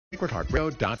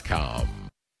SacredHeartRadio.com.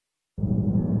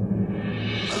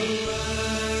 Arise,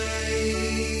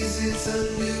 it's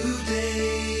a new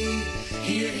day.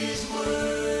 Hear his word,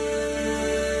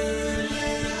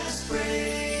 let us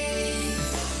pray.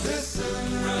 The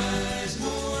Sunrise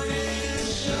Morning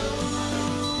Show.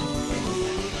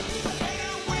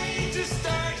 Can't wait to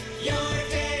start your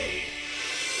day.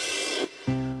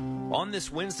 On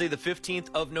this Wednesday, the 15th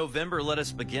of November, let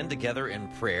us begin together in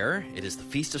prayer. It is the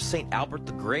feast of St. Albert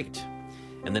the Great.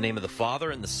 In the name of the Father,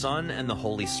 and the Son, and the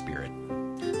Holy Spirit.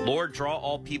 Lord, draw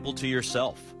all people to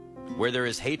yourself. Where there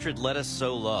is hatred, let us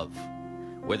sow love.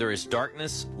 Where there is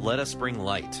darkness, let us bring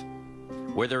light.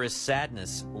 Where there is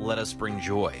sadness, let us bring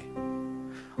joy.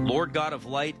 Lord God of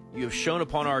light, you have shone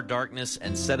upon our darkness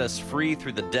and set us free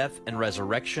through the death and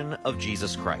resurrection of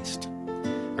Jesus Christ.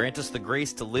 Grant us the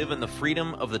grace to live in the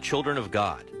freedom of the children of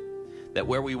God, that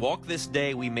where we walk this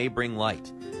day we may bring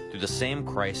light through the same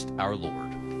Christ our Lord.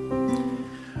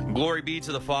 Glory be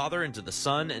to the Father, and to the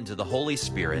Son, and to the Holy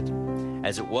Spirit,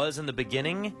 as it was in the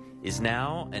beginning, is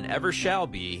now, and ever shall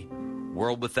be,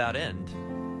 world without end.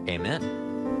 Amen.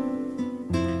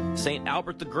 St.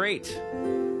 Albert the Great,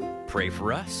 pray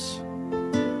for us.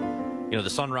 You know, the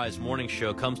Sunrise Morning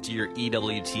Show comes to your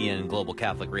EWTN Global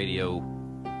Catholic Radio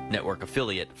Network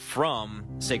affiliate from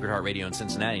Sacred Heart Radio in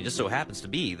Cincinnati. It just so happens to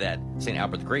be that St.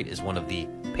 Albert the Great is one of the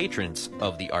patrons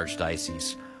of the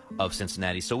Archdiocese of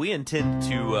Cincinnati. So we intend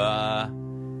to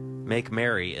make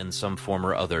merry in some form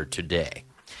or other today.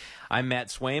 I'm Matt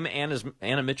Swaim.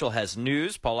 Anna Mitchell has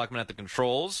news. Paul Lockman at the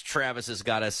controls. Travis has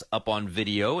got us up on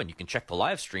video, and you can check the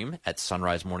live stream at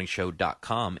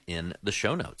sunrisemorningshow.com in the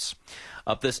show notes.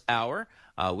 Up this hour,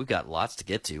 we've got lots to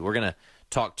get to. We're going to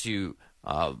talk to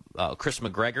Chris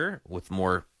McGregor with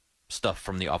more stuff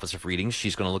from the Office of Readings.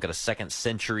 She's going to look at a 2nd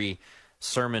century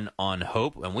sermon on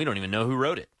hope, and we don't even know who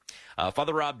wrote it.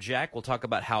 Father Rob Jack will talk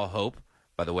about how hope,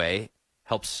 by the way,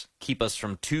 helps keep us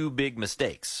from 2 big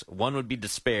mistakes. One would be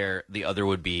despair, the other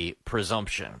would be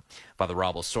presumption. Father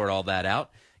Rob will sort all that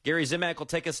out. Gary Zimak will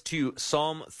take us to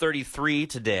Psalm 33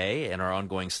 today in our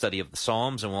ongoing study of the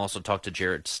Psalms, and we'll also talk to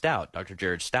Jared Stout, Dr.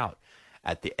 Jared Stout,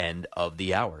 at the end of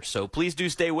the hour. So please do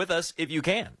stay with us if you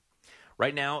can.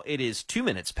 Right now, it is 2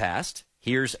 minutes past.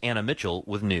 Here's Anna Mitchell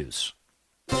with news.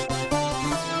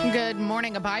 Good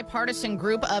morning. A bipartisan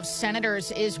group of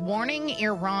senators is warning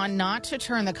Iran not to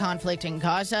turn the conflict in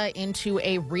Gaza into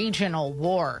a regional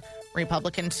war.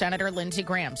 Republican Senator Lindsey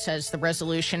Graham says the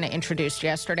resolution introduced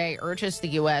yesterday urges the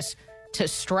U.S. to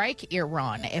strike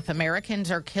Iran if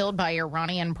Americans are killed by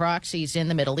Iranian proxies in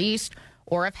the Middle East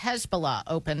or if Hezbollah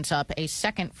opens up a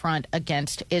second front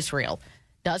against Israel.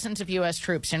 Dozens of U.S.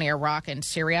 troops in Iraq and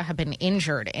Syria have been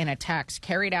injured in attacks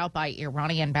carried out by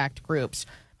Iranian-backed groups.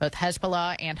 Both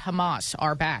Hezbollah and Hamas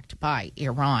are backed by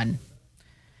Iran.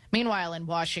 Meanwhile, in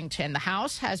Washington, the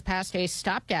House has passed a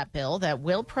stopgap bill that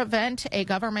will prevent a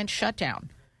government shutdown.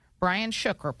 Brian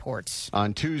Shook reports.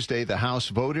 On Tuesday, the House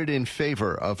voted in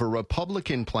favor of a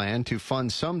Republican plan to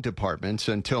fund some departments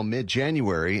until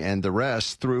mid-January and the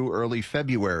rest through early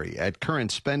February at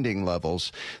current spending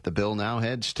levels. The bill now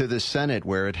heads to the Senate,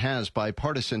 where it has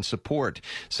bipartisan support.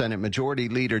 Senate Majority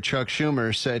Leader Chuck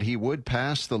Schumer said he would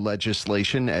pass the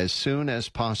legislation as soon as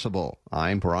possible.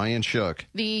 I'm Brian Shook.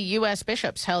 The U.S.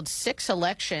 bishops held 6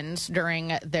 elections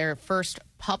during their first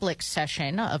public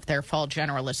session of their fall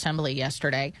General Assembly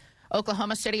yesterday.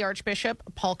 Oklahoma City Archbishop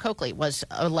Paul Coakley was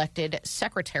elected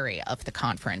secretary of the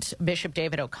conference. Bishop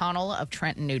David O'Connell of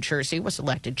Trenton, New Jersey, was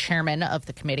elected chairman of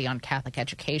the Committee on Catholic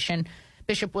Education.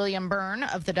 Bishop William Byrne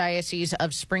of the Diocese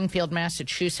of Springfield,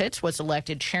 Massachusetts, was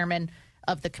elected chairman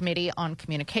of the Committee on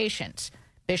Communications.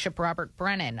 Bishop Robert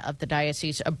Brennan of the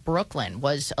Diocese of Brooklyn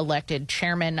was elected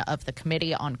chairman of the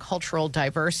Committee on Cultural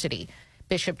Diversity.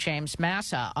 Bishop James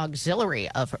Massa, auxiliary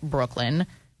of Brooklyn,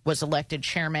 was elected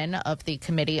chairman of the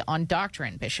Committee on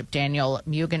Doctrine. Bishop Daniel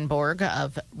Mugenborg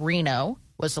of Reno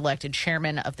was elected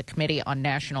chairman of the Committee on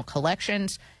National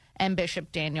Collections, and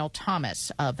Bishop Daniel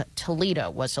Thomas of Toledo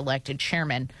was elected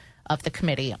chairman of the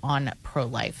Committee on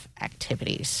Pro-Life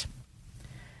Activities.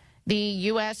 The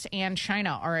U.S. and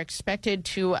China are expected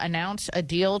to announce a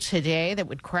deal today that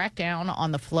would crack down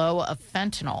on the flow of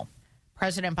fentanyl.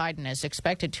 President Biden is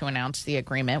expected to announce the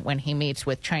agreement when he meets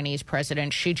with Chinese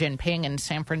President Xi Jinping in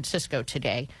San Francisco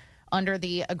today. Under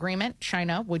the agreement,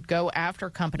 China would go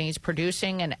after companies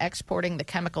producing and exporting the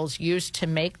chemicals used to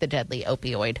make the deadly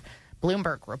opioid.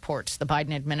 Bloomberg reports the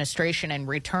Biden administration in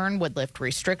return would lift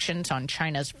restrictions on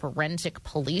China's Forensic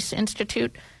Police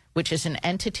Institute, which is an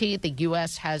entity the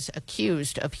U.S. has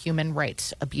accused of human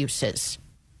rights abuses.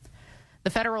 The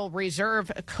Federal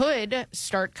Reserve could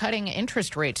start cutting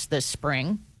interest rates this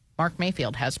spring. Mark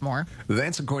Mayfield has more.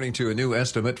 That's according to a new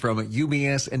estimate from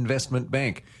UBS Investment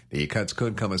Bank. The cuts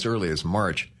could come as early as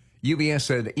March. UBS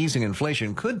said easing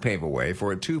inflation could pave a way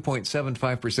for a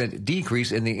 2.75%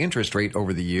 decrease in the interest rate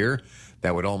over the year.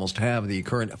 That would almost halve the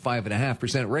current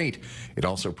 5.5% rate. It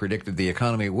also predicted the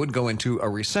economy would go into a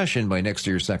recession by next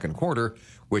year's second quarter,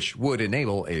 which would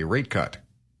enable a rate cut.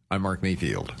 I'm Mark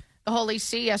Mayfield. The Holy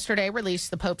See yesterday released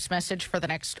the Pope's message for the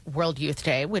next World Youth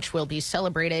Day, which will be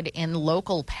celebrated in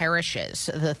local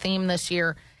parishes. The theme this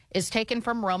year is taken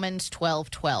from Romans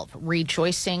 12:12,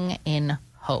 rejoicing in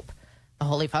hope. The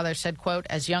Holy Father said, quote,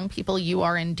 "As young people, you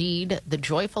are indeed the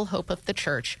joyful hope of the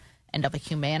church and of a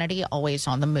humanity always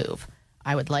on the move.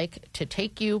 I would like to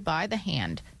take you by the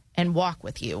hand and walk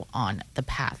with you on the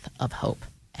path of hope,"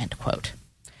 end quote.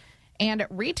 And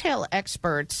retail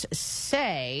experts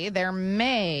say there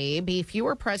may be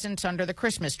fewer presents under the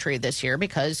Christmas tree this year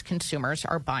because consumers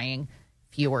are buying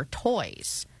fewer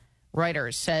toys.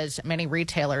 Reuters says many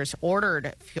retailers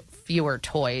ordered fewer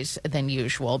toys than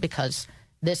usual because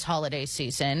this holiday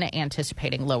season,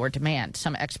 anticipating lower demand.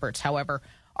 Some experts, however,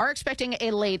 are expecting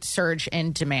a late surge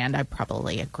in demand. I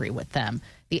probably agree with them.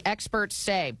 The experts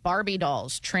say Barbie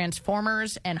dolls,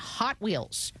 Transformers, and Hot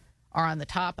Wheels are on the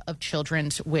top of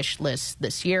children's wish lists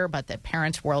this year, but that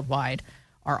parents worldwide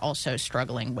are also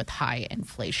struggling with high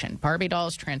inflation. Barbie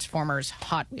dolls, Transformers,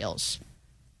 Hot Wheels.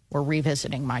 We're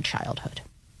revisiting my childhood.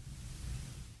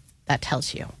 That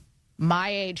tells you my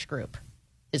age group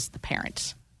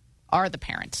are the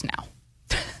parents now.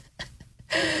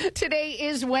 Today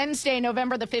is Wednesday,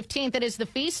 November the 15th. It is the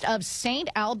feast of St.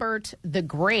 Albert the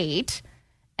Great.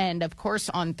 And, of course,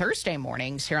 on Thursday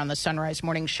mornings here on the Sunrise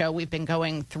Morning Show, we've been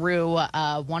going through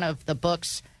one of the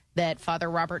books that Father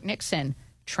Robert Nixon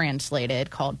translated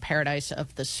called Paradise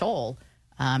of the Soul.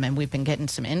 And we've been getting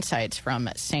some insights from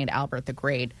St. Albert the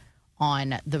Great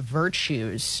on the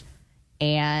virtues.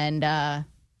 And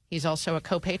he's also a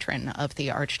co-patron of the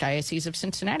Archdiocese of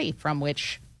Cincinnati, from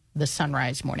which the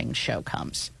Sunrise Morning Show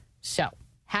comes. So,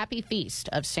 happy feast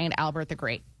of St. Albert the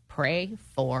Great. Pray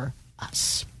for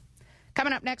us.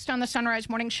 Coming up next on the Sunrise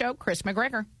Morning Show, Chris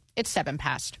McGregor. It's 7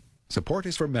 past. Support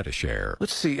is from Medi-Share.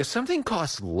 Let's see, if something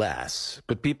costs less,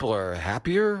 but people are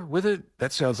happier with it,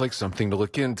 that sounds like something to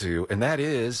look into, and that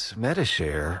is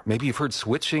Medi-Share. Maybe you've heard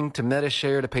switching to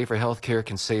Medi-Share to pay for health care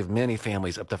can save many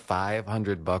families up to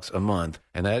 $500 a month,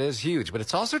 and that is huge. But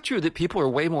it's also true that people are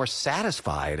way more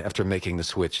satisfied after making the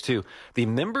switch, too. The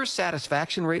member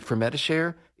satisfaction rate for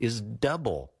Medi-Share is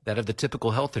double that of the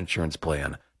typical health insurance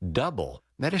plan. Double.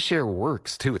 Medi-Share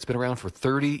works, too. It's been around for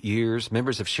 30 years.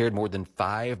 Members have shared more than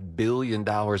 $5 billion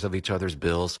of each other's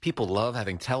bills. People love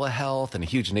having telehealth and a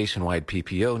huge nationwide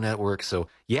PPO network. So,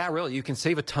 yeah, really, you can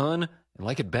save a ton and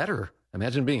like it better.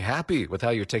 Imagine being happy with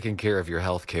how you're taking care of your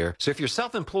health care. So if you're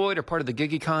self-employed or part of the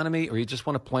gig economy, or you just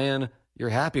want a plan you're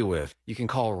happy with, you can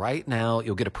call right now.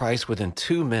 You'll get a price within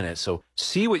 2 minutes. So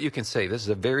see what you can save. This is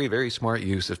a very, very smart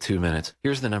use of 2 minutes.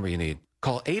 Here's the number you need.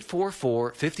 Call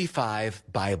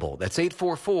 844-55-BIBLE. That's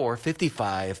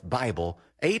 844-55-BIBLE.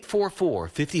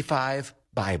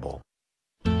 844-55-BIBLE.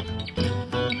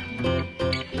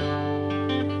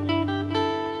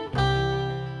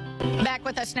 Back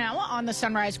with us now on the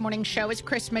Sunrise Morning Show is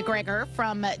Chris McGregor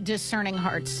from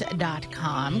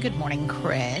discerninghearts.com. Good morning,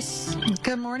 Chris.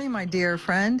 Good morning, my dear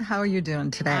friend. How are you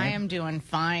doing today? I am doing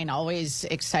fine. Always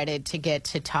excited to get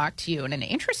to talk to you. And an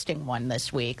interesting one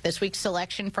this week. This week's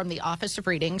selection from the Office of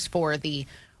Readings for the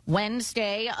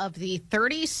Wednesday of the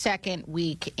 32nd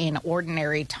week in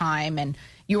Ordinary Time. And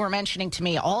you were mentioning to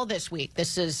me all this week,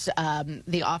 this is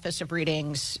the Office of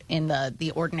Readings in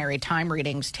the Ordinary Time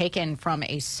readings taken from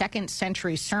a 2nd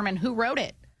century sermon. Who wrote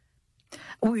it?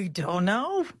 We don't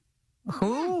know.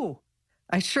 Who?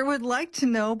 I sure would like to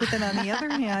know, but then on the other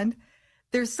hand,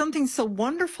 there's something so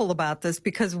wonderful about this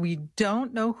because we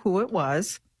don't know who it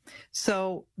was.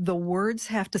 So the words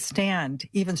have to stand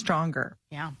even stronger.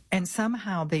 Yeah. And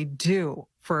somehow they do.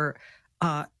 For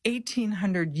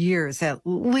 1,800 years at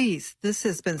least, this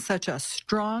has been such a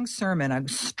strong sermon, a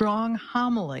strong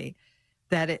homily,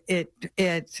 that it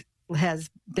has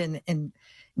been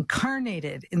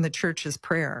incarnated in the church's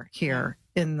prayer here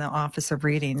in the Office of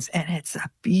Readings. And it's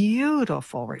a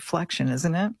beautiful reflection,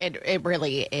 isn't it? It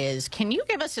really is. Can you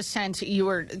give us a sense?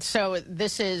 So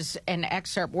this is an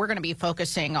excerpt. We're going to be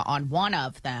focusing on one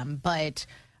of them, but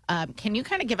can you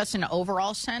kind of give us an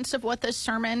overall sense of what this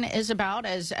sermon is about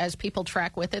as people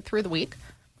track with it through the week?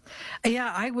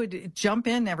 Yeah, I would jump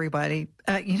in, everybody.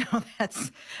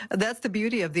 That's the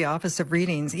beauty of the Office of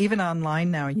Readings. Even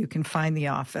online now, you can find the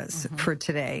office for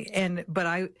today. And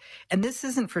this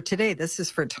isn't for today. This is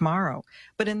for tomorrow.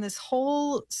 But in this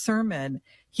whole sermon,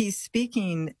 he's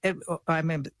speaking.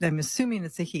 I'm assuming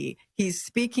it's a he. He's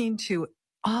speaking to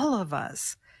all of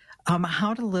us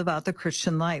how to live out the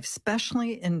Christian life,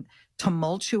 especially in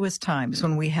tumultuous times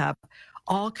when we have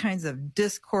all kinds of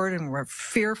discord and we're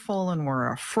fearful and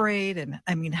we're afraid. And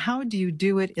I mean, how do you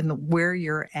do it where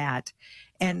you're at?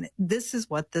 And this is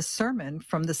what this sermon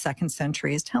from the 2nd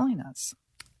century is telling us.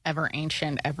 Ever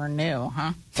ancient, ever new,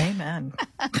 huh? Amen.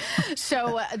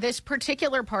 So this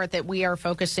particular part that we are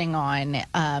focusing on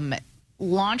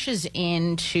launches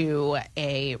into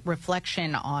a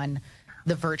reflection on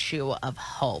the virtue of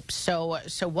hope. So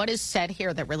what is said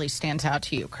here that really stands out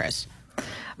to you, Chris?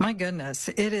 My goodness,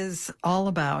 it is all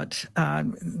about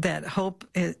that hope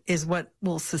is what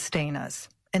will sustain us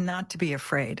and not to be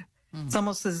afraid. It's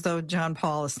almost as though John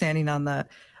Paul is standing on the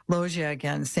loggia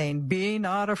again saying, be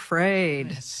not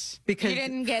afraid. Yes. Because you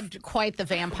didn't get quite the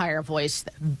vampire voice.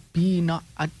 Be not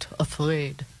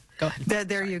afraid. Go ahead.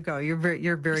 There you go. You're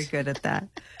very good at that.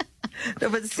 No,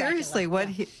 but seriously,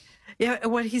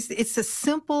 it's a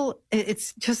simple,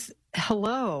 it's just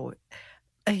hello.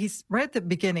 He's right at the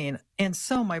beginning. And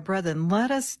so, my brethren, let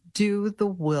us do the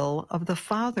will of the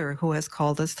Father who has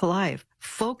called us to life.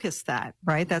 Focus that,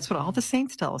 right? That's what all the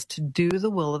saints tell us, to do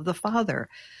the will of the Father.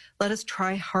 Let us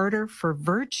try harder for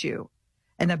virtue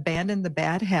and abandon the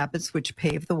bad habits which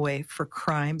pave the way for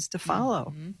crimes to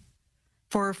follow. Mm-hmm.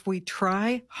 For if we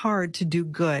try hard to do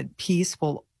good, peace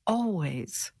will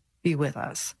always be with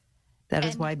us. That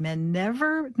is why men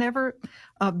never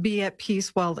be at peace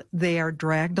while they are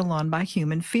dragged along by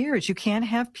human fears. You can't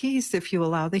have peace if you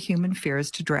allow the human fears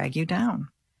to drag you down.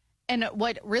 And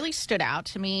what really stood out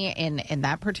to me in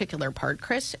that particular part,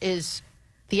 Chris, is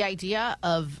the idea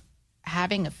of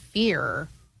having a fear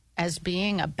as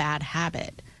being a bad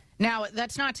habit. Now,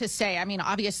 that's not to say, I mean,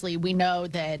 obviously we know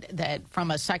that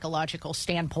from a psychological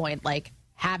standpoint, like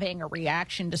having a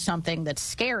reaction to something that's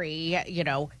scary,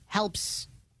 helps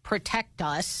protect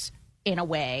us in a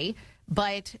way,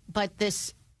 but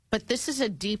this is a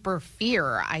deeper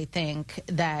fear, I think,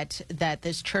 that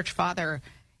this church father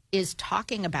is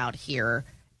talking about here,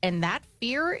 and that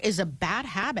fear is a bad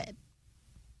habit.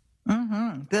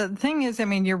 Mm-hmm. The thing is, I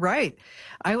mean, you're right.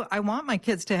 I want my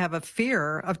kids to have a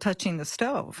fear of touching the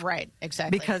stove, right?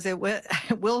 Exactly, because it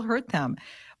will hurt them.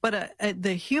 But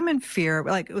the human fear,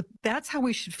 like that's how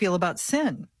we should feel about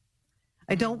sin.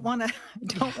 I don't want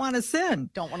to sin.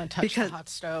 Don't want to touch the hot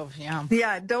stove. Yeah.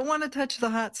 Yeah. Don't want to touch the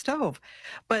hot stove.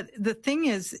 But the thing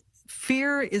is,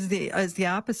 fear is the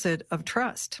opposite of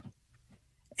trust.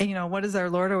 And what is our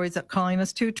Lord always calling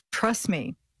us to? Trust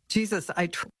me. Jesus, I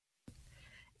trust.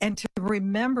 And to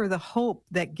remember the hope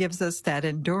that gives us that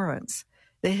endurance.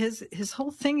 His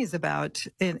whole thing is about,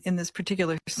 in this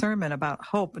particular sermon, about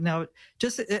hope. Now,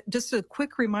 just a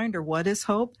quick reminder, what is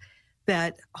hope?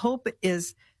 That hope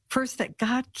is, first, that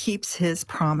God keeps his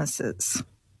promises.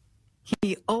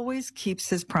 He always keeps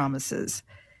his promises.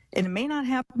 And it may not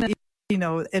happen,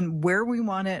 and where we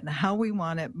want it and how we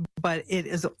want it, but it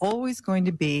is always going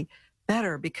to be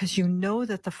better because you know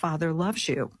that the Father loves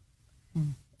you.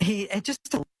 It's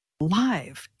just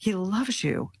alive. He loves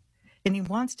you and he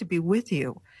wants to be with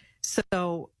you.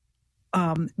 So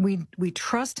we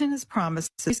trust in his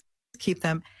promises, keep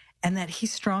them, and that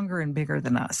he's stronger and bigger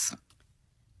than us.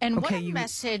 And what a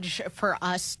message for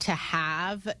us to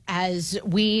have as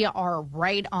we are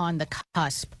right on the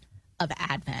cusp of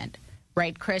Advent,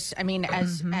 right, Chris? I mean,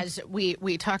 as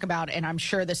we talk about, and I'm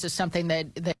sure this is something that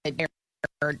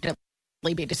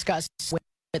will be discussed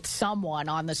with someone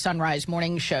on the Sunrise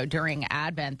Morning Show during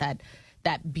Advent,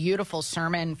 that beautiful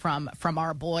sermon from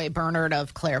our boy Bernard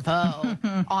of Clairvaux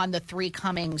on the three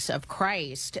comings of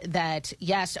Christ, that,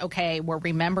 yes, okay, we're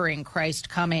remembering Christ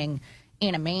coming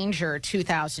in a manger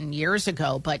 2,000 years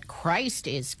ago, but Christ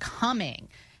is coming,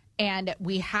 and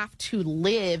we have to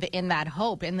live in that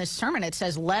hope. In this sermon, it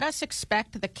says, let us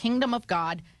expect the kingdom of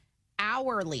God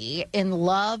hourly in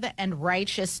love and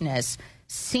righteousness,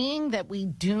 seeing that we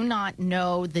do not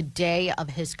know the day of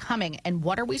his coming. And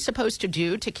what are we supposed to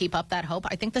do to keep up that hope?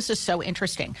 I think this is so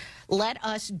interesting. Let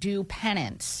us do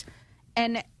penance.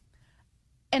 And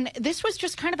this was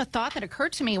just kind of a thought that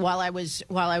occurred to me while I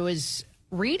was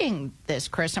reading this,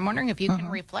 Chris. I'm wondering if you can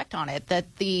reflect on it,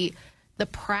 that the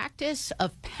practice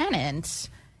of penance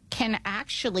can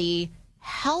actually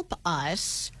help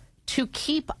us to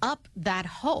keep up that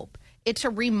hope. It's a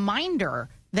reminder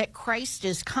that Christ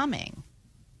is coming.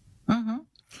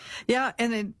 Yeah,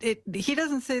 and he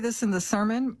doesn't say this in the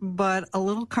sermon, but a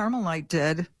little Carmelite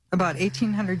did about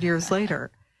 1,800 years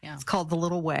later. Yeah. It's called The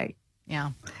Little Way.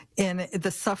 Yeah. And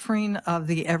the suffering of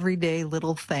the everyday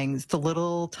little things, the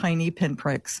little tiny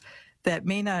pinpricks that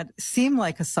may not seem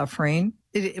like a suffering,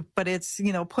 but it's,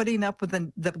 putting up with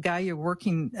the guy you're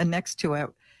working next to it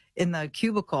in the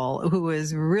cubicle who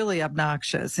is really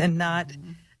obnoxious and not,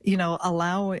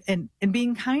 allow and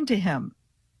being kind to him.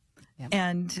 Yep.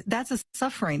 And that's a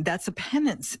suffering. That's a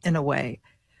penance in a way.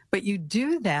 But you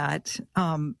do that,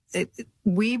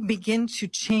 we begin to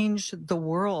change the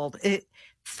world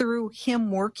through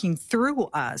him working through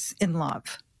us in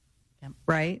love. Yep.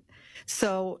 Right?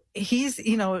 So he's,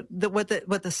 what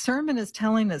the sermon is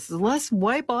telling us is let's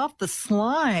wipe off the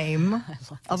slime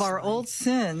of our old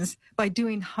sins by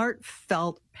doing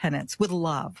heartfelt penance with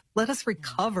love. Let us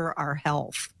recover our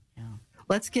health. Yeah.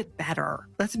 Let's get better.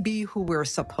 Let's be who we're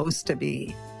supposed to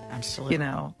be. Absolutely.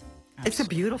 It's a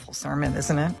beautiful sermon,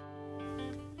 isn't it?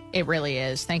 It really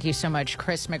is. Thank you so much,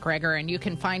 Chris McGregor. And you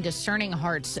can find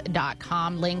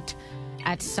discerninghearts.com linked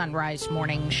at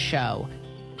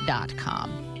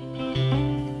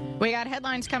sunrisemorningshow.com. We got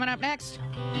headlines coming up next.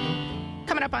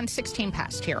 Coming up on 16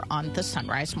 past here on the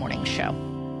Sunrise Morning Show.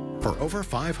 For over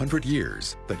 500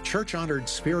 years, the church-honored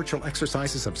spiritual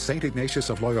exercises of St. Ignatius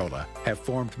of Loyola have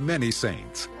formed many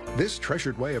saints. This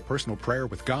treasured way of personal prayer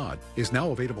with God is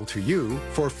now available to you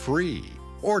for free.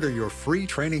 Order your free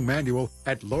training manual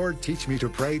at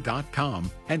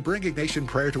LordTeachMeToPray.com and bring Ignatian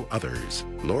prayer to others.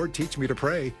 Lord Teach Me to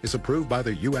Pray is approved by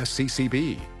the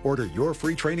USCCB. Order your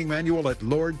free training manual at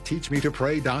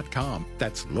LordTeachMeToPray.com.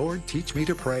 That's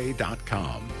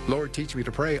LordTeachMeToPray.com. Lord Teach Me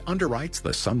to Pray underwrites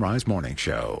the Sunrise Morning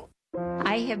Show.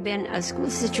 I have been a school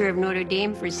sister of Notre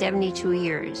Dame for 72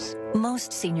 years.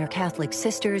 Most senior Catholic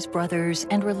sisters, brothers,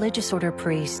 and religious order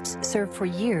priests serve for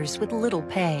years with little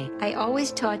pay. I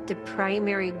always taught the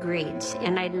primary grades,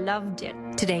 and I loved it.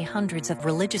 Today, hundreds of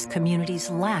religious communities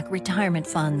lack retirement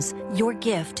funds. Your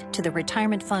gift to the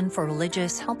Retirement Fund for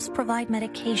Religious helps provide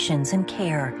medications and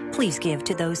care. Please give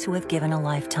to those who have given a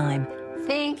lifetime.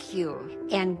 Thank you,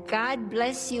 and God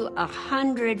bless you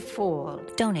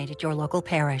 100-fold. Donate at your local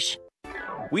parish.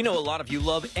 We know a lot of you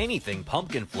love anything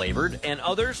pumpkin flavored, and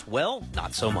others, well,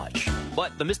 not so much.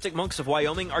 But the Mystic Monks of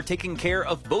Wyoming are taking care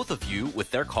of both of you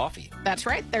with their coffee. That's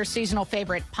right. Their seasonal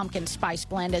favorite pumpkin spice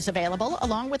blend is available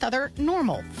along with other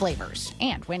normal flavors.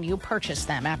 And when you purchase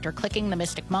them after clicking the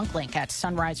Mystic Monk link at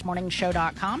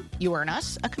sunrisemorningshow.com, you earn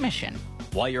us a commission.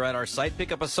 While you're at our site,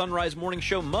 pick up a Sunrise Morning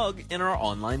Show mug in our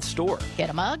online store. Get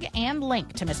a mug and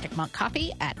link to Mystic Monk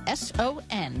Coffee at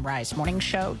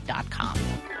sunrisemorningshow.com.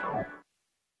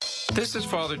 This is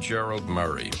Father Gerald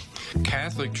Murray.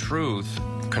 Catholic truth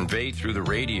conveyed through the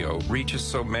radio reaches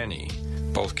so many,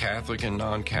 both Catholic and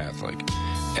non-Catholic,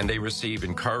 and they receive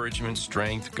encouragement,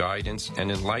 strength, guidance, and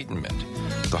enlightenment.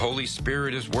 The Holy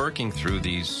Spirit is working through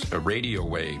these radio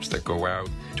waves that go out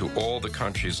to all the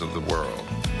countries of the world.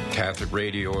 Catholic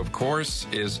radio, of course,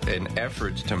 is an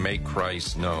effort to make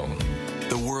Christ known.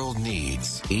 The world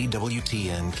needs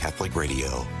EWTN Catholic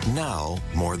Radio, now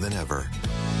more than ever.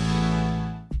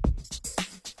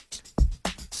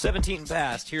 17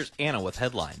 past, here's Anna with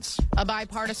headlines. A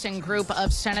bipartisan group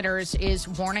of senators is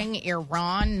warning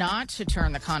Iran not to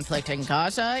turn the conflict in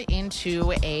Gaza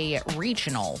into a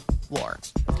regional war.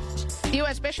 The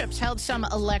U.S. bishops held some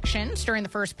elections during the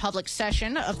first public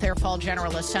session of their fall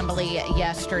General Assembly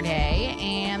yesterday,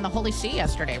 and the Holy See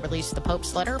yesterday released the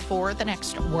Pope's letter for the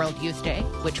next World Youth Day,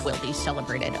 which will be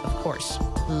celebrated, of course,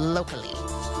 locally.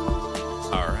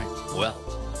 All right. Well,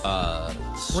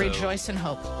 rejoice and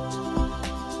hope.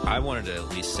 I wanted to at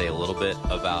least say a little bit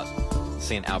about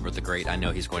St. Albert the Great. I know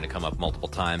he's going to come up multiple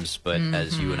times, but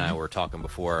as you and I were talking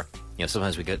before,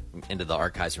 sometimes we get into the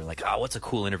archives and we're like, oh, what's a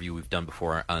cool interview we've done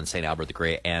before on St. Albert the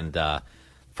Great? And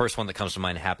first one that comes to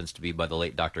mind happens to be by the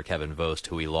late Dr. Kevin Vost,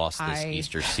 who we lost this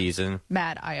Easter season.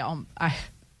 Matt, and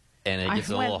it gets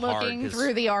a went little hard looking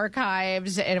through the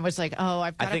archives, and it was like, oh,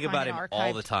 I've got to think find about an him archive.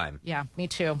 all the time. Yeah, me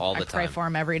too. All the I pray time. for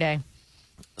him every day.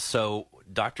 So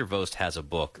Dr. Vost has a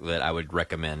book that I would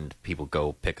recommend people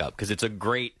go pick up because it's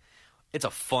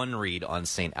a fun read on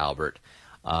St. Albert.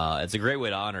 It's a great way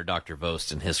to honor Dr.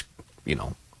 Vost and his,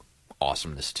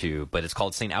 awesomeness too. But it's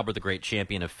called St. Albert the Great,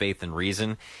 Champion of Faith and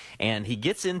Reason. And he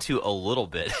gets into a little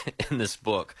bit in this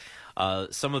book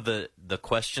some of the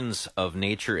questions of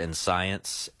nature and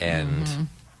science and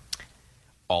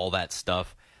all that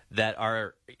stuff that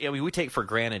are, we take for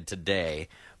granted today.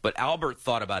 But Albert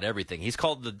thought about everything. He's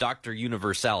called the Dr.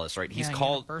 Universalis, right? He's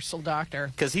called Universal Doctor.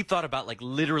 because he thought about like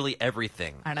literally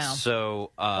everything. I know.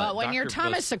 So, Well, when Dr. you're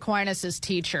Thomas Aquinas'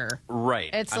 teacher,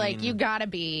 right? it's like you got to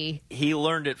be. He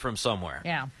learned it from somewhere.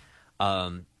 Yeah.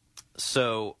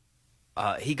 So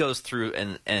he goes through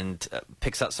and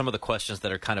picks out some of the questions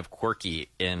that are kind of quirky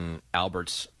in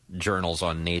Albert's journals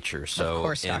on nature. So, Of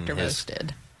course, in Dr. Vos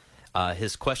did.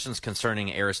 his questions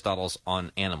concerning Aristotle's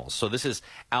on animals. So this is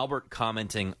Albert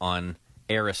commenting on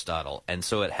Aristotle. And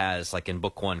so it has, like in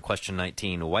Book 1, question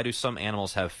 19, why do some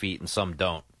animals have feet and some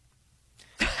don't?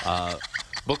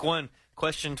 Book 1,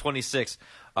 question 26,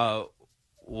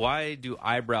 why do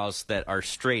eyebrows that are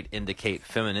straight indicate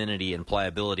femininity and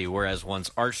pliability, whereas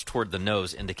ones arched toward the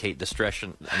nose indicate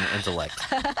discretion and intellect?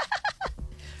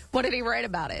 What did he write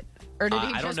about it? Or did he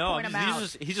I just don't know. point them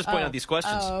out? He's just pointing out these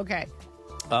questions. Oh, okay.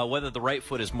 Whether the right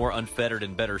foot is more unfettered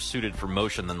and better suited for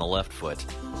motion than the left foot.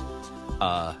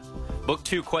 Book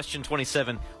 2, question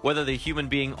 27, whether the human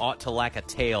being ought to lack a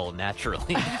tail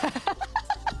naturally.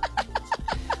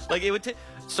 Like it would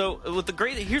so with the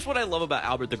Great, here's what I love about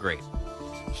Albert the Great.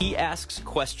 He asks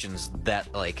questions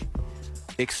that like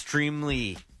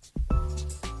extremely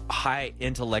high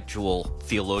intellectual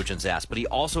theologians ask, but he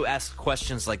also asks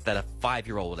questions like that a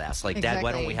 5-year-old would ask, like, Dad,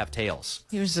 why don't we have tails?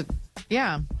 He was a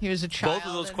child. Both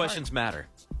of those questions matter.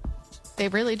 They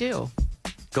really do.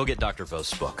 Go get Dr.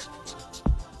 Vos' book.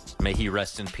 May he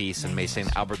rest in peace, and may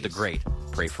St. Albert the Great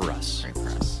pray for us. Pray for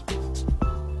us.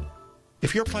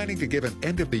 If you're planning to give an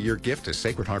end-of-the-year gift to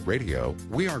Sacred Heart Radio,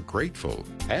 we are grateful.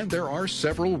 And there are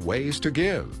several ways to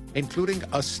give, including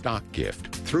a stock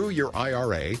gift through your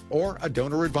IRA or a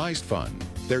donor-advised fund.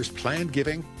 There's planned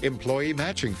giving, employee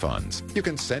matching funds. You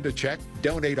can send a check,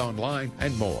 donate online,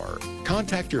 and more.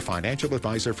 Contact your financial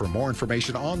advisor for more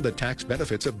information on the tax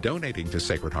benefits of donating to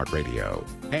Sacred Heart Radio.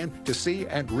 And to see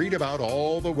and read about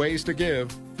all the ways to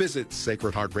give, visit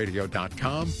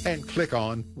sacredheartradio.com and click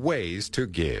on Ways to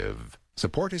Give.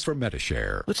 Support is from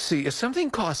Metashare. Let's see, if something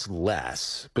costs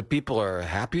less, but people are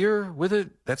happier with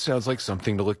it, that sounds like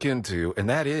something to look into, and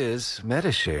that is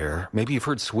Metashare. Maybe you've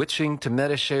heard switching to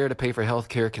Metashare to pay for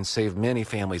healthcare can save many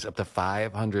families up to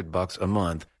 $500 a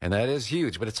month, and that is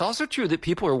huge. But it's also true that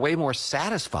people are way more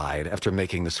satisfied after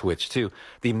making the switch, too.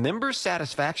 The member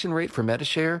satisfaction rate for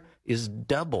Metashare is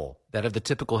double that of the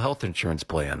typical health insurance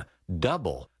plan.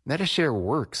 Double. Metashare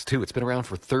works, too. It's been around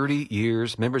for 30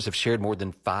 years. Members have shared more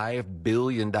than $5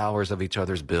 billion of each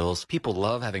other's bills. People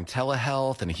love having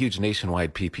telehealth and a huge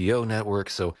nationwide PPO network.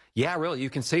 So, yeah, really,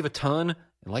 you can save a ton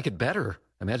and like it better.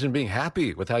 Imagine being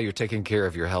happy with how you're taking care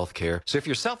of your health care. So if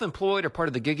you're self-employed or part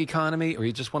of the gig economy, or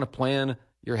you just want a plan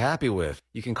you're happy with,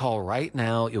 you can call right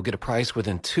now. You'll get a price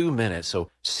within 2 minutes.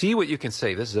 So see what you can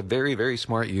save. This is a very, very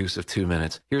smart use of 2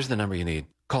 minutes. Here's the number you need.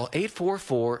 Call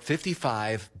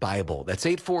 844-55-BIBLE. That's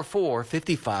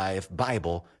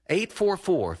 844-55-BIBLE.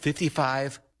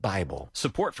 844-55-BIBLE.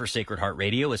 Support for Sacred Heart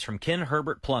Radio is from Ken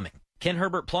Herbert Plumbing. Ken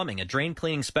Herbert Plumbing, a drain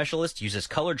cleaning specialist, uses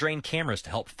color drain cameras to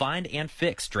help find and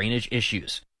fix drainage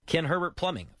issues. Ken Herbert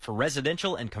Plumbing, for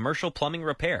residential and commercial plumbing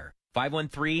repair.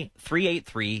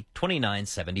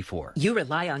 513-383-2974. You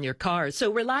rely on your car,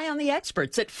 so rely on the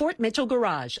experts at Fort Mitchell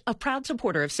Garage, a proud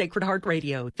supporter of Sacred Heart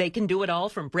Radio. They can do it all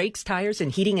from brakes, tires,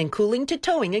 and heating and cooling to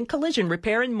towing and collision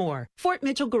repair and more. Fort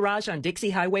Mitchell Garage on Dixie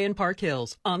Highway in Park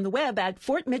Hills. On the web at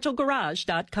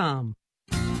fortmitchellgarage.com.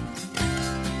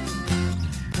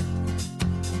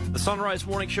 The Sunrise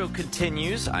Morning Show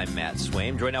continues. I'm Matt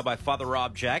Swaim, joined now by Father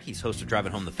Rob Jack. He's host of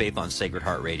Driving Home the Faith on Sacred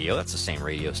Heart Radio. That's the same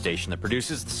radio station that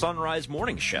produces the Sunrise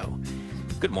Morning Show.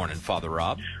 Good morning, Father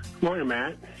Rob. Morning,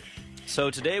 Matt. So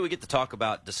today we get to talk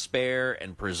about despair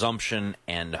and presumption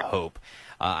and hope.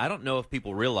 I don't know if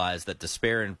people realize that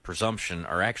despair and presumption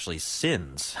are actually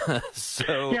sins.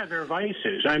 Yeah, they're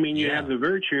vices. I mean, you have the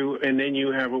virtue, and then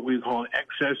you have what we call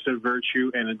excessive virtue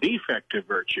and a defective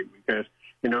virtue, because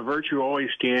virtue always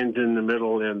stands in the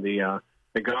middle, and the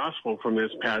gospel from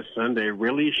this past Sunday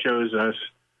really shows us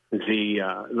the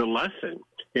lesson.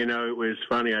 It was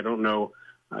funny. I don't know.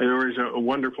 There was a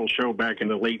wonderful show back in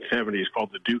the late 70s called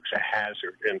The Dukes of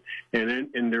Hazzard,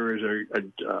 and there was a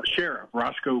sheriff,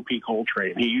 Roscoe P.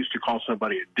 Coltrane. He used to call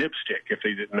somebody a dipstick if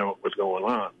they didn't know what was going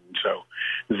on. And so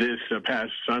this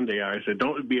past Sunday, I said,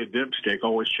 don't be a dipstick.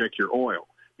 Always check your oil,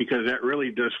 because that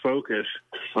really does focus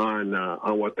on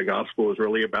what the gospel is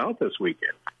really about this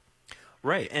weekend.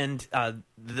 Right, and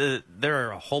there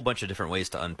are a whole bunch of different ways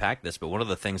to unpack this, but one of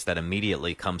the things that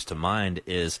immediately comes to mind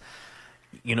is,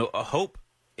 a hope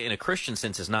in a Christian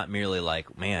sense is not merely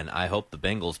like, man, I hope the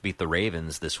Bengals beat the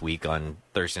Ravens this week on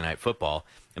Thursday Night Football.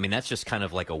 I mean, that's just kind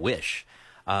of like a wish.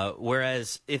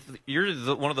 Whereas if you're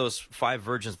one of those 5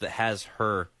 virgins that has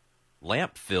her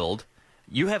lamp filled,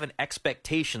 you have an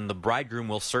expectation the bridegroom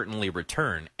will certainly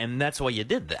return, and that's why you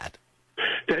did that.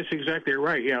 That's exactly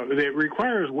right. Yeah, it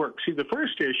requires work. See, the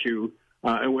first issue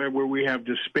where we have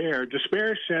despair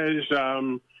says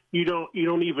you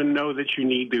don't even know that you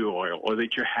need the oil or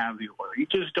that you have the oil. You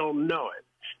just don't know it.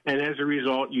 And as a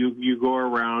result, you go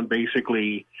around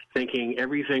basically thinking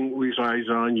everything resides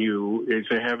on you. It's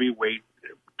a heavy weight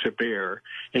to bear,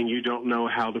 and you don't know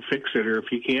how to fix it or if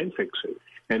you can fix it.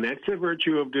 And that's the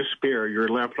virtue of despair. You're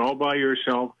left all by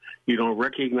yourself. You don't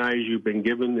recognize you've been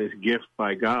given this gift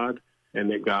by God and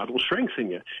that God will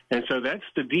strengthen you. And so that's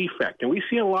the defect. And we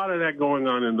see a lot of that going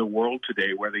on in the world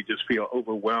today where they just feel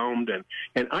overwhelmed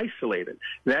and isolated.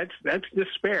 That's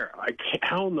despair.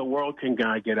 How in the world can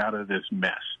God get out of this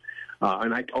mess?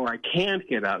 I can't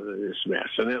get out of this mess.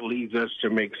 And it leads us to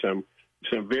make some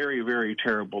very, very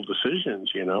terrible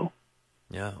decisions, you know?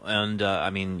 Yeah, and I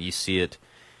mean, you see it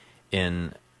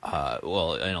in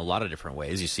in a lot of different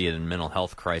ways. You see it in mental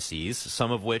health crises,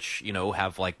 some of which,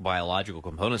 have like biological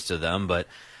components to them, but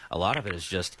a lot of it is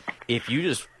just, if you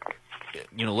just,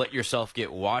 let yourself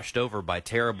get washed over by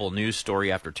terrible news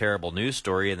story after terrible news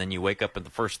story, and then you wake up and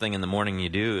the first thing in the morning you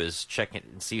do is check it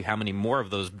and see how many more of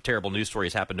those terrible news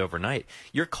stories happened overnight,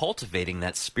 you're cultivating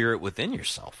that spirit within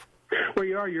yourself. Well,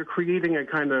 you're creating a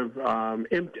kind of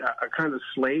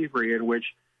slavery in which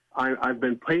I've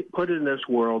been put in this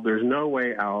world. There's no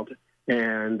way out,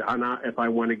 and if I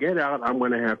want to get out, I'm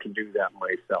going to have to do that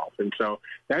myself. And so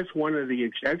that's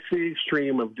that's the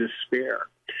extreme of despair.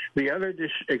 The other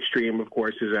extreme, of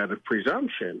course, is that of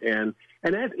presumption, and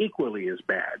that's equally as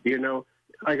bad.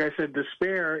 Like I said,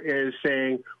 despair is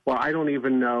saying, well, I don't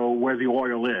even know where the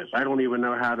oil is. I don't even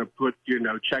know how to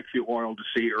check the oil to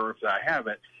see or if I have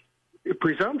it.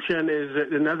 Presumption is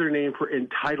another name for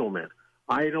entitlement.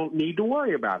 I don't need to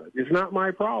worry about it. It's not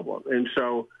my problem. And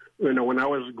so, when I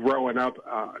was growing up,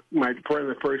 one of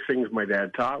the first things my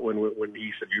dad taught when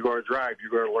he said, "You're going to drive,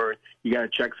 you're going to learn. You got to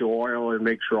check the oil and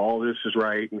make sure all this is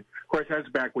right." And of course, that's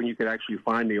back when you could actually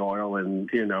find the oil and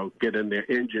get in the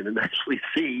engine and actually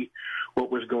see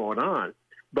what was going on.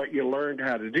 But you learned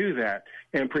how to do that.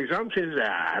 And presumption is,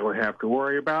 I don't have to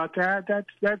worry about that.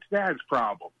 That's Dad's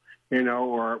problem.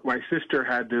 Or my sister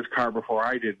had this car before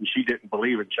I did, and she didn't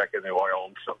believe in checking the oil.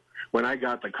 And so when I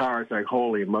got the car, it's like,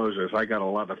 holy Moses, I got a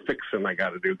lot of fixing I got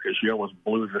to do because she almost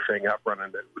blew the thing up running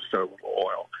it with so little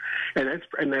oil.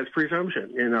 And that's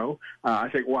presumption, I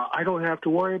think, well, I don't have to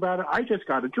worry about it. I just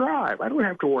got to drive. I don't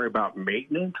have to worry about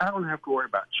maintenance. I don't have to worry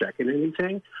about checking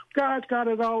anything. God's got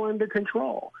it all under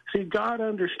control. See, God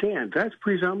understands. That's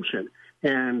presumption.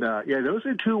 And, those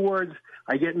are two words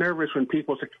I get nervous when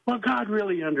people say, well, God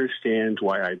really understands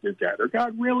why I did that, or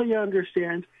God really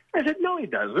understands. I said, no, he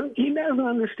doesn't. He doesn't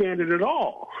understand it at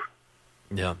all.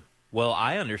 Yeah. Well,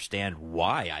 I understand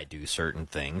why I do certain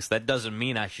things. That doesn't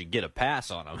mean I should get a pass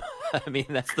on them. I mean,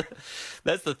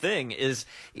 that's the thing is,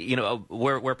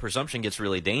 where presumption gets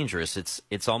really dangerous.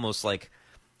 It's almost like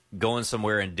going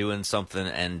somewhere and doing something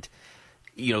and,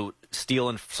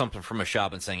 stealing something from a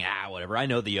shop and saying, whatever, I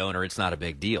know the owner, it's not a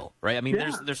big deal, right? I mean,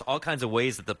 there's all kinds of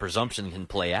ways that the presumption can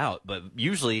play out, but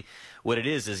usually what it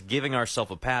is giving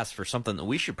ourselves a pass for something that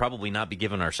we should probably not be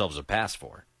giving ourselves a pass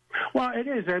for. Well, it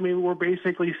is. I mean, we're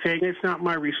basically saying it's not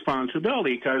my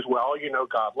responsibility because,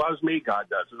 God loves me. God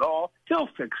does it all. He'll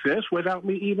fix this without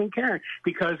me even caring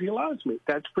because he loves me.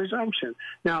 That's presumption.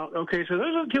 Now, okay, so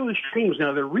those are two extremes.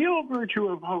 Now, the real virtue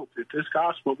of hope that this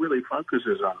gospel really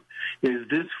focuses on is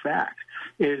this fact,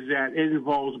 is that it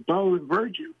involves both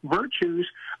virtues. Virtues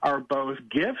are both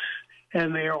gifts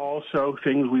and they are also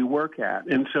things we work at.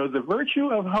 And so the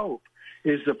virtue of hope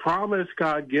is the promise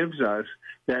God gives us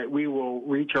that we will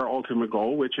reach our ultimate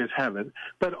goal, which is heaven,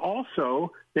 but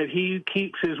also that he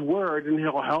keeps his word and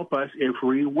he'll help us if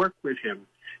we work with him.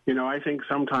 I think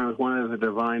sometimes one of the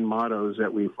divine mottos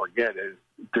that we forget is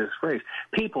this phrase,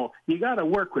 people, you got to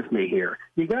work with me here.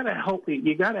 You got to help me.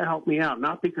 You got to help me out,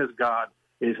 not because God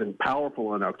isn't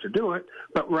powerful enough to do it,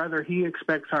 but rather he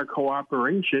expects our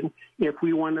cooperation if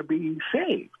we want to be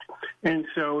saved. And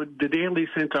so the Daily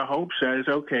Sense of Hope says,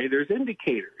 okay, there's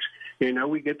indicators.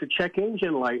 We get the check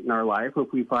engine light in our life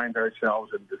if we find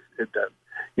ourselves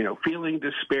feeling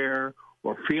despair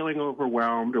or feeling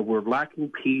overwhelmed or we're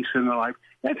lacking peace in our life.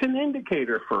 That's an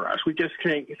indicator for us. We just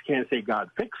can't say, God,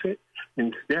 fix it.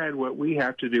 Instead, what we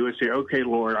have to do is say, okay,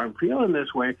 Lord, I'm feeling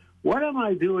this way. What am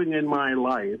I doing in my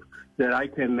life that I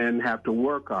can then have to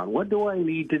work on? What do I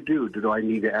need to do? Do I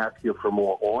need to ask you for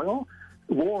more oil?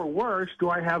 Or worse, do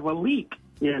I have a leak?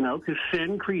 Because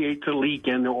sin creates a leak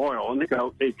in the oil, and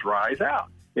it dries out.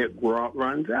 it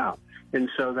runs out. And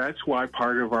so that's why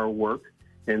part of our work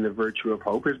in the virtue of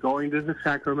hope is going to the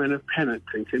sacrament of penance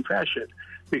and confession.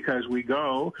 Because we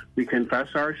go, we confess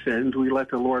our sins, we let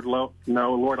the Lord know,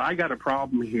 Lord, I got a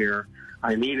problem here.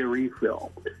 I need a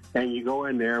refill. And you go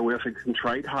in there with a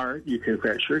contrite heart, you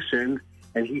confess your sins,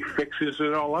 and he fixes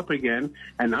it all up again.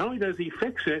 And not only does he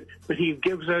fix it, but he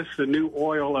gives us the new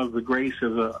oil of the grace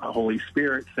of the Holy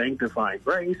Spirit, sanctifying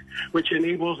grace, which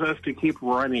enables us to keep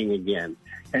running again.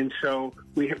 And so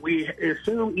we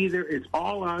assume either it's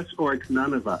all us or it's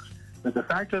none of us. But the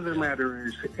fact of the matter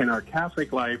is, in our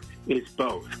Catholic life, it's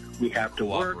both. We have to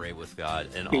cooperate with God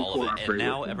and all of it. And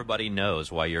now everybody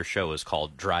knows why your show is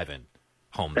called Drive-In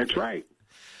Home. That's right.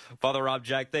 Father Rob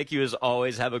Jack, thank you as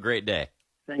always. Have a great day.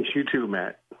 Thanks, you too,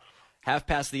 Matt.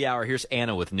 1:30. Here's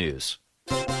Anna with news.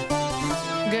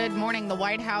 Good morning. The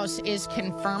White House is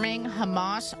confirming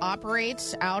Hamas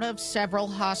operates out of several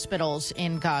hospitals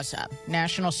in Gaza.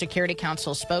 National Security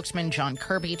Council spokesman John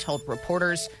Kirby told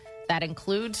reporters that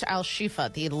includes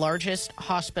Al-Shifa, the largest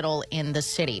hospital in the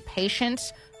city.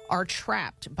 Patients are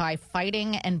trapped by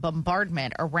fighting and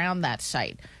bombardment around that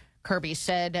site. Kirby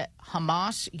said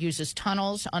Hamas uses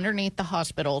tunnels underneath the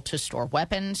hospital to store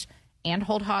weapons and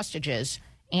hold hostages,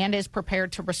 and is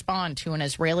prepared to respond to an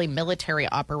Israeli military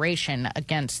operation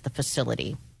against the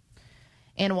facility.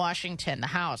 In Washington, the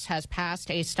House has passed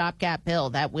a stopgap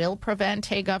bill that will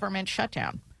prevent a government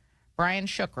shutdown. Brian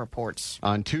Shook reports.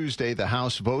 On Tuesday, the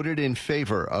House voted in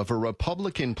favor of a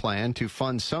Republican plan to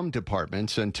fund some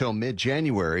departments until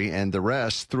mid-January and the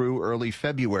rest through early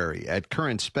February at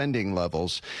current spending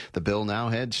levels. The bill now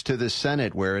heads to the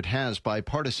Senate, where it has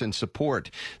bipartisan support.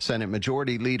 Senate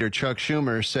Majority Leader Chuck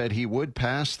Schumer said he would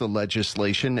pass the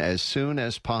legislation as soon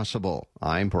as possible.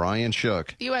 I'm Brian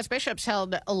Shook. The U.S. bishops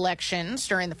held elections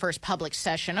during the first public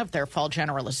session of their fall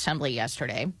General Assembly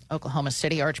yesterday. Oklahoma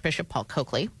City Archbishop Paul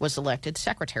Coakley was elected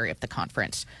secretary of the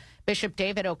conference. Bishop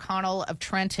David O'Connell of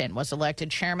Trenton was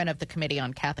elected chairman of the Committee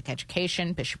on Catholic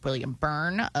Education. Bishop William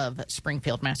Byrne of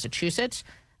Springfield, Massachusetts,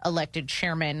 elected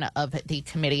chairman of the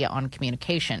Committee on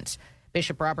Communications.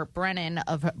 Bishop Robert Brennan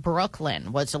of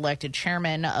Brooklyn was elected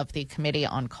chairman of the Committee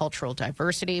on Cultural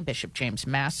Diversity. Bishop James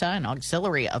Massa, an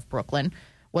auxiliary of Brooklyn,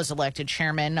 was elected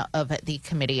chairman of the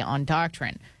Committee on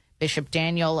Doctrine. Bishop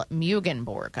Daniel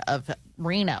Mugenborg of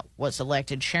Reno was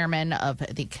elected chairman of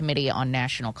the Committee on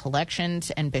National Collections,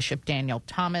 and Bishop Daniel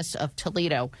Thomas of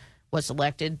Toledo was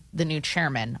elected the new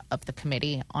chairman of the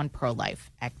Committee on Pro-Life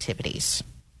Activities.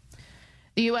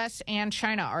 The U.S. and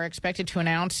China are expected to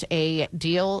announce a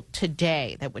deal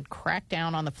today that would crack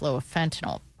down on the flow of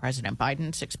fentanyl. President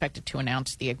Biden's expected to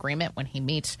announce the agreement when he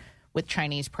meets with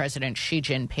Chinese President Xi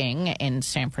Jinping in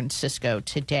San Francisco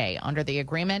today. Under the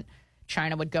agreement,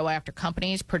 China would go after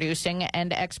companies producing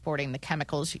and exporting the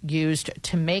chemicals used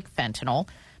to make fentanyl.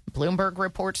 Bloomberg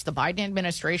reports the Biden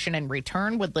administration in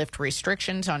return would lift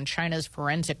restrictions on China's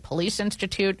Forensic Police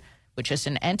Institute, which is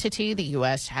an entity the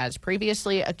U.S. has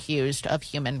previously accused of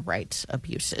human rights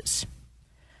abuses.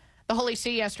 The Holy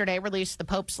See yesterday released the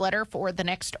Pope's letter for the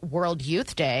next World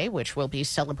Youth Day, which will be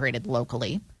celebrated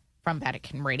locally. From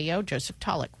Vatican Radio, Joseph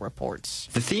Tolick reports.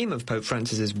 The theme of Pope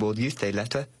Francis's World Youth Day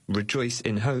letter, Rejoice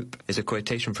in Hope, is a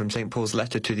quotation from St. Paul's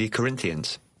letter to the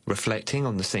Corinthians. Reflecting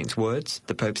on the saint's words,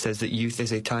 the Pope says that youth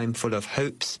is a time full of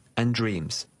hopes and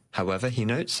dreams. However, he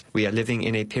notes, we are living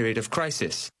in a period of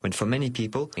crisis, when for many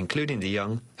people, including the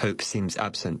young, hope seems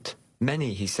absent.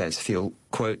 Many, he says, feel,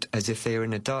 quote, as if they are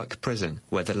in a dark prison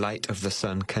where the light of the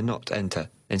sun cannot enter.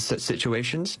 In such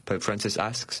situations, Pope Francis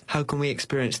asks, how can we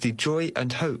experience the joy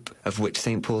and hope of which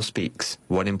St. Paul speaks?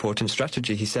 One important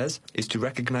strategy, he says, is to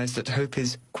recognize that hope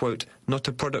is, quote, not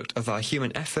a product of our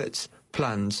human efforts,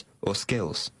 plans, or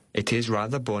skills. It is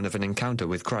rather born of an encounter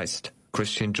with Christ.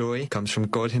 Christian joy comes from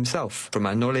God himself, from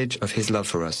our knowledge of his love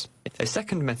for us. A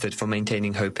second method for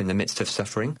maintaining hope in the midst of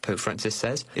suffering, Pope Francis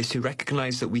says, is to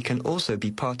recognize that we can also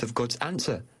be part of God's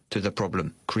answer to the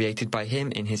problem. Created by him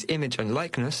in his image and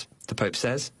likeness, the Pope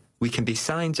says, we can be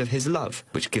signs of his love,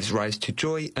 which gives rise to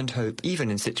joy and hope even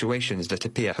in situations that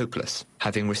appear hopeless.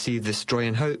 Having received this joy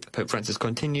and hope, Pope Francis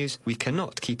continues, we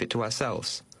cannot keep it to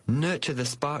ourselves. Nurture the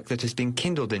spark that has been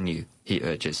kindled in you, he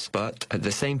urges, but at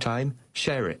the same time,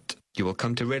 share it. You will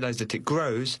come to realize that it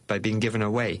grows by being given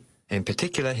away. In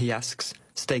particular, he asks,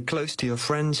 stay close to your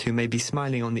friends who may be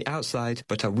smiling on the outside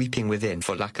but are weeping within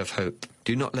for lack of hope.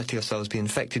 Do not let yourselves be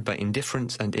infected by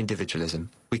indifference and individualism.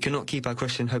 We cannot keep our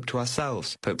Christian hope to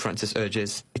ourselves, Pope Francis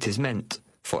urges. It is meant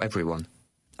for everyone.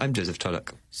 I'm Joseph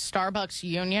Tulloch. Starbucks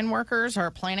union workers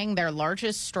are planning their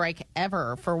largest strike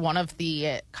ever for one of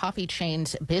the coffee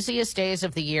chain's busiest days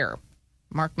of the year.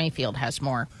 Mark Mayfield has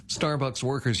more. Starbucks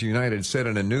Workers United said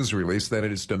in a news release that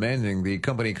it is demanding the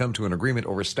company come to an agreement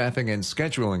over staffing and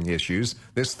scheduling issues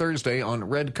this Thursday on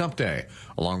Red Cup Day,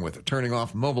 along with turning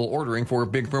off mobile ordering for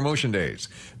big promotion days.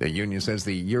 The union says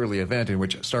the yearly event in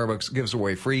which Starbucks gives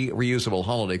away free reusable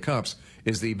holiday cups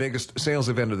is the biggest sales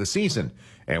event of the season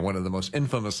and one of the most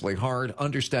infamously hard,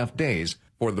 understaffed days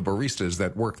for the baristas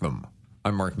that work them.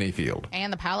 I'm Mark Mayfield.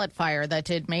 And the pallet fire that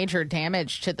did major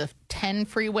damage to the 10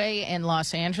 freeway in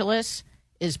Los Angeles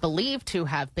is believed to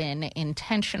have been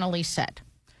intentionally set.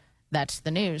 That's the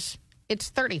news. It's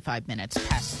 35 minutes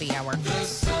past the hour.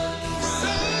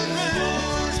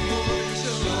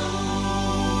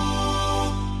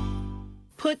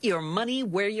 Put your money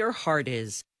where your heart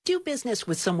is. Do business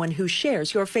with someone who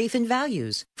shares your faith and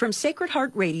values. From Sacred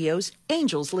Heart Radio's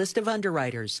Angels List of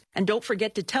Underwriters. And don't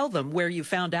forget to tell them where you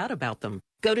found out about them.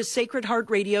 Go to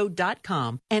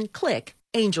sacredheartradio.com and click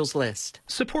Angels List.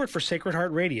 Support for Sacred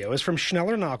Heart Radio is from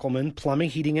Schneller-Knockelman Plumbing,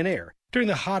 Heating, and Air. During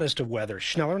the hottest of weather,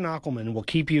 Schneller-Knockelman will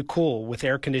keep you cool with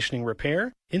air conditioning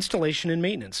repair, installation, and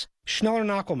maintenance.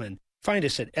 Schneller-Knockelman. Find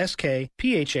us at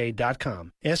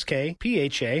skpha.com.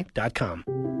 skpha.com.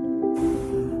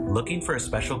 Looking for a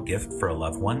special gift for a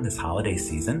loved one this holiday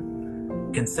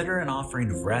season? Consider an offering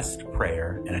of rest,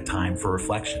 prayer, and a time for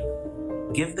reflection.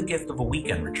 Give the gift of a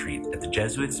weekend retreat at the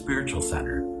Jesuit Spiritual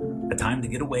Center, a time to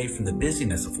get away from the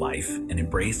busyness of life and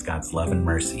embrace God's love and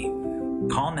mercy.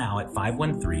 Call now at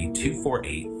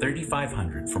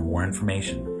 513-248-3500 for more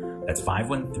information. That's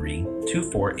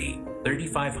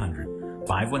 513-248-3500,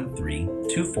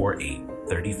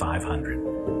 513-248-3500.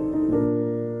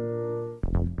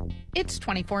 It's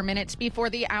 24 minutes before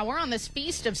the hour on this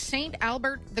feast of St.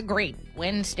 Albert the Great,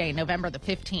 Wednesday, November the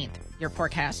 15th. Your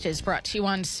forecast is brought to you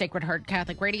on Sacred Heart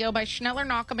Catholic Radio by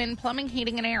Schneller-Knockelman Plumbing,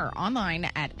 Heating, and Air, online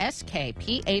at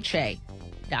skpha.com.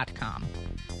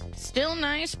 Still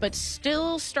nice, but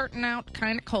still starting out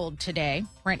kind of cold today.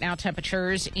 Right now,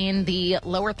 temperatures in the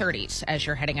lower 30s as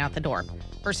you're heading out the door.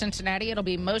 For Cincinnati, it'll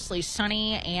be mostly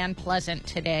sunny and pleasant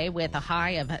today with a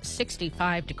high of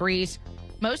 65 degrees.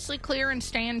 Mostly clear and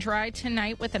staying dry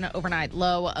tonight with an overnight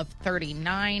low of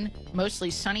 39. Mostly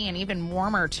sunny and even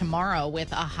warmer tomorrow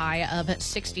with a high of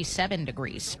 67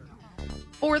 degrees.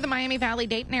 For the Miami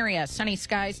Valley-Dayton area, sunny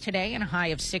skies today and a high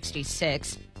of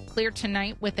 66. Clear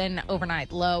tonight with an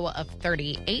overnight low of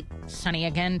 38. Sunny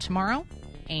again tomorrow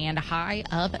and a high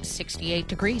of 68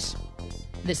 degrees.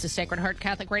 This is Sacred Heart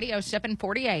Catholic Radio,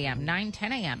 740 a.m.,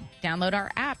 9:10 a.m. Download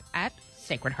our app at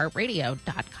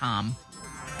sacredheartradio.com.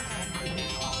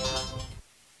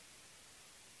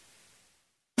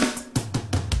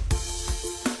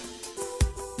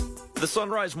 The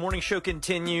Sunrise Morning Show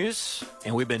continues,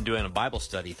 and we've been doing a Bible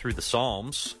study through the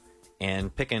Psalms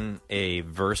and picking a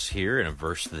verse here and a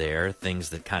verse there,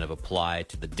 things that kind of apply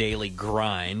to the daily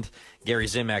grind. Gary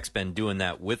Zimak's been doing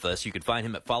that with us. You can find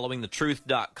him at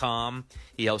followingthetruth.com.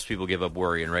 He helps people give up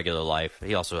worry in regular life.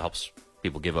 He also helps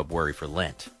people give up worry for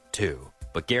Lent, too.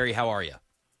 But, Gary, how are you?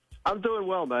 I'm doing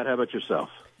well, Matt. How about yourself?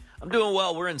 I'm doing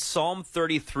well. We're in Psalm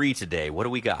 33 today. What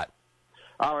do we got?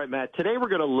 All right, Matt. Today we're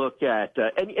going to look at,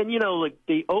 and you know, like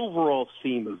the overall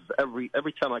theme of every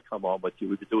time I come on with you,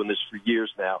 we've been doing this for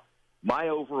years now. My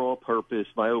overall purpose,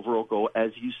 my overall goal,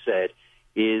 as you said,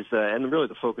 is, and really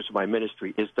the focus of my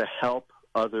ministry, is to help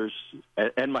others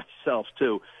and myself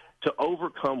too to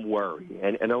overcome worry.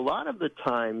 And a lot of the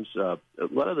times, a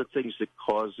lot of the things that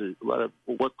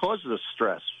what causes us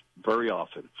stress very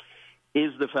often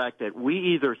is the fact that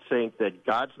we either think that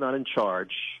God's not in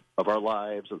charge of our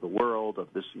lives, of the world,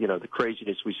 of this, you know, the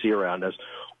craziness we see around us,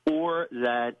 or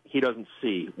that he doesn't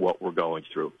see what we're going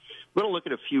through. We're going to look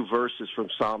at a few verses from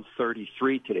Psalm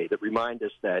 33 today that remind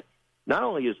us that not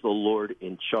only is the Lord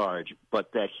in charge,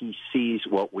 but that he sees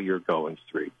what we are going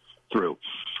through.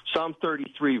 Psalm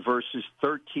 33, verses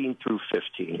 13 through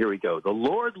 15. Here we go. The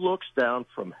Lord looks down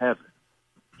from heaven.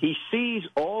 He sees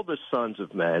all the sons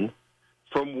of men.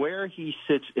 From where he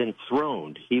sits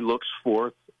enthroned, he looks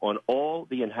forth on all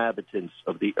the inhabitants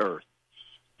of the earth.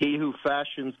 He who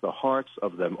fashions the hearts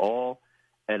of them all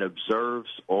and observes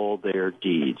all their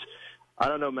deeds. I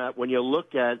don't know, Matt, when you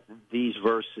look at these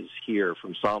verses here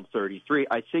from Psalm 33,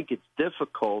 I think it's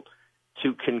difficult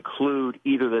to conclude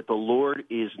either that the Lord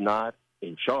is not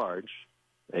in charge,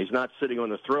 he's not sitting on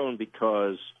the throne,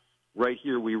 because right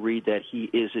here we read that he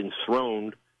is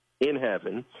enthroned in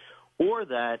heaven, or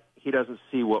that he doesn't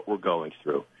see what we're going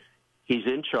through. He's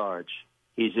in charge.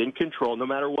 He's in control. No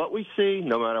matter what we see,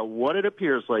 no matter what it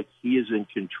appears like, he is in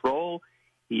control,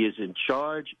 he is in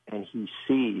charge, and he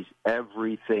sees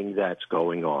everything that's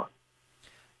going on.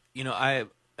 You know, I'm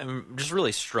just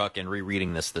really struck in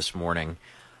rereading this morning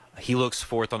He looks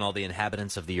forth on all the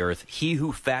inhabitants of the earth, he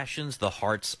who fashions the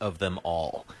hearts of them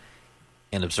all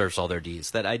and observes all their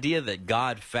deeds. That idea that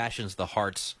God fashions the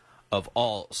hearts of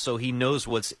all, so he knows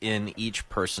what's in each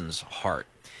person's heart.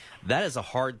 That is a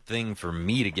hard thing for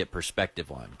me to get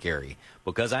perspective on, Gary,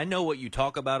 because I know what you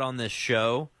talk about on this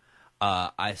show.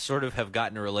 I sort of have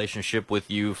gotten a relationship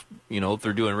with you,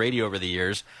 through doing radio over the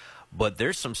years. But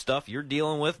there's some stuff you're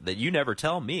dealing with that you never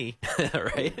tell me,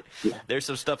 right? Yeah. There's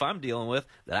some stuff I'm dealing with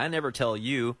that I never tell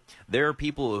you. There are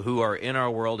people who are in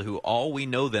our world who all we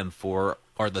know them for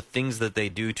are the things that they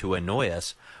do to annoy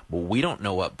us, but we don't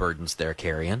know what burdens they're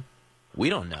carrying. We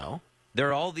don't know. There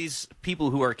are all these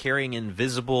people who are carrying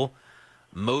invisible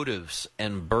motives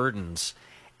and burdens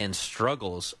and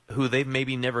struggles who they've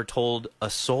maybe never told a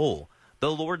soul.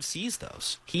 The Lord sees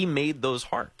those. He made those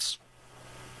hearts.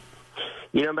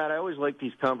 Matt, I always like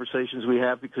these conversations we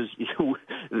have because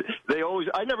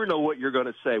I never know what you're going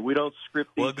to say. We don't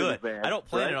script these. Well, good. In advance, I don't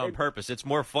plan it on purpose. It's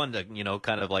more fun to,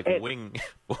 kind of like wing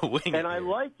and it. I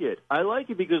like it. I like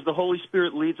it because the Holy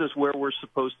Spirit leads us where we're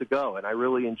supposed to go, and I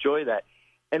really enjoy that.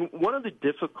 And one of the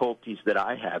difficulties that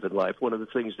I have in life, one of the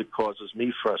things that causes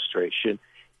me frustration,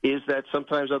 is that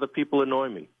sometimes other people annoy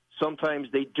me. Sometimes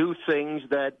they do things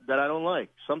that I don't like.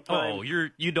 Sometimes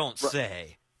you don't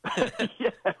say.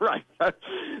 Yeah, right.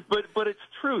 But it's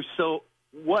true. So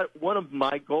one of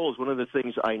my goals, one of the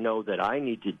things I know that I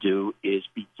need to do is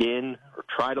begin or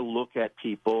try to look at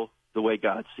people the way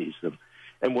God sees them.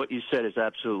 And what you said is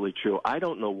absolutely true. I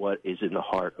don't know what is in the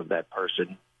heart of that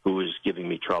person who is giving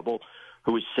me trouble,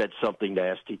 who has said something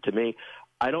nasty to me.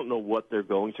 I don't know what they're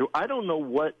going through. I don't know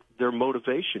what their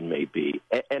motivation may be.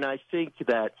 And I think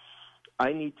that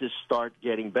I need to start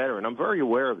getting better, and I'm very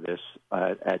aware of this,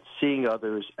 at seeing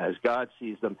others as God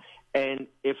sees them. And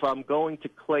if I'm going to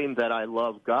claim that I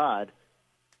love God,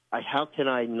 how can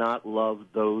I not love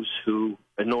those who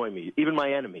annoy me, even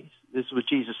my enemies? This is what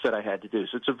Jesus said I had to do.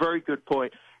 So it's a very good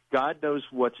point. God knows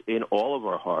what's in all of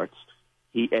our hearts,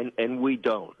 and we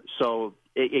don't. So,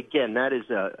 again, that is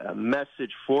a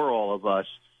message for all of us,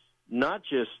 not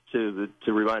just to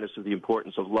remind us of the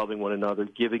importance of loving one another,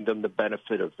 giving them the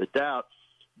benefit of the doubt,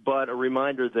 but a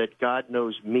reminder that God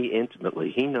knows me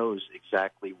intimately. He knows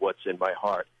exactly what's in my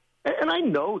heart. And I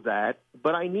know that,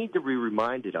 but I need to be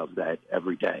reminded of that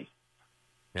every day.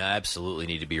 Yeah, I absolutely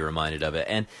need to be reminded of it.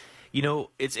 And,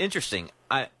 it's interesting.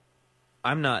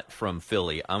 I'm not from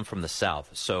Philly. I'm from the South,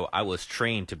 so I was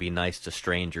trained to be nice to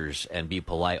strangers and be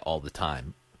polite all the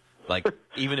time. Like,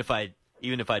 even if I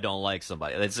don't like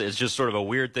somebody. It's just sort of a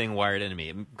weird thing wired into me.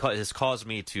 It has caused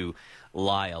me to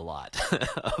lie a lot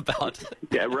about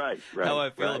how I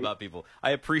feel about people.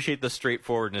 I appreciate the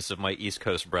straightforwardness of my East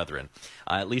Coast brethren.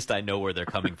 At least I know where they're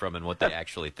coming from and what they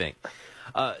actually think.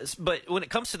 But when it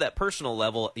comes to that personal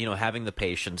level, having the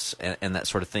patience and that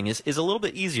sort of thing is a little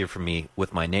bit easier for me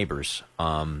with my neighbors,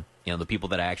 the people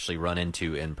that I actually run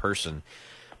into in person.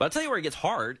 But I'll tell you where it gets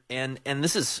hard, and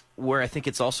this is where I think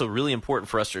it's also really important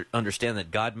for us to understand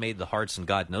that God made the hearts and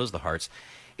God knows the hearts.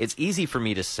 It's easy for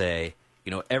me to say,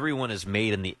 everyone is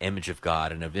made in the image of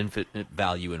God and of infinite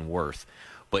value and worth.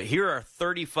 But here are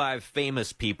 35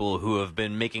 famous people who have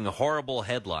been making horrible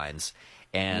headlines,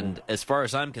 and as far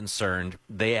as I'm concerned,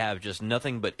 they have just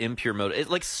nothing but impure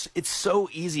motive. It's so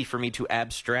easy for me to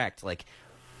abstract,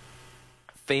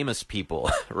 famous people,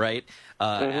 right?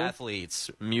 Athletes,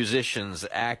 musicians,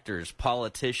 actors,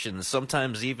 politicians,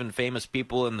 sometimes even famous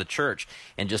people in the church,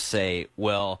 and just say,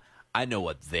 well, I know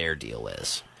what their deal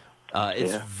is.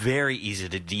 It's very easy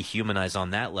to dehumanize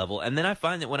on that level. And then I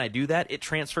find that when I do that, it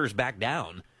transfers back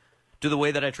down to the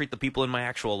way that I treat the people in my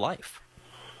actual life.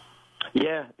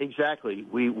 Yeah, exactly.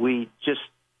 We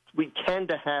tend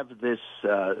to have this,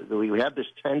 we have this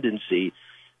tendency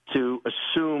to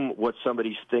assume what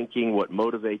somebody's thinking, what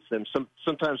motivates them.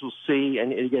 Sometimes we'll see,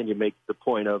 and again, you make the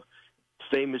point of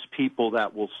famous people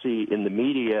that we'll see in the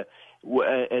media,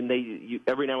 and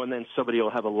every now and then somebody will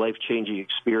have a life-changing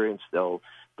experience. They'll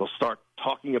start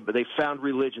talking about, they found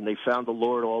religion, they found the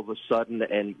Lord all of a sudden,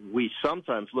 and we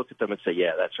sometimes look at them and say,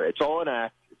 yeah, that's right. It's all an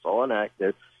act. It's all an act.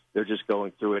 They're just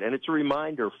going through it. And it's a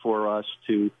reminder for us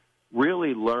to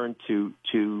really learn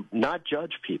to not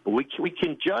judge people. We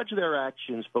can judge their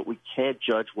actions, but we can't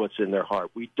judge what's in their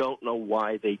heart. We don't know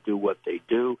why they do what they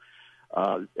do.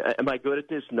 Am I good at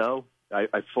this? No.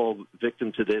 I fall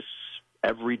victim to this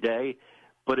every day.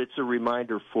 But it's a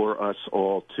reminder for us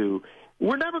all to,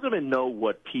 we're never going to know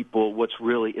what's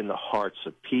really in the hearts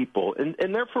of people.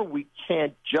 And therefore we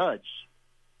can't judge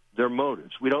their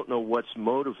motives. We don't know what's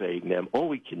motivating them. All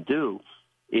we can do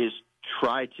is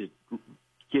try to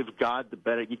give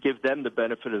them the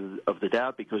benefit of the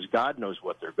doubt, because God knows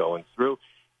what they're going through,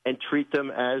 and treat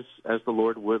them as the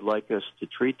Lord would like us to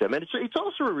treat them. And it's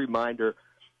also a reminder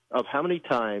of how many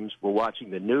times we're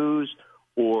watching the news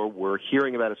or we're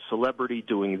hearing about a celebrity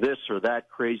doing this or that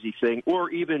crazy thing, or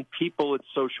even people in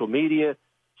social media,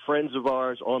 friends of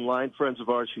ours, online friends of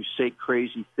ours who say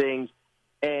crazy things,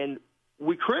 and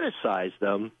we criticize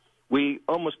them. We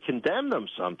almost condemn them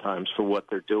sometimes for what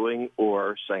they're doing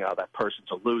or saying, oh, that person's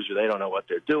a loser, they don't know what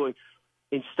they're doing,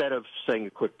 instead of saying a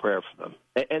quick prayer for them.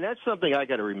 And that's something I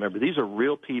got to remember. These are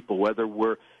real people, whether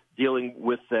we're dealing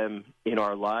with them in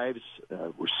our lives,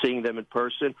 we're seeing them in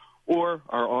person, or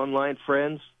our online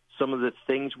friends, some of the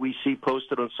things we see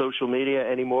posted on social media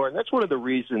anymore. And that's one of the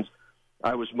reasons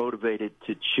I was motivated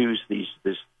to choose these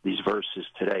verses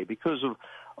today, because of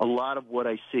a lot of what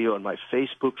I see on my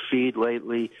Facebook feed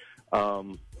lately,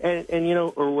 and you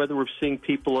know, or whether we're seeing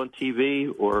people on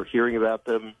TV or hearing about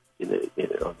them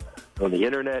on the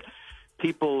internet,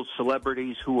 people,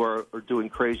 celebrities who are doing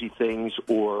crazy things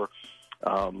or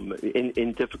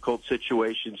in difficult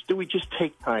situations. Do we just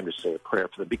take time to say a prayer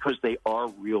for them, because they are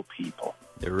real people?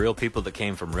 They're real people that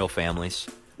came from real families,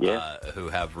 who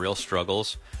have real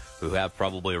struggles, who have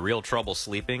probably real trouble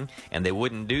sleeping, and they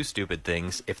wouldn't do stupid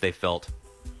things if they felt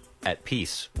at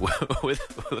peace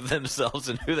with themselves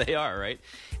and who they are, right?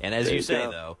 And as you say,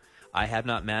 though, I have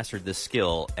not mastered this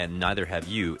skill, and neither have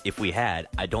you. If we had,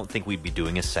 I don't think we'd be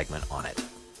doing a segment on it.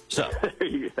 So,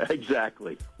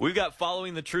 exactly. We've got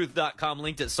followingthetruth.com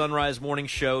linked at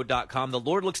sunrisemorningshow.com. The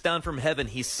Lord looks down from heaven.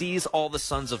 He sees all the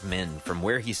sons of men. From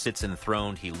where he sits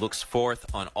enthroned, he looks forth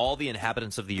on all the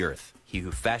inhabitants of the earth. He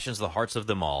who fashions the hearts of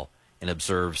them all and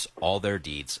observes all their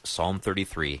deeds. Psalm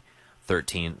 33,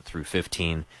 13 through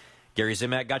 15. Gary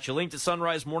Zimak got you linked at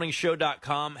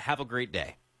sunrisemorningshow.com. Have a great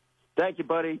day. Thank you,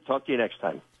 buddy. Talk to you next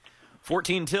time.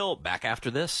 14 till, back after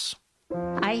this.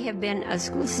 I have been a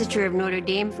school sister of Notre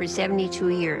Dame for 72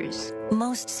 years.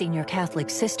 Most senior Catholic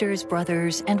sisters,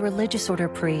 brothers, and religious order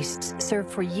priests serve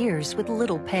for years with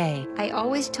little pay. I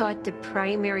always taught the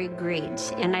primary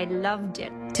grades, and I loved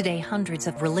it. Today, hundreds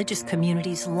of religious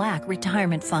communities lack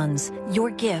retirement funds. Your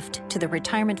gift to the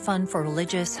Retirement Fund for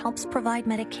Religious helps provide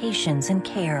medications and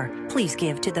care. Please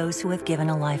give to those who have given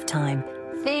a lifetime.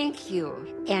 Thank you,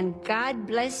 and God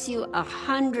bless you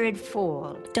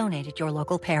 100-fold. Donate at your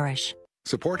local parish.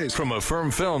 Support is from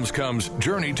Affirm Films comes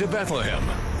Journey to Bethlehem,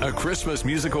 a Christmas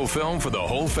musical film for the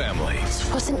whole family.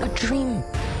 This wasn't a dream.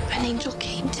 An angel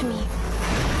came to me.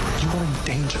 You are in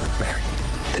danger, Mary.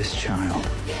 This child.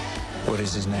 What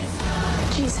is his name?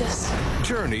 Jesus.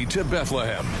 Journey to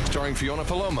Bethlehem, starring Fiona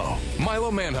Palomo, Milo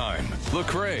Manheim,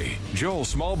 Lecrae, Joel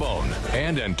Smallbone,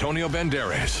 and Antonio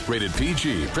Banderas. Rated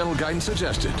PG. Parental guidance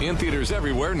suggested. In theaters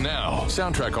everywhere now.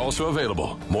 Soundtrack also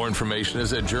available. More information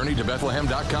is at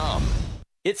journeytobethlehem.com.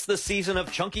 It's the season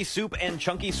of chunky soup and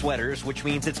chunky sweaters, which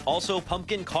means it's also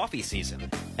pumpkin coffee season.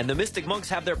 And the Mystic Monks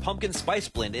have their pumpkin spice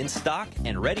blend in stock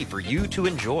and ready for you to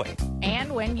enjoy.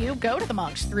 And when you go to the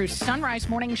Monks through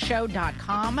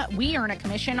sunrisemorningshow.com, we earn a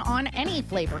commission on any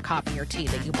flavor coffee or tea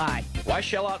that you buy. Why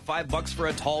shell out $5 for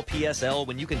a tall PSL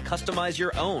when you can customize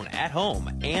your own at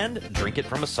home and drink it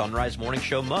from a Sunrise Morning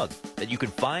Show mug that you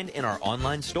can find in our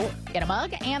online store? Get a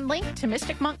mug and link to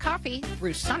Mystic Monk Coffee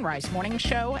through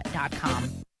sunrisemorningshow.com.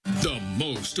 The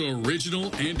most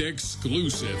original and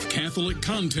exclusive Catholic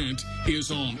content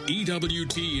is on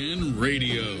EWTN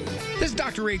Radio. This is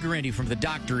Dr. Ray Guarendi from The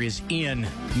Doctor Is In.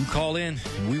 You call in,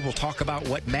 and we will talk about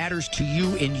what matters to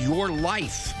you in your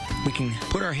life. We can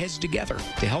put our heads together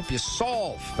to help you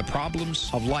solve the problems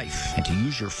of life and to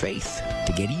use your faith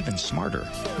to get even smarter.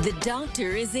 The Doctor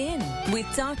Is In with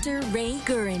Dr. Ray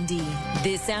Guarendi.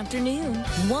 This afternoon,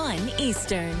 1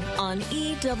 Eastern on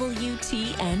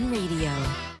EWTN Radio.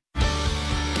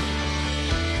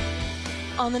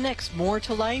 On the next More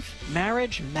to Life,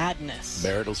 Marriage Madness.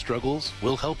 Marital struggles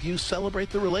will help you celebrate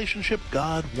the relationship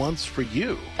God wants for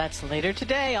you. That's later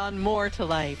today on More to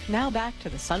Life. Now back to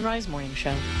the Sunrise Morning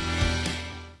Show.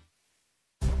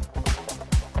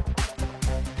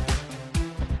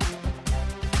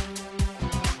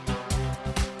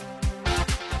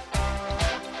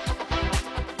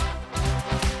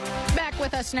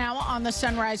 With us now on the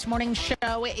Sunrise Morning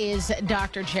Show is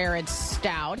Dr. Jared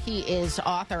Stout. He is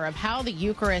author of How the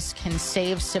Eucharist Can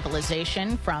Save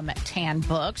Civilization from Tan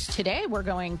Books. Today we're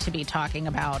going to be talking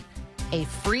about a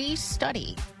free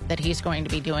study that he's going to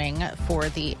be doing for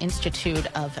the Institute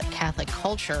of Catholic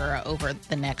Culture over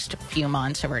the next few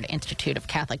months over at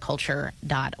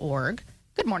instituteofcatholicculture.org.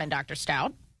 Good morning, Dr.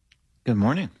 Stout. Good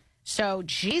morning. So,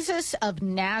 Jesus of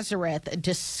Nazareth,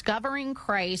 Discovering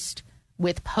Christ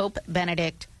with Pope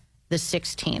Benedict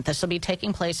XVI. This will be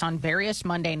taking place on various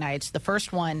Monday nights. The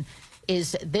first one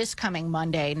is this coming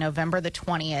Monday, November the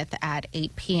 20th at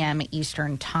 8 p.m.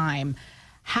 Eastern Time.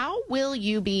 How will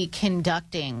you be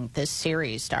conducting this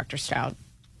series, Dr. Stout?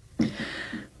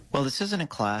 Well, this isn't a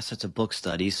class, it's a book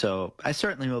study, so I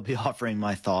certainly will be offering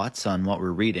my thoughts on what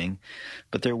we're reading,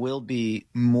 but there will be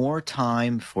more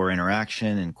time for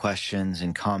interaction and questions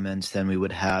and comments than we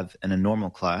would have in a normal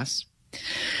class.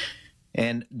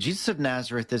 And Jesus of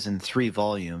Nazareth is in 3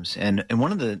 volumes, and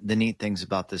one of the neat things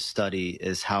about this study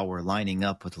is how we're lining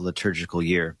up with the liturgical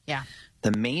year. Yeah.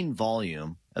 The main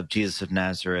volume of Jesus of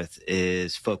Nazareth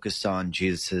is focused on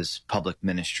Jesus's public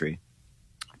ministry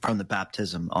from the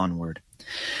baptism onward.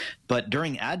 But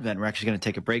during Advent, we're actually going to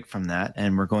take a break from that,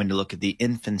 and we're going to look at the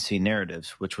infancy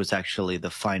narratives, which was actually the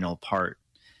final part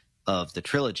of the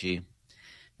trilogy.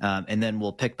 And then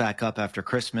we'll pick back up after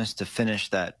Christmas to finish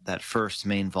that first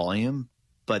main volume.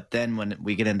 But then when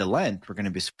we get into Lent, we're going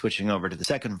to be switching over to the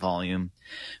second volume,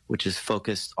 which is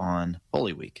focused on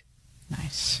Holy Week.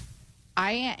 Nice.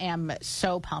 I am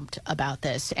so pumped about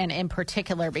this, and in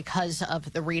particular because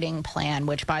of the reading plan,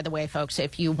 which, by the way, folks,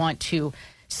 if you want to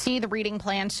see the reading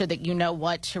plan so that you know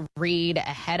what to read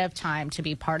ahead of time to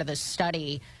be part of the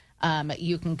study,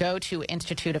 you can go to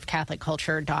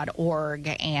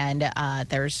instituteofcatholicculture.org, and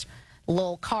there's a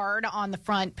little card on the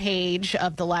front page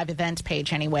of the live events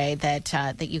page anyway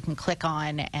that you can click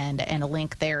on, and a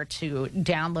link there to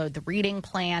download the reading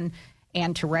plan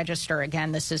and to register.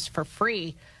 Again, this is for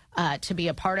free to be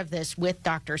a part of this with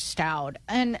Dr. Stout.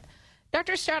 And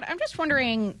Dr. Stout, I'm just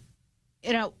wondering,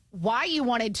 why you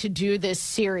wanted to do this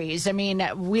series. I mean,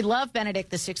 we love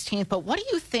Benedict XVI, but what do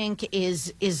you think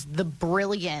is the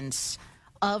brilliance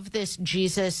of this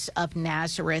Jesus of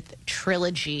Nazareth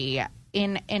trilogy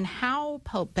in how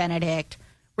Pope Benedict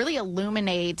really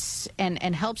illuminates and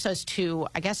helps us to,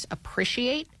 I guess,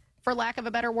 appreciate, for lack of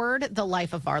a better word, the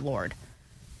life of our Lord?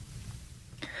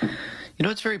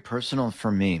 It's very personal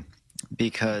for me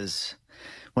because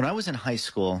when I was in high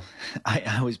school,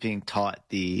 I was being taught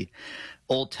the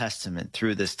Old Testament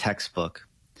through this textbook.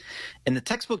 And the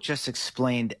textbook just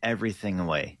explained everything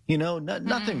away.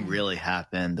 Nothing really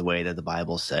happened the way that the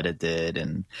Bible said it did.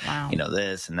 And,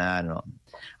 this and that. And all.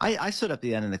 I stood up at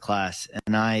the end of the class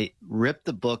and I ripped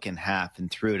the book in half and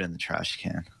threw it in the trash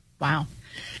can. Wow.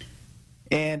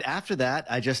 And after that,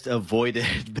 I just avoided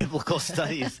biblical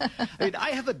studies. I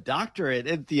have a doctorate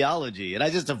in theology, and I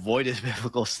just avoided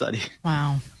biblical study.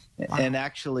 Wow. And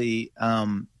actually,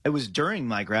 it was during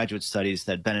my graduate studies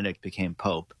that Benedict became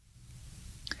Pope.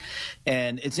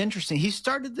 And it's interesting. He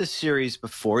started this series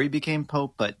before he became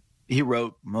Pope, but he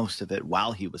wrote most of it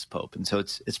while he was Pope. And so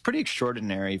it's pretty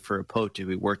extraordinary for a Pope to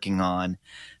be working on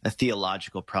a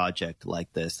theological project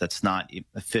like this that's not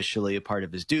officially a part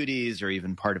of his duties or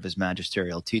even part of his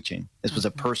magisterial teaching. This was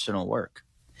a personal work.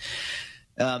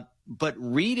 But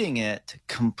reading it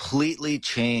completely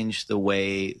changed the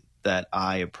way that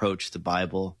I approach the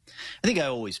Bible. I think I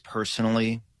always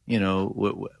personally,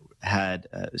 had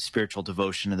a spiritual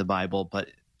devotion to the Bible, but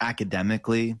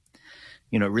academically,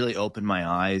 it really opened my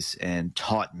eyes and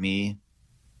taught me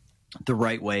the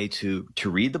right way to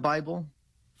read the Bible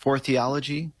for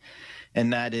theology.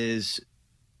 And that is,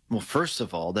 well, first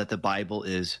of all, that the Bible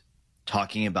is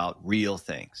talking about real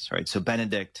things, right? So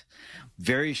Benedict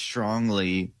very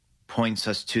strongly points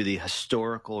us to the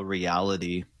historical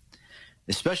reality,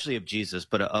 especially of Jesus,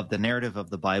 but of the narrative of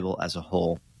the Bible as a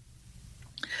whole.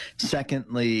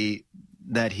 Secondly,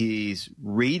 that he's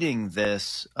reading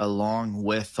this along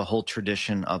with the whole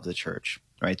tradition of the church,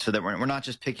 right? So that we're not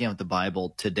just picking up the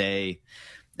Bible today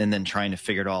and then trying to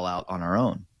figure it all out on our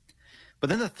own.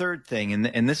 But then the third thing,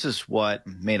 and this is what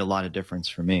made a lot of difference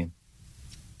for me,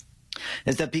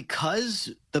 is that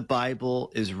because the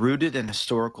Bible is rooted in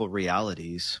historical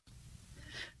realities,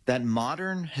 that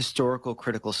modern historical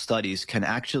critical studies can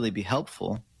actually be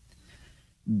helpful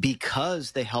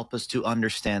because they help us to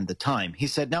understand the time. He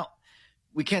said, now,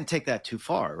 we can't take that too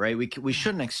far, right? We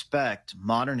shouldn't expect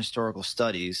modern historical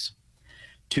studies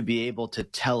to be able to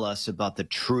tell us about the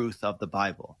truth of the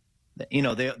Bible.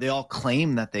 They all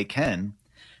claim that they can,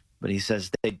 but he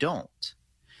says they don't.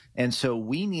 And so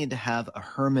we need to have a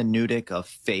hermeneutic of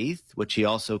faith, which he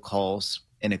also calls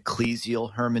an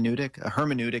ecclesial hermeneutic. A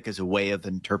hermeneutic is a way of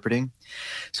interpreting.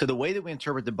 So the way that we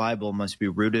interpret the Bible must be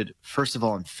rooted, first of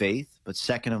all, in faith, but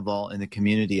second of all, in the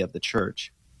community of the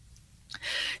church.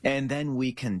 And then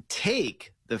we can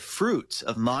take the fruits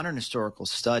of modern historical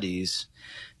studies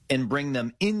and bring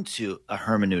them into a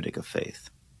hermeneutic of faith.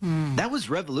 That was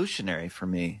revolutionary for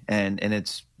me, and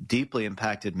it's deeply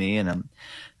impacted me, and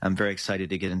I'm very excited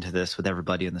to get into this with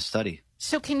everybody in the study.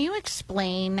 So can you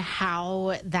explain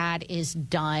how that is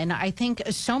done? I think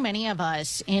so many of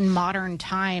us in modern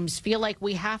times feel like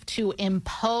we have to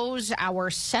impose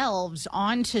ourselves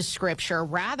onto Scripture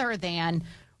rather than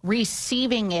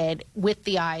receiving it with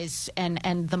the eyes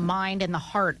and the mind and the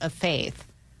heart of faith.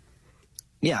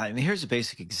 Yeah, I mean, here's a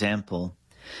basic example.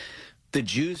 The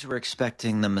Jews were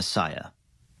expecting the Messiah.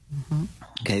 Mm-hmm.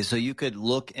 Okay, so you could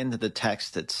look into the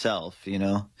text itself,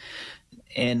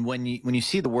 and when you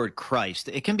see the word Christ,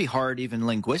 it can be hard even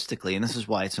linguistically, and this is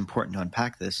why it's important to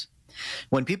unpack this.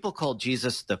 When people call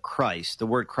Jesus the Christ, the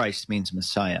word Christ means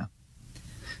Messiah.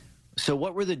 So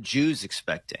what were the Jews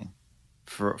expecting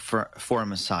for a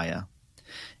Messiah?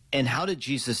 And how did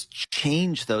Jesus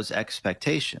change those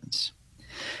expectations?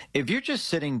 If you're just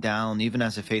sitting down, even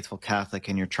as a faithful Catholic,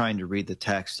 and you're trying to read the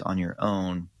text on your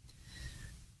own,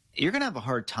 you're going to have a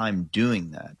hard time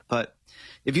doing that. But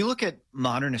if you look at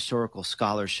modern historical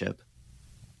scholarship,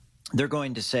 they're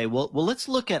going to say, well, let's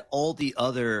look at all the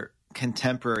other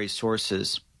contemporary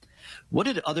sources. What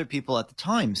did other people at the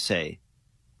time say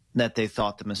that they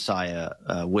thought the Messiah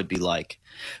would be like?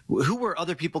 Who were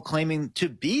other people claiming to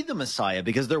be the Messiah?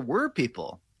 Because there were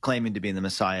people claiming to be the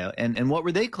Messiah. And what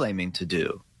were they claiming to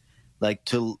do? Like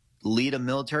to lead a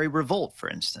military revolt, for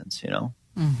instance,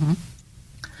 Mm-hmm.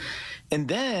 And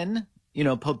then,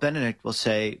 Pope Benedict will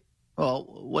say, well,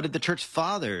 what did the church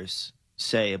fathers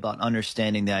say about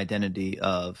understanding the identity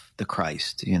of the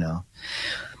Christ,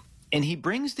 And he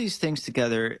brings these things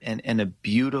together in a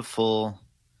beautiful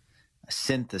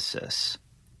synthesis,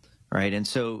 right? And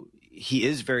so he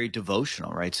is very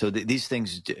devotional, right? So these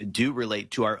things do relate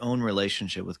to our own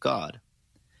relationship with God.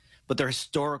 But they're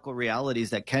historical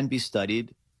realities that can be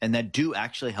studied and that do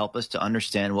actually help us to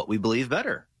understand what we believe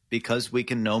better, because we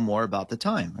can know more about the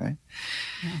time, right?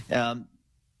 Yeah.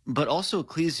 But also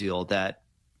ecclesial, that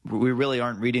we really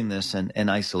aren't reading this in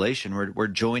isolation. We're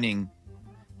joining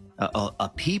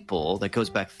a people that goes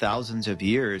back thousands of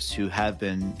years who have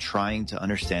been trying to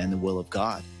understand the will of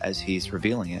God as he's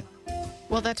revealing it.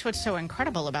 Well, that's what's so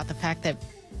incredible about the fact that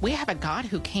we have a God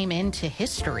who came into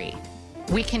history.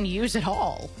 We can use it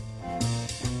all.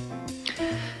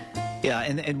 Yeah,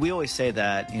 and we always say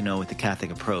that, with the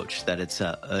Catholic approach, that it's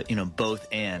both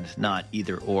and, not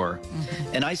either or.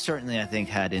 Mm-hmm. And I think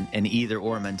had an either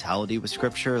or mentality with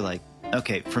Scripture. Like,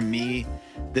 okay, for me,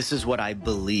 this is what I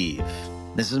believe.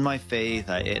 This is my faith.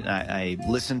 I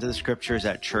listen to the Scriptures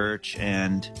at church,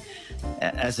 and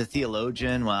as a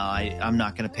theologian, well, I'm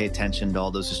not going to pay attention to all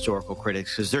those historical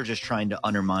critics because they're just trying to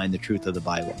undermine the truth of the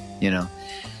Bible,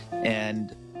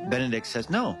 And Benedict says,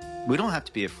 no, we don't have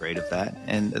to be afraid of that.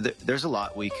 And there's a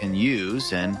lot we can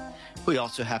use, and we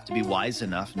also have to be wise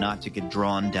enough not to get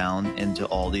drawn down into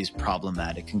all these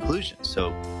problematic conclusions.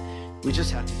 So we just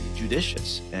have to be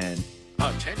judicious. And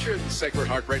attention, Sacred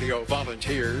Heart Radio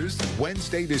volunteers.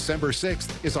 Wednesday, December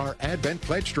 6th is our Advent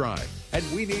Pledge Drive, and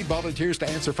we need volunteers to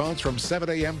answer phones from 7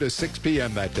 a.m. to 6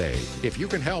 p.m. that day. If you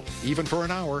can help, even for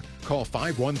an hour, call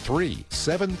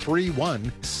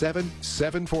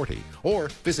 513-731-7740 or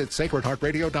visit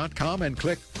sacredheartradio.com and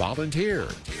click Volunteer.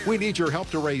 We need your help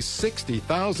to raise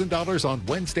 $60,000 on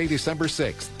Wednesday, December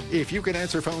 6th. If you can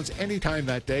answer phones anytime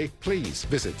that day, please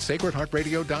visit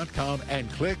sacredheartradio.com and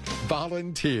click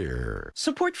Volunteer.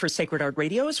 Support for Sacred Heart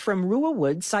Radio is from Rua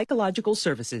Wood Psychological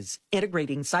Services,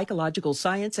 integrating psychological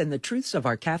science and the truths of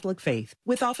our Catholic faith,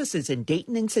 with offices in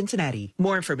Dayton and Cincinnati.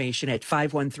 More information at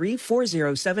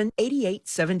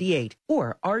 513-407-8878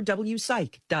 or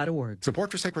rwpsych.org.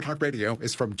 Support for Sacred Heart Radio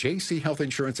is from JC Health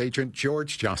Insurance agent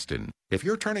George Justin. If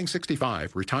you're turning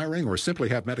 65, retiring, or simply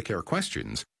have Medicare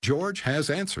questions, George has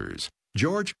answers.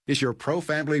 George is your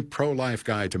pro-family, pro-life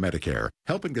guide to Medicare,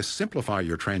 helping to simplify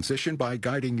your transition by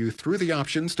guiding you through the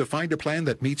options to find a plan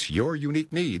that meets your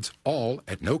unique needs, all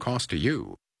at no cost to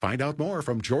you. Find out more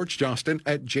from George Johnston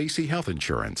at JC Health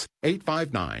Insurance,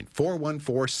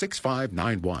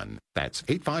 859-414-6591. That's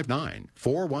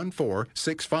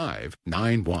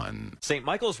 859-414-6591. St.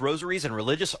 Michael's Rosaries and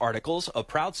Religious Articles, a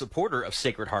proud supporter of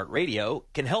Sacred Heart Radio,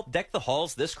 can help deck the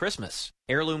halls this Christmas.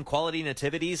 Heirloom quality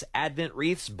nativities, Advent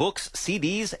wreaths, books,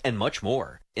 CDs, and much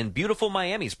more in beautiful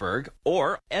Miamisburg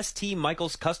or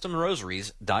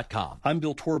stmichaelscustomrosaries.com. I'm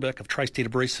Bill Torbeck of Tri-State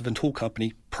Abrasive and Tool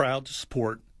Company, proud to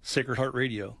support Sacred Heart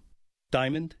Radio.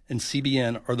 Diamond and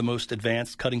CBN are the most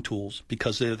advanced cutting tools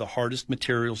because they are the hardest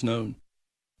materials known.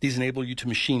 These enable you to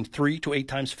machine 3 to 8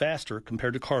 times faster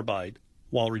compared to carbide,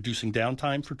 while reducing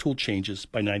downtime for tool changes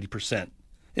by 90%.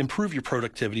 Improve your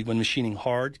productivity when machining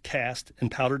hard, cast,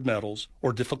 and powdered metals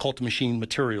or difficult-to-machine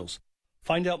materials.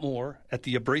 Find out more at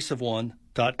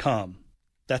theabrasiveone.com.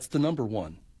 That's the number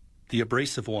 1,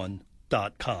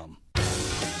 theabrasiveone.com.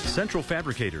 Central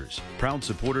Fabricators, proud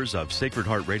supporters of Sacred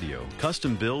Heart Radio,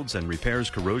 custom builds and repairs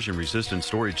corrosion-resistant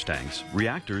storage tanks,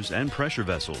 reactors, and pressure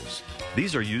vessels.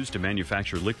 These are used to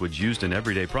manufacture liquids used in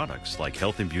everyday products like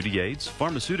health and beauty aids,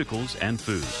 pharmaceuticals, and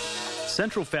food.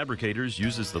 Central Fabricators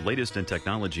uses the latest in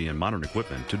technology and modern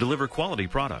equipment to deliver quality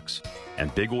products,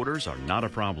 and big orders are not a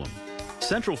problem.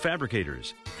 Central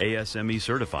Fabricators, ASME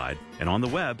certified, and on the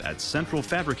web at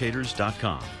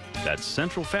centralfabricators.com. That's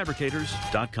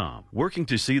centralfabricators.com. Working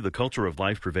to see the culture of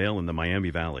life prevail in the Miami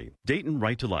Valley, Dayton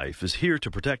Right to Life is here to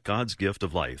protect God's gift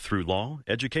of life through law,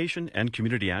 education, and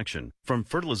community action, from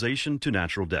fertilization to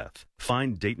natural death.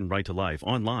 Find Dayton Right to Life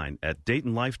online at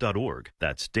DaytonLife.org.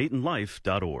 That's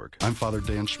DaytonLife.org. I'm Father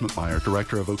Dan Schmidtmeyer,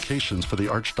 Director of Vocations for the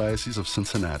Archdiocese of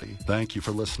Cincinnati. Thank you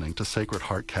for listening to Sacred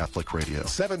Heart Catholic Radio.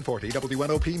 740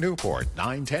 WNOP Newport,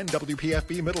 910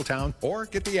 WPFB Middletown, or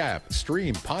get the app,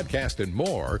 stream, podcast, and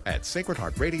more at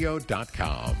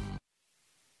sacredheartradio.com.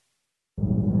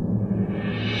 Arise,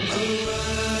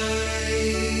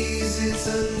 it's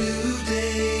a new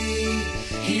day.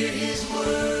 Hear his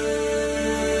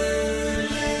word,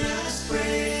 let us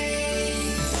pray.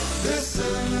 The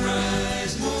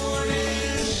Sunrise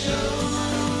Morning Show.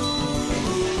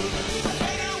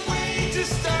 Can't wait to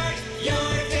start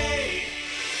your day.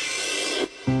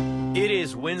 It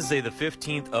is Wednesday, the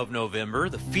 15th of November,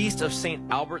 the feast of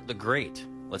St. Albert the Great.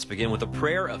 Let's begin with a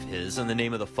prayer of his in the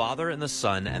name of the Father, and the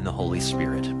Son, and the Holy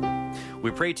Spirit.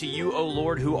 We pray to you, O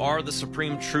Lord, who are the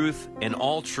supreme truth, and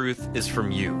all truth is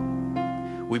from you.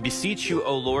 We beseech you,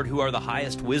 O Lord, who are the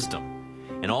highest wisdom,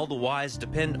 and all the wise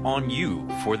depend on you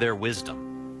for their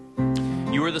wisdom.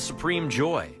 You are the supreme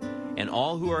joy, and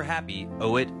all who are happy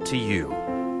owe it to you.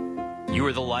 You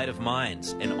are the light of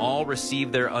minds, and all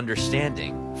receive their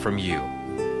understanding from you.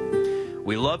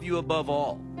 We love you above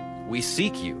all. We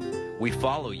seek you. We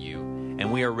follow you,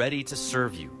 and we are ready to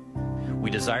serve you. We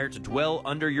desire to dwell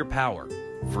under your power,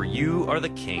 for you are the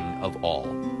King of all.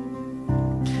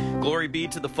 Glory be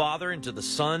to the Father, and to the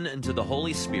Son, and to the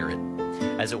Holy Spirit,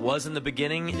 as it was in the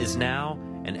beginning, is now,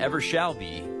 and ever shall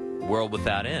be, world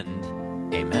without end.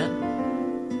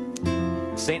 Amen.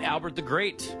 St. Albert the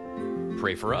Great,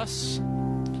 pray for us.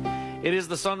 It is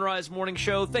the Sunrise Morning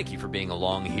Show. Thank you for being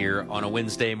along here on a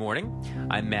Wednesday morning.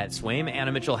 I'm Matt Swaim.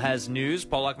 Anna Mitchell has news.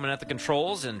 Paul Uckman at the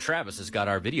controls. And Travis has got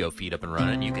our video feed up and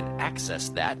running. You can access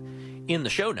that in the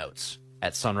show notes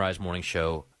at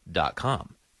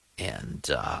sunrisemorningshow.com. And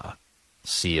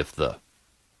see if I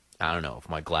don't know, if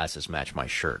my glasses match my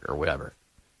shirt or whatever.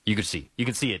 You can see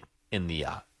it in the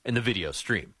video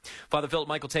stream. Father Philip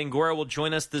Michael Tangora will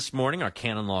join us this morning, our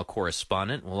canon law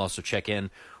correspondent. We'll also check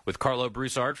in with Carlo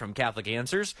Broussard from Catholic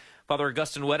Answers. Father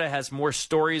Augustin Wetta has more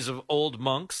stories of old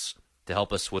monks to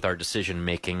help us with our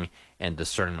decision-making and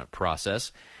discernment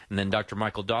process. And then Dr.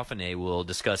 Michael Dauphiné will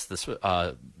discuss this,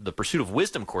 the Pursuit of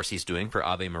Wisdom course he's doing for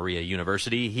Ave Maria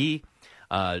University. He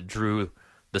drew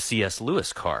the C.S.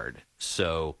 Lewis card,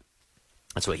 so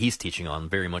that's what he's teaching on.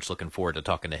 Very much looking forward to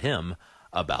talking to him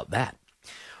about that.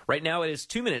 Right now it is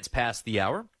 2 minutes past the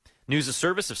hour. News of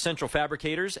service of Central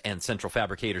Fabricators and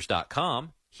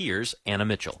centralfabricators.com. Here's Anna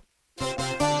Mitchell.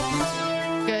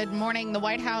 Good morning. The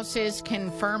White House is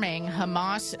confirming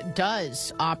Hamas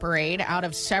does operate out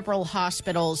of several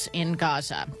hospitals in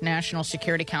Gaza. National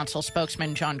Security Council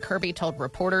spokesman John Kirby told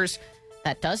reporters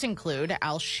that does include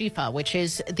Al-Shifa, which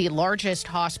is the largest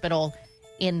hospital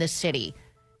in the city.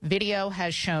 Video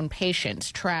has shown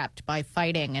patients trapped by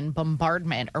fighting and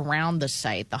bombardment around the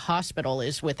site. The hospital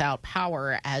is without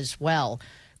power as well.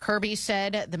 Kirby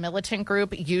said the militant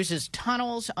group uses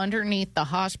tunnels underneath the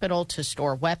hospital to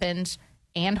store weapons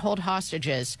and hold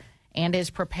hostages, and is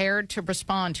prepared to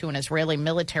respond to an Israeli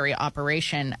military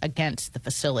operation against the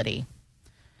facility.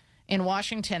 In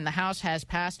Washington, the House has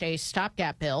passed a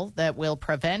stopgap bill that will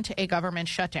prevent a government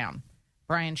shutdown.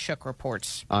 Brian Shook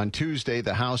reports. On Tuesday,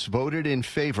 the House voted in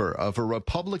favor of a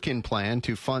Republican plan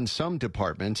to fund some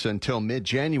departments until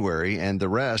mid-January and the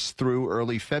rest through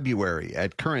early February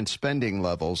at current spending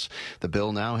levels. The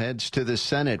bill now heads to the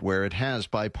Senate, where it has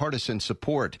bipartisan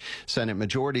support. Senate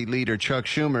Majority Leader Chuck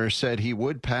Schumer said he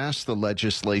would pass the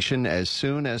legislation as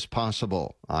soon as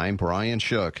possible. I'm Brian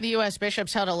Shook. The U.S.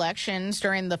 bishops held elections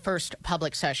during the first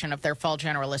public session of their fall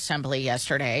General Assembly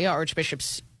yesterday.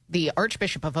 The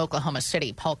Archbishop of Oklahoma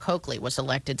City, Paul Coakley, was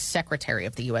elected Secretary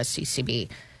of the USCCB.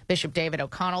 Bishop David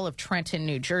O'Connell of Trenton,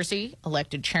 New Jersey,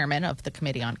 elected Chairman of the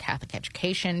Committee on Catholic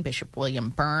Education. Bishop William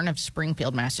Byrne of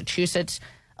Springfield, Massachusetts,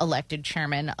 elected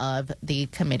Chairman of the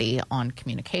Committee on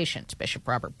Communications. Bishop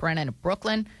Robert Brennan of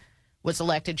Brooklyn was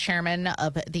elected Chairman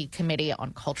of the Committee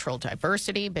on Cultural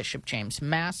Diversity. Bishop James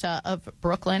Massa of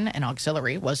Brooklyn and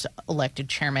Auxiliary was elected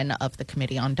Chairman of the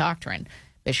Committee on Doctrine.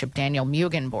 Bishop Daniel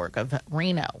Mugenborg of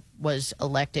Reno was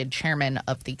elected chairman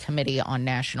of the Committee on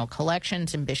National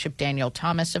Collections, and Bishop Daniel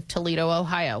Thomas of Toledo,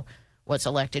 Ohio, was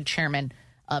elected chairman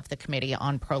of the Committee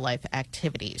on Pro-Life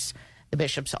Activities. The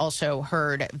bishops also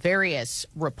heard various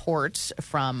reports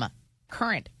from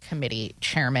current committee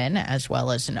chairmen, as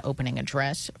well as an opening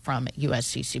address from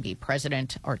USCCB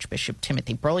President Archbishop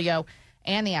Timothy Broglio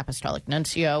and the Apostolic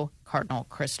Nuncio, Cardinal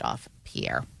Christophe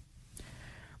Pierre.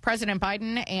 President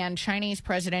Biden and Chinese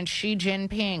President Xi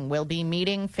Jinping will be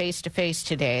meeting face-to-face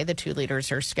today. The two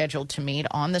leaders are scheduled to meet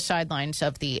on the sidelines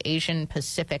of the Asian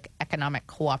Pacific Economic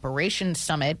Cooperation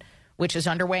Summit, which is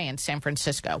underway in San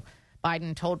Francisco.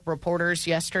 Biden told reporters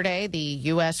yesterday the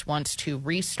U.S. wants to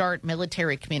restart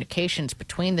military communications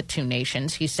between the two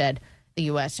nations. He said the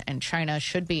U.S. and China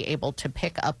should be able to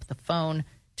pick up the phone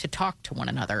to talk to one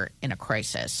another in a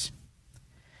crisis.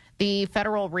 The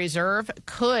Federal Reserve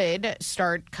could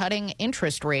start cutting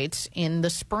interest rates in the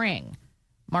spring.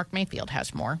 Mark Mayfield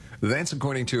has more. That's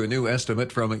according to a new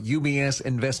estimate from UBS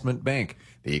Investment Bank.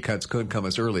 The cuts could come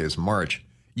as early as March.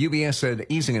 UBS said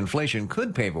easing inflation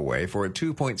could pave a way for a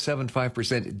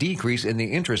 2.75% decrease in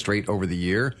the interest rate over the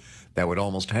year. That would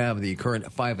almost halve the current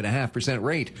 5.5%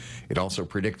 rate. It also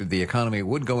predicted the economy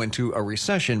would go into a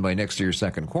recession by next year's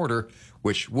second quarter,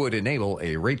 which would enable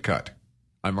a rate cut.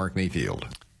 I'm Mark Mayfield.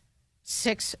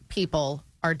 6 people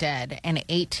are dead and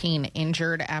 18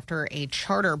 injured after a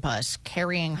charter bus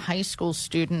carrying high school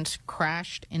students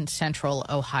crashed in central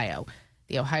Ohio.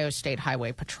 The Ohio State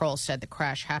Highway Patrol said the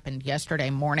crash happened yesterday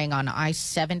morning on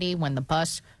I-70 when the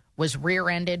bus was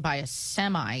rear-ended by a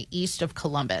semi east of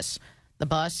Columbus. The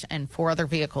bus and 4 other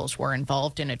vehicles were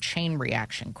involved in a chain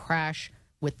reaction crash,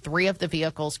 with 3 of the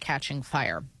vehicles catching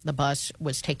fire. The bus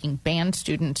was taking band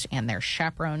students and their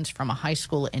chaperones from a high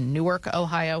school in Newark,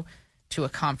 Ohio, to a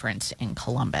conference in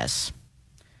Columbus.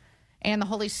 And the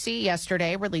Holy See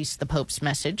yesterday released the Pope's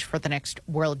message for the next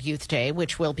World Youth Day,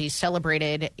 which will be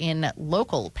celebrated in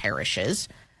local parishes.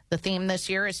 The theme this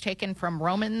year is taken from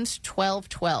Romans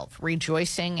 12:12,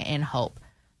 rejoicing in hope.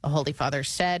 The Holy Father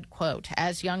said, quote,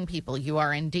 "As young people, you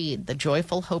are indeed the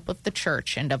joyful hope of the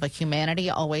Church and of a humanity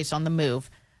always on the move.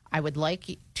 I would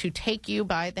like to take you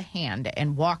by the hand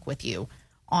and walk with you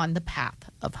on the path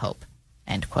of hope,"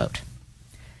 end quote.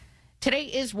 Today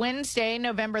is Wednesday,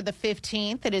 November the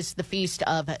 15th. It is the feast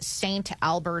of Saint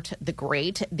Albert the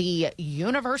Great, the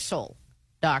universal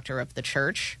doctor of the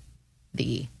Church,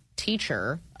 the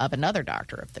teacher of another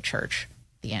doctor of the Church,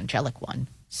 the angelic one,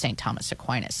 St. Thomas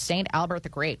Aquinas. St. Albert the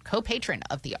Great, co-patron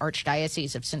of the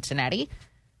Archdiocese of Cincinnati,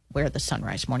 where the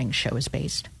Sunrise Morning Show is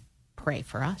based. Pray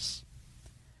for us.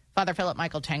 Father Philip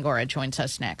Michael Tangora joins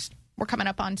us next. We're coming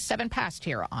up on 7 past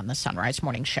here on the Sunrise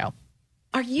Morning Show.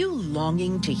 Are you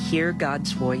longing to hear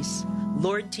God's voice?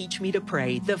 Lord, Teach Me to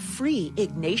Pray, the free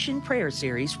Ignatian prayer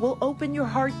series will open your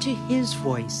heart to His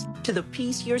voice, to the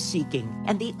peace you're seeking,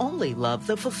 and the only love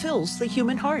that fulfills the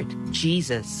human heart,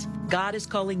 Jesus. God is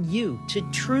calling you to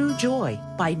true joy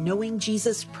by knowing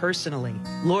Jesus personally.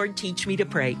 Lord, Teach Me to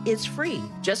Pray is free.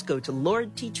 Just go to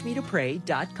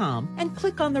LordTeachMeToPray.com and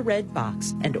click on the red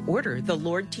box and order the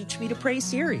Lord, Teach Me to Pray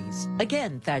series.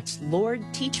 Again, that's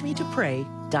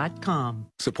LordTeachMeToPray.com.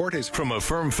 Support is from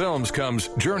Affirm Films comes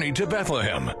Journey to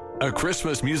Bethlehem, a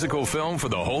Christmas musical film for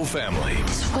the whole family.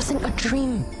 This wasn't a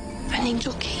dream. An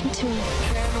angel came to me.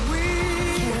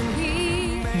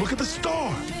 Look at the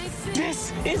star.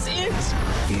 This is it.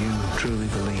 You truly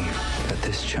believe that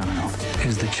this child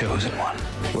is the chosen one.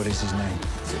 What is his name?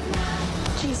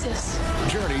 Jesus.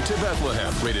 Journey to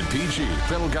Bethlehem, rated PG,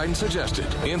 parental guidance suggested.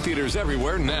 In theaters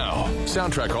everywhere now.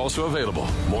 Soundtrack also available.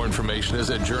 More information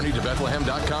is at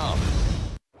journeytobethlehem.com.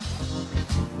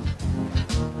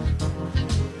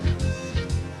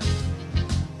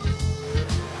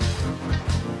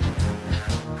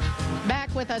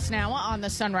 With us now on the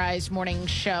Sunrise Morning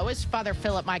Show is Father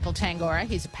Philip Michael Tangora.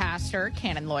 He's a pastor,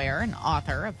 canon lawyer, and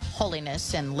author of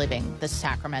Holiness and Living the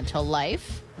Sacramental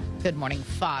Life. Good morning,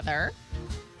 Father.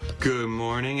 Good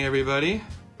morning, everybody.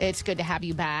 It's good to have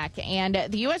you back. And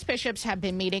the U.S. bishops have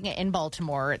been meeting in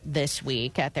Baltimore this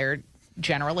week at their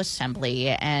General Assembly,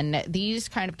 and these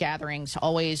kind of gatherings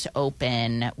always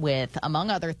open with,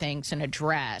 among other things, an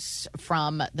address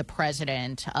from the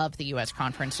president of the U.S.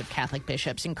 Conference of Catholic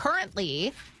Bishops. And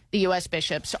currently, the U.S.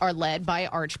 bishops are led by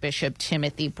Archbishop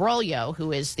Timothy Broglio,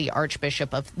 who is the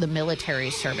Archbishop of the Military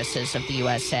Services of the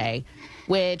USA,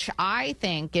 which I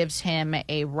think gives him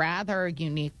a rather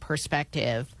unique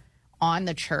perspective on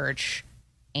the Church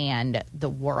and the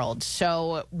world.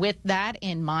 So with that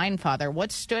in mind, Father,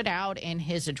 what stood out in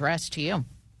his address to you?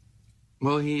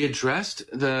 Well, he addressed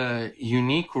the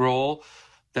unique role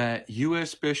that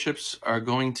U.S. bishops are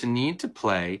going to need to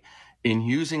play in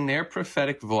using their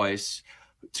prophetic voice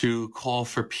to call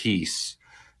for peace.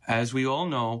 As we all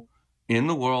know, in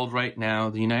the world right now,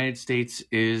 the United States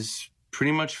is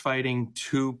pretty much fighting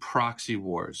two proxy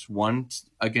wars. One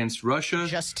against Russia,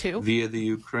 just two via the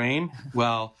Ukraine.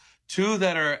 Well, two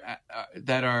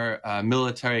that are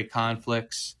military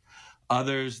conflicts,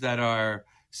 others that are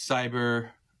cyber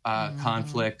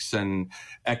conflicts and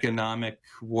economic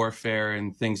warfare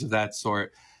and things of that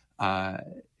sort.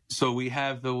 So we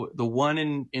have the one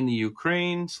in the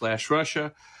Ukraine /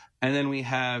 Russia, and then we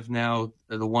have now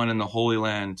the one in the Holy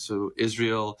Land, so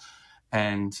Israel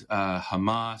and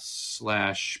Hamas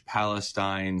 /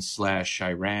 Palestine /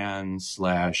 Iran /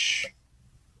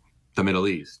 the Middle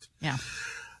East. Yeah.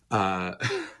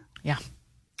 Yeah.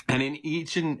 And in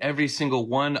each and every single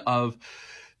one of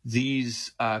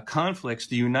these conflicts,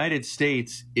 the United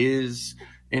States is,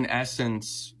 in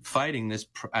essence, fighting this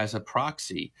as a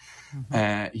proxy,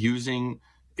 using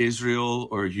Israel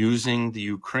or using the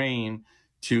Ukraine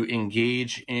to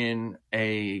engage in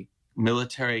a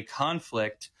military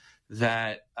conflict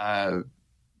that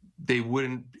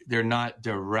they're not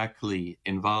directly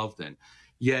involved in.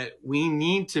 Yet we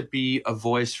need to be a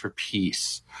voice for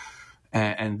peace.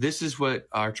 And this is what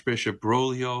Archbishop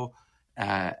Broglio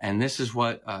and this is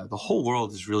what the whole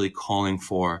world is really calling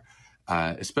for,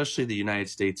 especially the United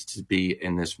States to be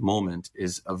in this moment,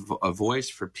 is a voice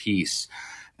for peace.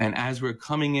 And as we're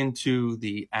coming into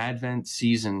the Advent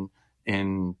season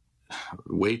in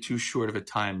way too short of a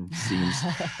time, it seems,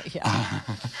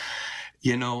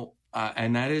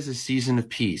 and that is a season of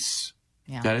peace.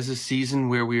 Yeah. That is a season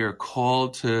where we are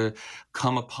called to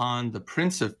come upon the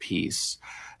Prince of Peace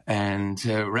and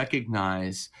to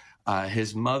recognize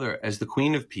his mother as the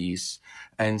Queen of Peace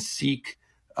and seek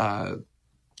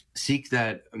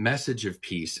that message of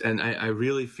peace. And I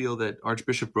really feel that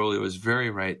Archbishop Broglio is very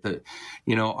right that,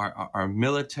 our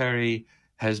military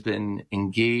has been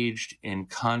engaged in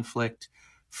conflict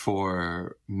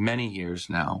for many years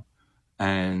now.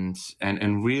 And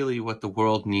really what the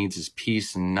world needs is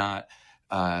peace and not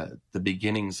the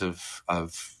beginnings of a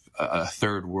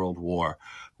third world war,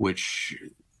 which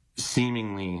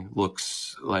seemingly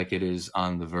looks like it is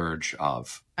on the verge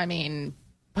of. I mean,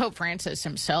 Pope Francis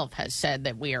himself has said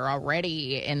that we are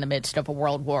already in the midst of a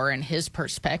world war, and his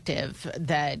perspective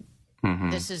that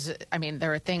this is,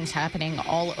 there are things happening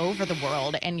all over the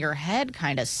world, and your head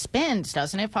kind of spins,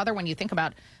 doesn't it, Father, when you think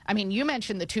about, you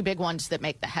mentioned the two big ones that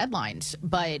make the headlines,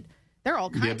 but there are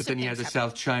all kinds of things. Yeah, but then you have the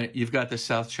South China, you've got the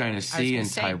South China Sea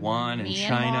and Taiwan and Myanmar,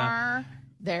 China.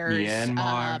 There's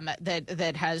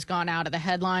that has gone out of the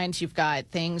headlines. You've got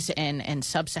things in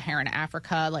sub-Saharan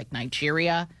Africa, like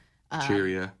Nigeria.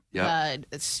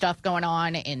 Stuff going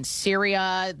on in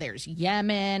Syria. There's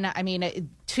Yemen. We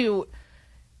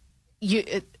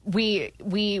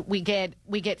get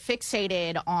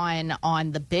fixated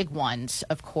on the big ones,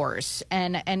 of course.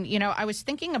 And I was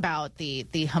thinking about the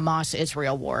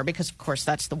Hamas-Israel war because, of course,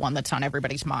 that's the one that's on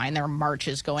everybody's mind. There are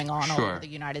marches going on all over the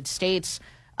United States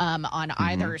on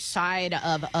either side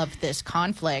of this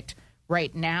conflict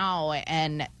right now.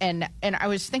 And I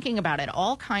was thinking about it.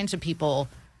 All kinds of people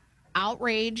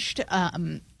outraged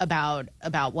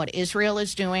about what Israel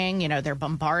is doing. They're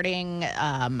bombarding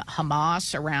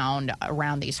Hamas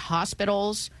around these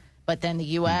hospitals, but then the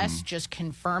U.S. just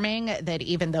confirming that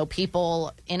even though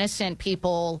innocent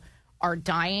people are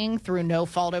dying through no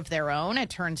fault of their own,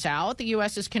 it turns out the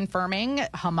U.S. is confirming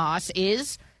Hamas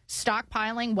is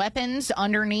stockpiling weapons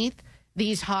underneath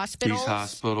these hospitals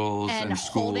and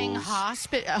holding schools,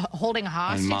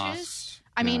 hostages.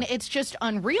 It's just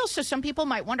unreal. So some people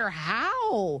might wonder,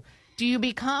 how do you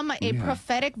become a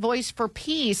prophetic voice for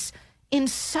peace in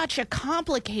such a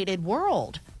complicated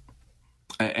world?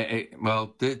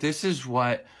 This is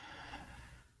why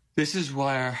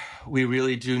we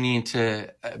really do need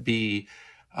to be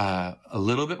a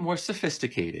little bit more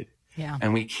sophisticated. Yeah.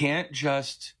 And we can't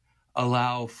just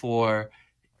allow for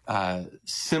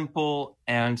simple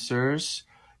answers,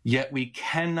 yet we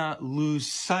cannot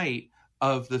lose sight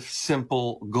of the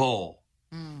simple goal.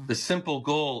 The simple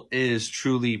goal is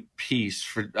truly peace,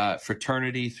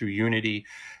 fraternity through unity,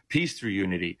 peace through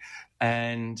unity.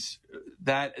 And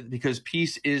that, because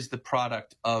peace is the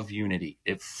product of unity.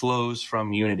 It flows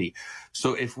from unity.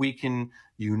 So if we can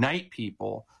unite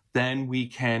people, then we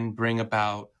can bring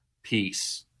about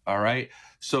peace. All right.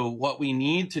 So what we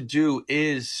need to do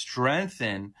is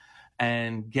strengthen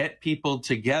and get people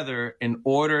together in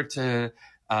order to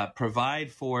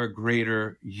provide for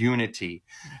greater unity.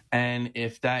 And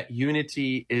if that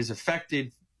unity is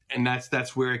affected, and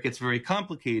that's where it gets very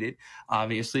complicated,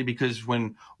 obviously, because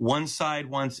when one side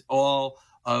wants all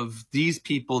of these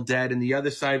people dead and the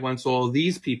other side wants all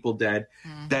these people dead,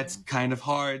 that's kind of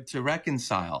hard to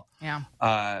reconcile. Yeah.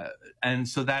 And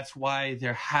so that's why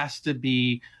there has to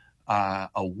be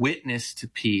a witness to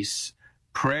peace,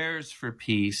 prayers for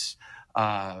peace,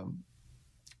 the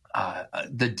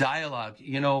dialogue.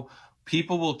 You know,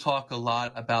 people will talk a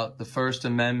lot about the First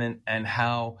Amendment and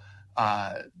how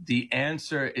the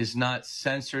answer is not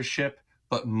censorship,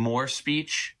 but more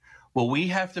speech. Well, we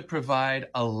have to provide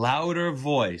a louder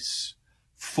voice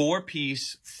for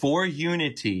peace, for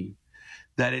unity,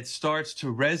 that it starts to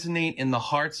resonate in the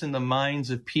hearts and the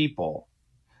minds of people.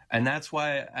 And that's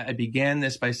why I began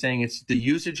this by saying it's the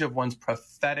usage of one's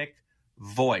prophetic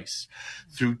voice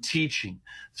through teaching,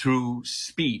 through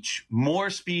speech, more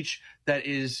speech that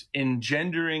is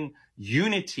engendering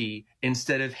unity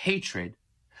instead of hatred.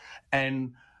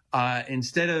 And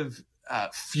instead of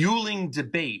fueling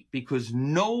debate, because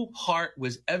no heart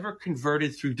was ever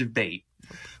converted through debate,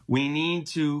 we need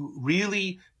to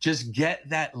really just get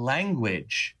that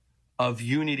language of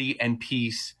unity and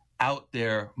peace out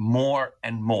there more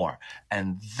and more.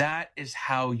 And that is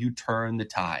how you turn the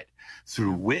tide,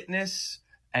 through witness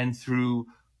and through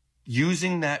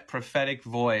using that prophetic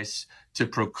voice to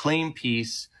proclaim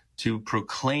peace, to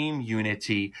proclaim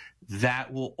unity.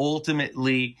 That will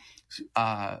ultimately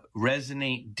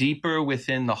resonate deeper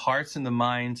within the hearts and the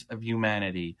minds of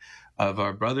humanity, of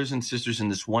our brothers and sisters in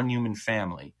this one human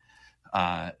family,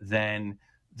 than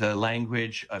the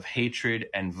language of hatred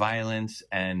and violence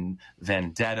and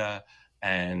vendetta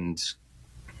and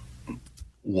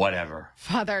whatever.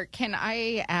 Father, can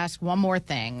I ask one more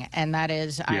thing? And that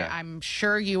is, I'm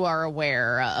sure you are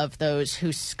aware of those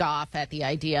who scoff at the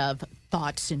idea of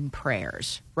thoughts and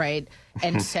prayers, right?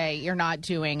 And say you're not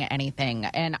doing anything.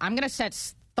 And I'm going to set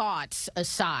thoughts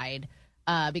aside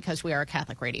because we are a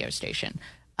Catholic radio station.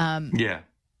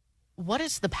 What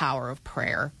is the power of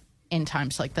prayer in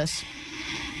times like this?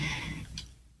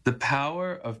 The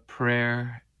power of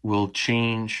prayer will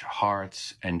change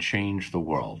hearts and change the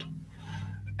world.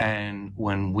 And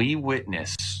when we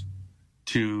witness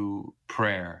to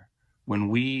prayer, when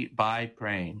we, by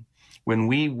praying, when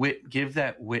we give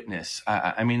that witness,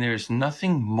 I mean, there's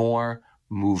nothing more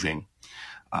moving.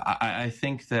 I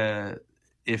think that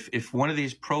if one of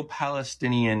these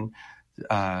pro-Palestinian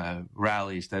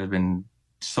rallies that have been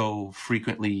so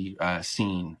frequently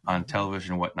seen on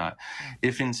television and whatnot,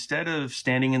 if instead of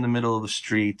standing in the middle of the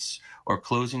streets or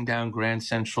closing down Grand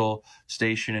Central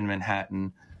Station in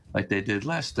Manhattan, like they did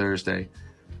last Thursday,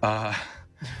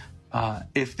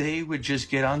 if they would just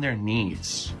get on their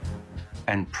knees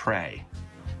and pray,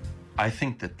 I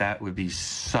think that would be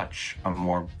such a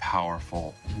more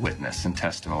powerful witness and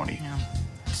testimony. Yeah.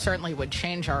 Certainly would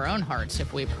change our own hearts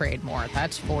if we prayed more.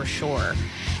 That's for sure.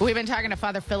 We've been talking to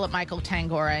Father Philip Michael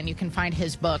Tangora, and you can find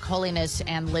his book, Holiness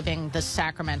and Living the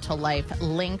Sacramental Life,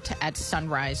 linked at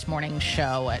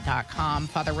sunrisemorningshow.com.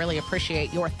 Father, really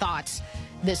appreciate your thoughts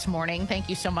this morning. Thank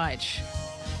you so much.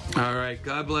 All right.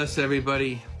 God bless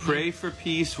everybody. Pray for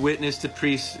peace, witness to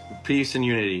peace and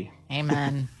unity.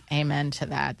 Amen. Amen to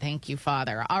that. Thank you,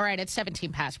 Father. All right, it's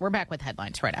 17 past. We're back with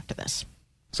headlines right after this.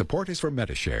 Support is for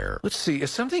Medi-Share. Let's see, if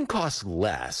something costs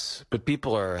less, but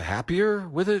people are happier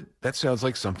with it, that sounds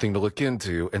like something to look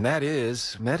into, and that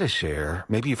is Medi-Share.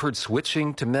 Maybe you've heard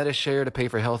switching to Medi-Share to pay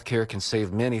for health care can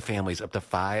save many families up to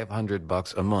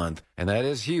 $500 a month, and that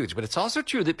is huge. But it's also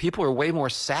true that people are way more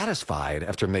satisfied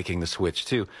after making the switch,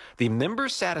 too. The member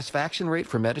satisfaction rate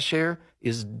for Medi-Share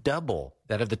is double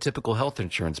that of the typical health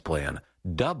insurance plan.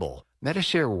 Double.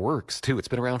 Medi-Share works, too. It's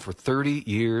been around for 30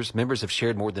 years. Members have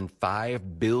shared more than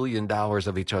 $5 billion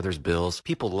of each other's bills.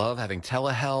 People love having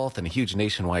telehealth and a huge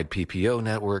nationwide PPO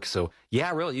network. So,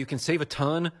 yeah, really, you can save a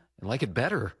ton and like it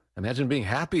better. Imagine being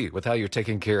happy with how you're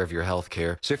taking care of your health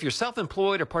care. So if you're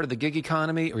self-employed or part of the gig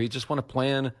economy, or you just want a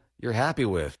plan you're happy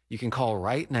with, you can call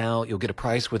right now. You'll get a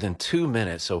price within 2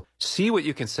 minutes. So see what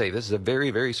you can save. This is a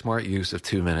very, very smart use of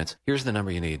 2 minutes. Here's the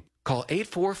number you need. Call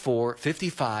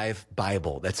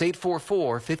 844-55-BIBLE. That's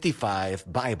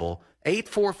 844-55-BIBLE.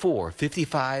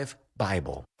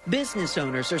 844-55-BIBLE. Business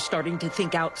owners are starting to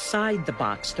think outside the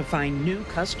box to find new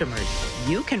customers.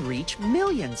 You can reach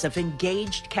millions of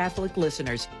engaged Catholic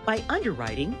listeners by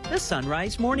underwriting the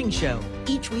Sunrise Morning Show.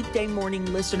 Each weekday morning,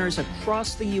 listeners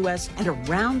across the U.S. and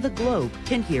around the globe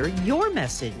can hear your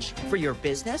message for your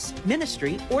business,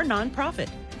 ministry, or nonprofit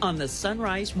on the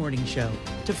Sunrise Morning Show.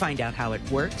 To find out how it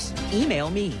works,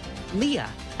 email me,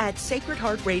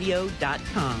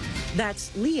 Leah@sacredheartradio.com.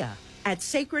 That's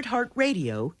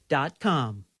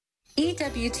Leah@sacredheartradio.com.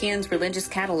 EWTN's religious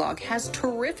catalog has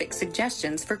terrific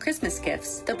suggestions for Christmas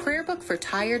gifts. The Prayer Book for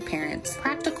Tired Parents,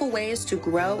 Practical Ways to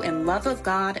Grow in Love of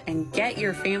God and Get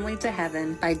Your Family to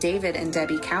Heaven by David and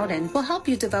Debbie Cowden will help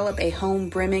you develop a home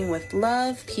brimming with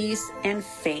love, peace, and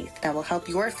faith that will help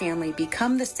your family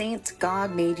become the saints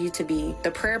God made you to be.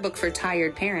 The Prayer Book for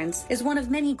Tired Parents is one of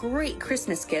many great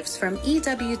Christmas gifts from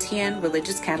EWTN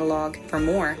Religious Catalog. For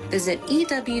more, visit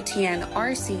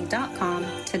EWTNRC.com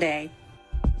today.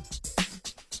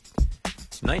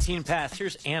 19 past.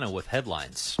 Here's Anna with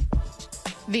headlines.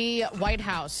 The White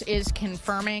House is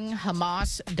confirming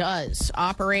Hamas does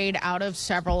operate out of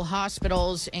several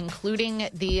hospitals, including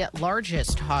the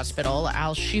largest hospital,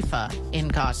 Al-Shifa, in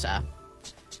Gaza.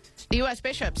 The U.S.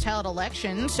 bishops held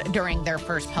elections during their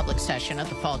first public session of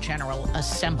the Fall General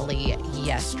Assembly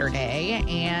yesterday,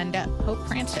 and Pope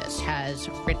Francis has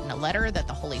written a letter that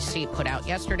the Holy See put out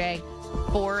yesterday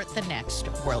for the next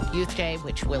World Youth Day,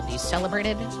 which will be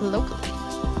celebrated locally.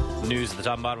 News at the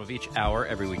top and bottom of each hour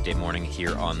every weekday morning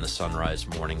here on the Sunrise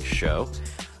Morning Show.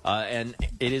 And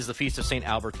it is the Feast of St.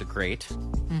 Albert the Great.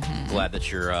 Mm-hmm. Glad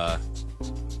that you're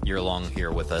along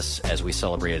here with us as we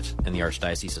celebrate it in the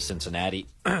Archdiocese of Cincinnati.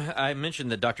 I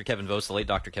mentioned that Dr. Kevin Vos, the late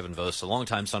Dr. Kevin Vos, a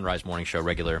longtime Sunrise Morning Show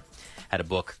regular, had a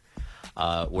book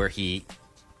where he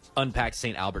unpacked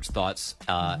St. Albert's thoughts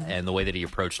and the way that he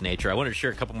approached nature. I wanted to share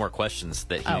a couple more questions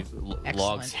that he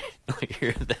logs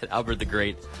here that Albert the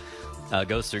Great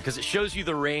goes through, because it shows you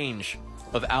the range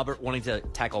of Albert wanting to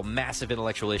tackle massive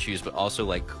intellectual issues, but also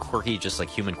like quirky, just like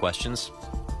human questions.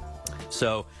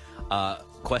 So,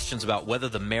 questions about whether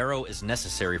the marrow is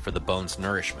necessary for the bone's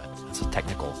nourishment. It's a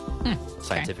technical,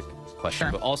 scientific question.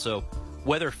 Sure. But also,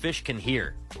 whether fish can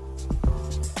hear.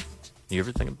 You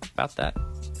ever think about that?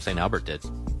 St. Albert did.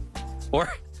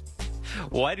 Or,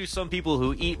 why do some people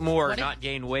who eat more not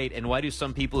gain weight, and why do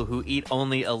some people who eat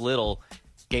only a little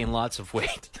gain lots of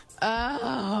weight?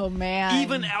 Oh, man.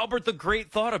 Even Albert the Great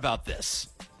thought about this.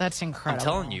 That's incredible. I'm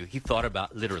telling you, he thought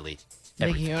about literally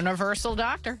everything. The universal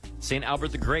doctor. St.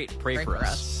 Albert the Great, pray for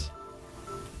us.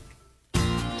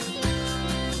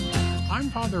 I'm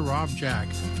Father Rob Jack.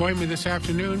 Join me this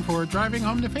afternoon for Driving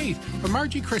Home to Faith, where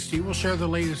Margie Christie will share the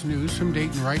latest news from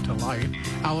Dayton Right to Life.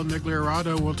 Alan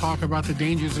Migliorato will talk about the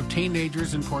dangers of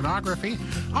teenagers and pornography.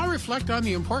 I'll reflect on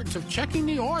the importance of checking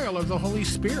the oil of the Holy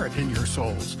Spirit in your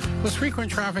souls, with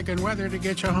frequent traffic and weather to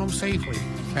get you home safely.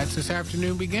 That's this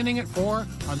afternoon beginning at 4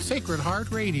 on Sacred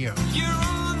Heart Radio. You're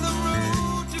on the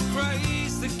road to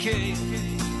Christ the King,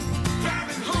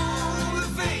 driving home to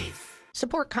faith.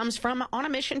 Support comes from On a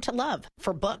Mission to Love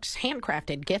for books,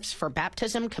 handcrafted gifts for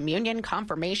baptism, communion,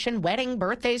 confirmation, wedding,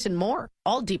 birthdays, and more.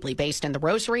 All deeply based in the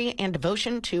rosary and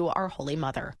devotion to our Holy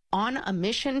Mother.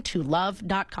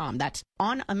 OnAMissionToLove.com. That's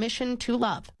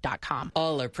OnAMissionToLove.com.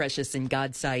 All are precious in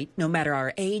God's sight, no matter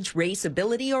our age, race,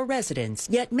 ability, or residence.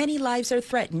 Yet many lives are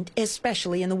threatened,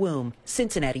 especially in the womb.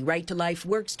 Cincinnati Right to Life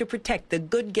works to protect the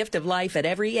good gift of life at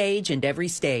every age and every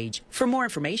stage. For more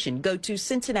information, go to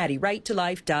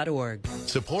CincinnatiRightToLife.org.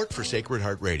 Support for Sacred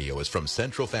Heart Radio is from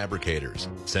Central Fabricators.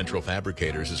 Central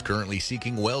Fabricators is currently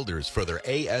seeking welders for their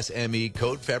ASME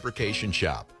code fabrication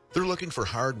shop. They're looking for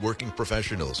hard-working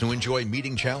professionals who enjoy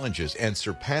meeting challenges and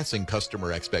surpassing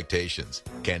customer expectations.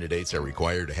 Candidates are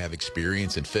required to have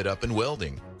experience in fit-up and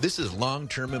welding. This is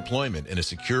long-term employment in a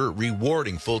secure,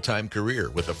 rewarding full-time career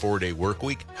with a 4-day work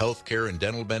week, health care and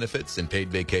dental benefits, and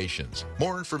paid vacations.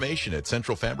 More information at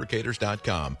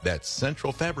centralfabricators.com. That's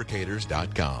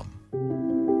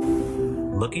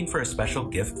centralfabricators.com. Looking for a special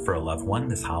gift for a loved one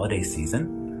this holiday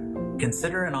season?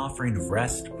 Consider an offering of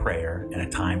rest, prayer, and a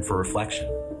time for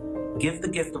reflection. Give the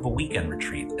gift of a weekend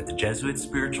retreat at the Jesuit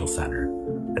Spiritual Center,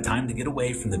 a time to get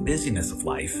away from the busyness of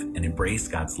life and embrace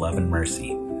God's love and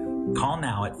mercy. Call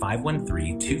now at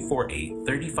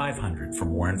 513-248-3500 for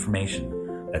more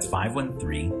information. That's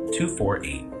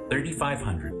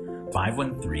 513-248-3500,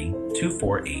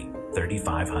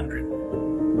 513-248-3500.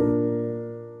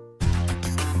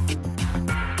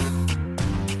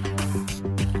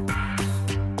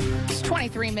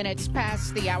 23 minutes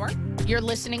past the hour. You're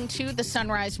listening to the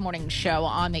Sunrise Morning Show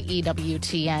on the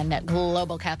EWTN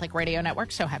Global Catholic Radio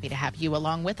Network. So happy to have you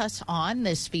along with us on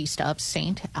this feast of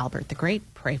St. Albert the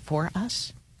Great. Pray for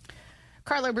us.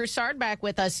 Carlo Broussard back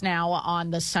with us now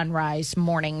on the Sunrise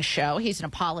Morning Show. He's an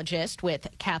apologist with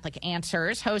Catholic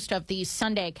Answers, host of the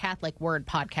Sunday Catholic Word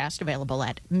podcast, available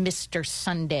at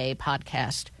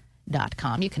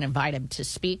MrSundayPodcast.com. You can invite him to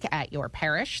speak at your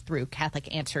parish through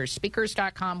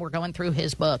CatholicAnswersSpeakers.com. We're going through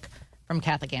his book from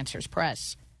Catholic Answers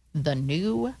Press, The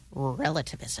New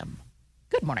Relativism.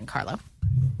 Good morning, Carlo.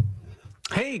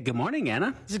 Hey, good morning,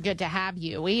 Anna. It's good to have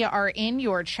you. We are in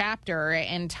your chapter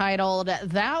entitled,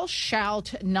 Thou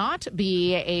Shalt Not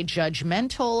Be a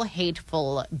Judgmental,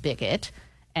 Hateful Bigot.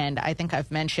 And I think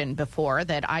I've mentioned before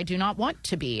that I do not want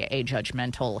to be a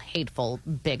judgmental, hateful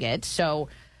bigot. So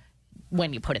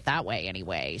when you put it that way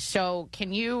anyway. So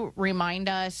can you remind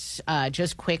us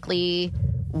just quickly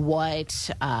what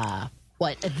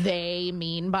they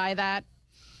mean by that?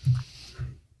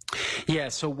 Yeah,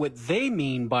 so what they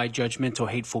mean by judgmental,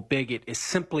 hateful bigot is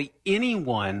simply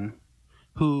anyone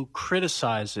who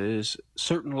criticizes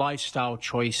certain lifestyle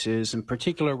choices, in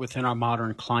particular within our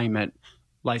modern climate,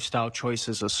 lifestyle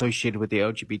choices associated with the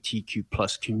LGBTQ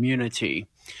plus community,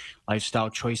 lifestyle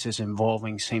choices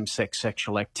involving same-sex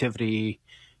sexual activity,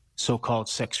 so-called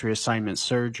sex reassignment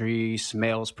surgeries,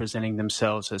 males presenting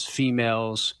themselves as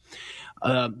females,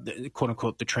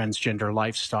 quote-unquote, the transgender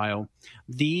lifestyle.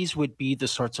 These would be the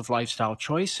sorts of lifestyle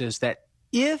choices that,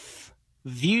 if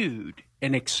viewed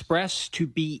and expressed to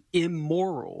be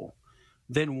immoral,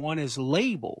 then one is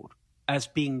labeled as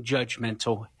being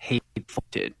judgmental, hateful.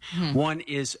 One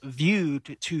is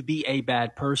viewed to be a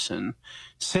bad person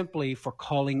simply for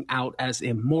calling out as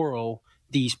immoral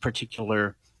these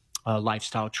particular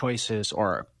lifestyle choices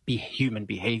or human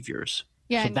behaviors.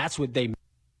 Yeah, so that's what they mean.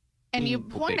 And you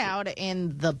point out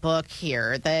in the book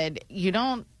here that you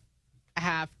don't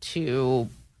have to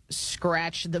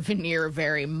scratch the veneer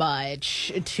very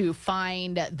much to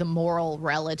find the moral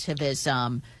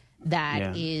relativism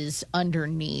that is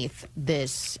underneath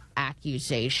this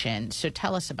accusation. So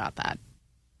tell us about that.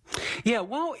 Yeah,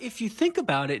 well, if you think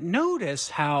about it, notice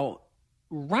how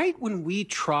right when we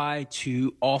try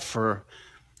to offer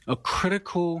a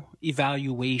critical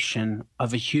evaluation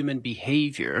of a human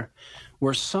behavior,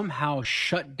 we're somehow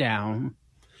shut down.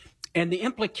 And the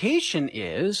implication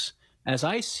is, as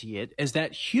I see it, is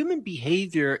that human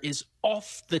behavior is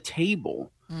off the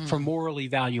table for moral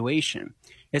evaluation.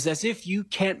 It's as if you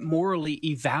can't morally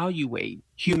evaluate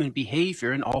human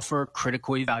behavior and offer a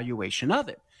critical evaluation of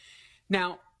it.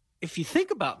 Now, if you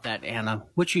think about that, Anna,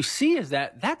 what you see is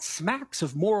that smacks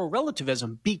of moral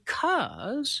relativism,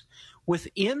 because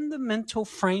within the mental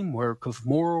framework of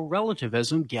moral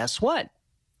relativism, guess what?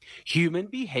 Human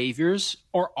behaviors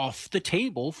are off the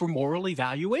table for moral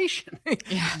evaluation.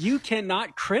 You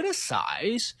cannot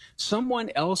criticize someone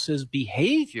else's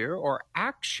behavior or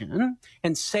action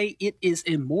and say it is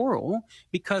immoral,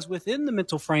 because within the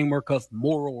mental framework of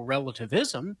moral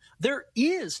relativism, there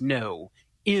is no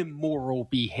immoral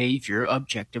behavior,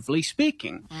 objectively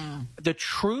speaking. The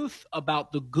truth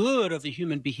about the good of the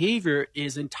human behavior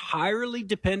is entirely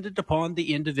dependent upon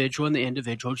the individual and the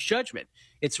individual's judgment.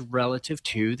 It's relative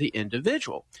to the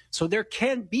individual. So there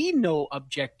can be no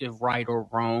objective right or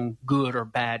wrong, good or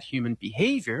bad human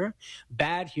behavior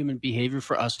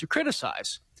for us to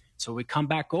criticize. So we come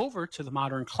back over to the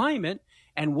modern climate,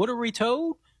 and what are we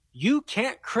told? You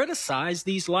can't criticize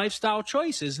these lifestyle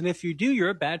choices, and if you do, you're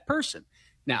a bad person.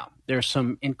 Now, there's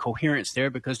some incoherence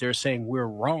there, because they're saying we're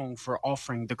wrong for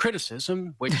offering the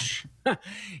criticism, which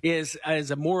is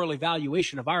a moral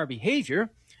evaluation of our behavior.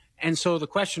 And so the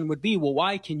question would be, well,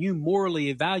 why can you morally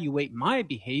evaluate my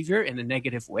behavior in a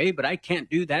negative way, but I can't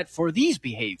do that for these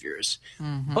behaviors?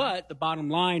 But the bottom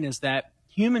line is that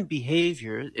human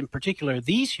behavior, in particular,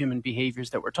 these human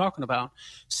behaviors that we're talking about,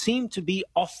 seem to be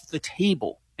off the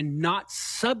table and not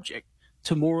subject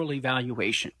to moral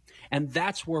evaluation. And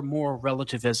that's where moral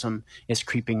relativism is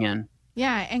creeping in.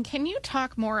 Yeah, and can you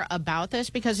talk more about this?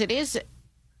 Because it is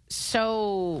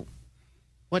so,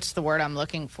 what's the word I'm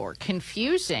looking for?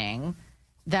 Confusing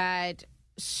that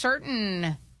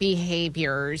certain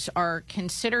behaviors are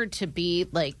considered to be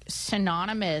like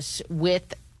synonymous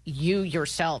with you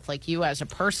yourself, like you as a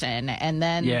person. And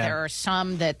then there are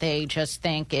some that they just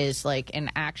think is like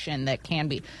an action that can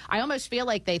be. I almost feel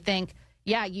like they think,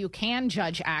 yeah, you can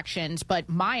judge actions, but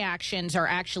my actions are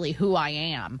actually who I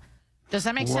am. Does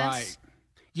that make sense?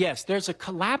 Yes, there's a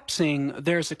collapsing of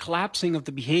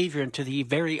the behavior into the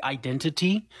very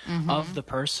identity of the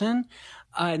person,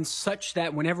 and such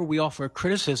that whenever we offer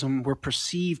criticism, we're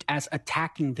perceived as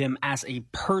attacking them as a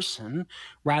person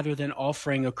rather than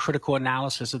offering a critical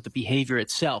analysis of the behavior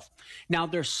itself. Now,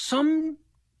 there's some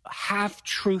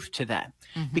half-truth to that,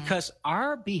 because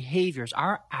our behaviors,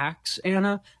 our acts,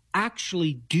 Anna,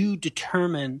 actually do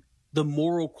determine the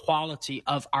moral quality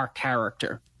of our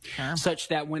character, such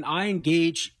that when I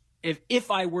engage,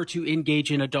 if I were to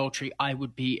engage in adultery, I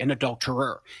would be an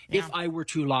adulterer. If I were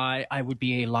to lie, I would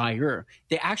be a liar.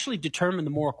 They actually determine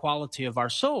the moral quality of our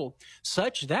soul,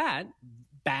 such that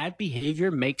bad behavior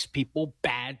makes people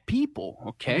bad people,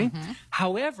 okay?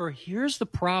 However, here's the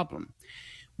problem.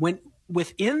 When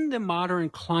within the modern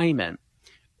climate,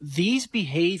 these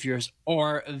behaviors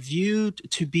are viewed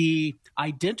to be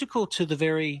identical to the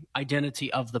very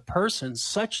identity of the person,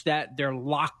 such that they're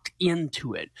locked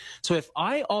into it. So if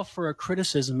I offer a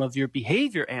criticism of your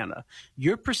behavior, Anna,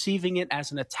 you're perceiving it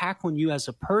as an attack on you as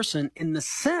a person, in the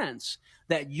sense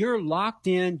that you're locked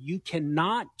in. You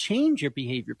cannot change your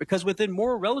behavior, because within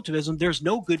moral relativism, there's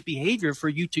no good behavior for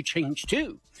you to change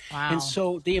to. Wow. And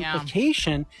so the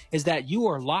implication is that you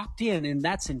are locked in, and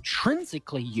that's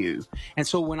intrinsically you. And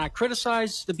so when I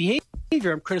criticize the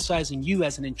behavior, I'm criticizing you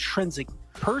as an intrinsic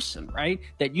person, right?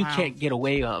 That you can't get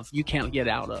away of, you can't get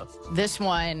out of. This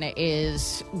one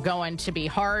is going to be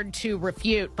hard to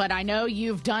refute, but I know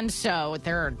you've done so.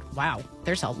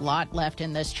 There's a lot left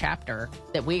in this chapter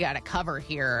that we got to cover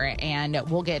here, and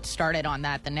we'll get started on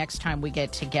that the next time we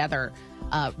get together,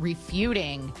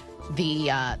 refuting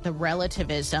the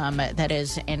relativism that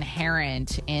is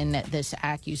inherent in this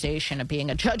accusation of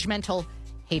being a judgmental,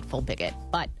 hateful bigot.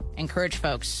 But encourage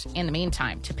folks in the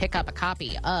meantime to pick up a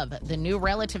copy of The New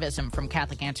Relativism from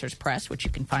Catholic Answers Press, which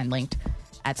you can find linked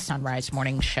at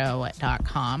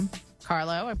sunrisemorningshow.com.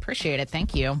 Carlo, I appreciate it.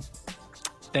 Thank you.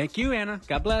 Thank you, Anna.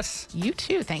 God bless. You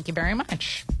too. Thank you very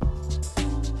much.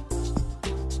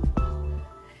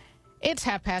 It's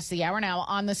 5:30 now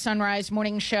on the Sunrise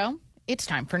Morning Show. It's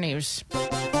time for news.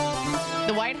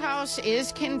 The White House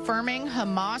is confirming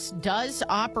Hamas does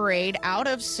operate out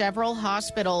of several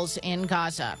hospitals in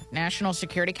Gaza. National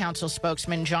Security Council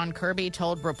spokesman John Kirby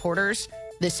told reporters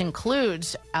this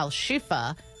includes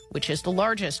Al-Shifa, which is the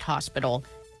largest hospital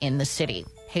in the city.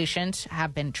 Patients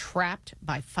have been trapped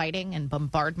by fighting and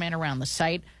bombardment around the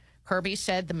site. Kirby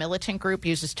said the militant group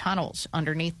uses tunnels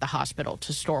underneath the hospital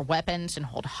to store weapons and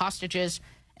hold hostages,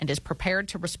 and is prepared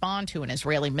to respond to an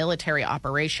Israeli military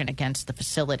operation against the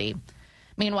facility.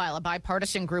 Meanwhile, a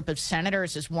bipartisan group of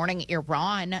senators is warning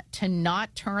Iran to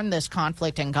not turn this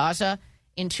conflict in Gaza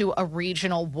into a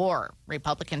regional war.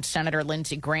 Republican Senator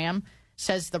Lindsey Graham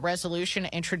says the resolution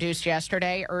introduced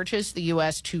yesterday urges the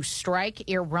U.S. to strike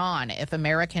Iran if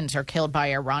Americans are killed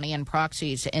by Iranian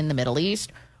proxies in the Middle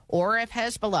East, or if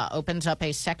Hezbollah opens up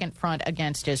a second front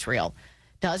against Israel.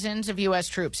 Dozens of U.S.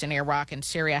 troops in Iraq and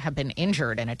Syria have been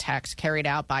injured in attacks carried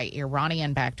out by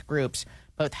Iranian-backed groups.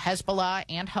 Both Hezbollah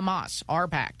and Hamas are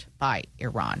backed by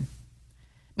Iran.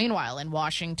 Meanwhile, in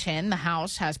Washington, the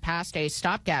House has passed a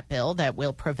stopgap bill that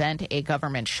will prevent a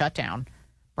government shutdown.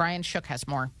 Brian Shook has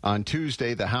more. On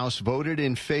Tuesday, the House voted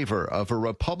in favor of a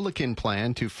Republican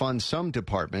plan to fund some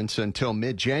departments until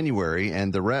mid-January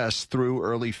and the rest through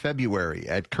early February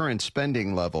at current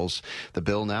spending levels. The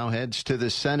bill now heads to the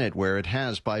Senate, where it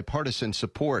has bipartisan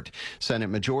support. Senate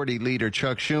Majority Leader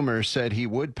Chuck Schumer said he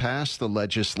would pass the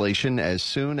legislation as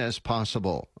soon as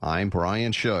possible. I'm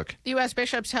Brian Shook. The U.S.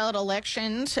 bishops held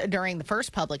elections during the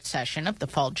first public session of the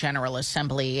Fall General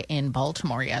Assembly in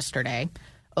Baltimore yesterday.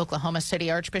 Oklahoma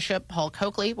City Archbishop Paul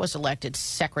Coakley was elected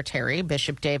secretary.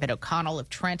 Bishop David O'Connell of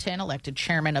Trenton elected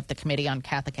chairman of the Committee on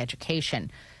Catholic Education.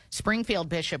 Springfield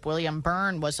Bishop William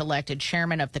Byrne was elected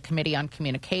chairman of the Committee on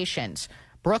Communications.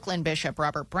 Brooklyn Bishop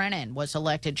Robert Brennan was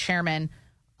elected chairman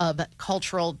of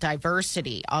Cultural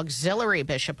Diversity. Auxiliary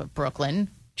Bishop of Brooklyn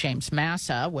James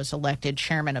Massa was elected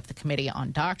chairman of the Committee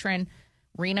on Doctrine.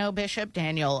 Reno Bishop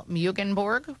Daniel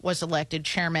Mugenborg was elected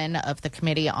chairman of the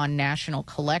Committee on National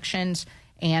Collections.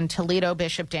 And Toledo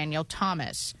Bishop Daniel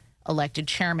Thomas, elected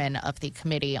chairman of the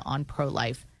Committee on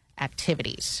Pro-Life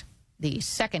Activities. The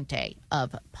second day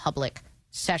of public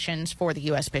sessions for the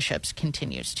U.S. bishops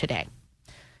continues today.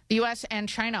 The U.S. and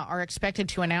China are expected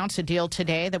to announce a deal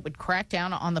today that would crack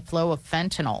down on the flow of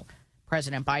fentanyl.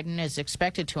 President Biden is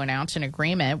expected to announce an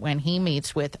agreement when he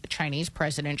meets with Chinese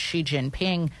President Xi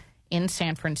Jinping in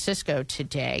San Francisco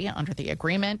today. Under the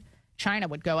agreement, China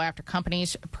would go after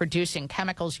companies producing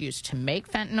chemicals used to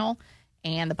make fentanyl,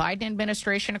 and the Biden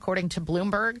administration, according to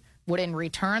Bloomberg, would in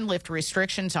return lift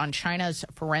restrictions on China's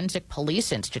Forensic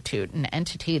Police Institute, an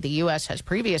entity the U.S. has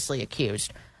previously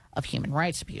accused of human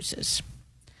rights abuses.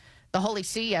 The Holy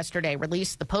See yesterday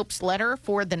released the Pope's letter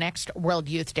for the next World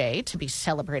Youth Day to be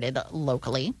celebrated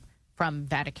locally. From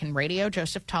Vatican Radio,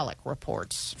 Joseph Tolick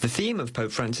reports. The theme of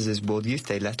Pope Francis's World Youth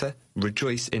Day letter,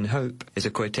 Rejoice in Hope, is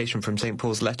a quotation from St.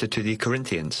 Paul's letter to the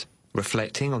Corinthians.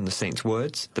 Reflecting on the saint's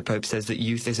words, the Pope says that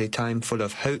youth is a time full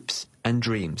of hopes and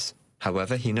dreams.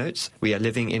 However, he notes, we are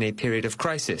living in a period of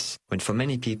crisis, when for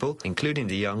many people, including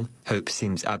the young, hope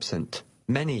seems absent.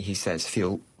 Many, he says,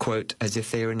 feel, quote, as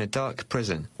if they are in a dark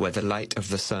prison where the light of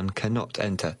the sun cannot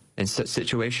enter. In such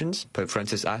situations, Pope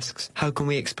Francis asks, how can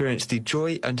we experience the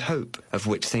joy and hope of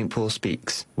which St. Paul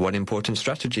speaks? One important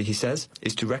strategy, he says,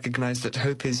 is to recognize that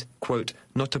hope is, quote,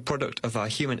 not a product of our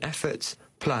human efforts,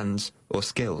 plans, or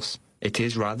skills. It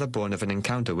is rather born of an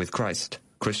encounter with Christ.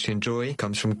 Christian joy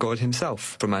comes from God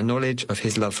himself, from our knowledge of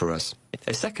his love for us.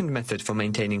 A second method for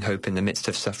maintaining hope in the midst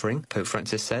of suffering, Pope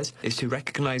Francis says, is to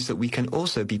recognize that we can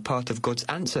also be part of God's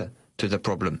answer to the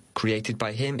problem. Created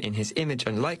by him in his image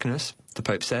and likeness, the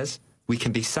Pope says, we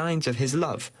can be signs of his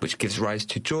love, which gives rise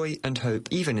to joy and hope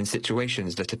even in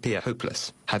situations that appear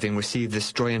hopeless. Having received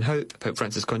this joy and hope, Pope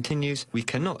Francis continues, we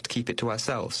cannot keep it to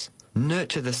ourselves.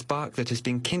 Nurture the spark that has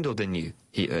been kindled in you,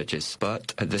 he urges,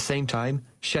 but at the same time,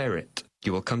 share it.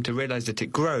 You will come to realize that it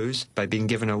grows by being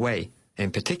given away.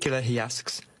 In particular, he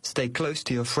asks, stay close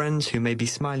to your friends who may be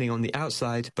smiling on the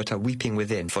outside but are weeping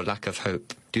within for lack of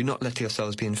hope. Do not let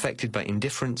yourselves be infected by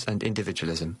indifference and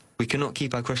individualism. We cannot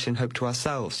keep our Christian hope to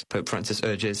ourselves, Pope Francis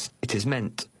urges. It is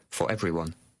meant for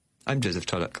everyone. I'm Joseph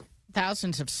Tulloch.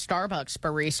 Thousands of Starbucks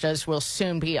baristas will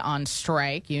soon be on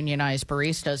strike. Unionized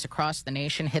baristas across the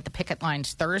nation hit the picket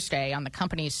lines Thursday on the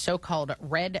company's so-called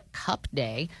Red Cup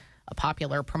Day, a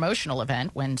popular promotional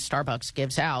event when Starbucks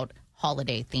gives out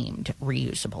holiday-themed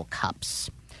reusable cups.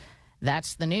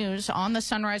 That's the news on the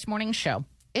Sunrise Morning Show.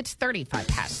 It's 35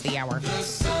 past the hour.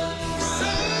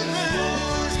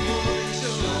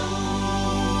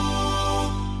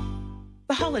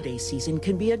 The holiday season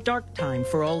can be a dark time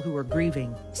for all who are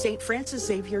grieving. St. Francis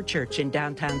Xavier Church in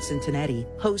downtown Cincinnati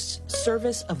hosts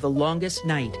Service of the Longest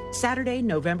Night, Saturday,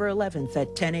 November 11th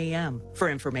at 10 a.m. For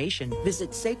information,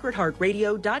 visit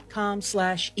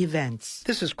sacredheartradio.com/events.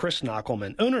 This is Chris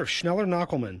Knockelman, owner of Schneller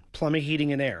Knockelman, Plumbing,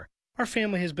 Heating, and Air. Our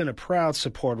family has been a proud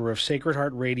supporter of Sacred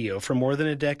Heart Radio for more than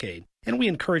a decade, and we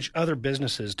encourage other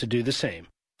businesses to do the same.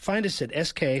 Find us at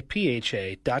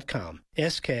skpha.com,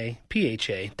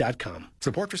 skpha.com.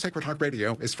 Support for Sacred Heart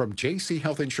Radio is from JC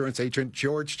Health Insurance agent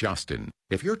George Justin.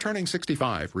 If you're turning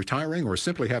 65, retiring, or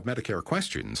simply have Medicare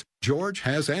questions, George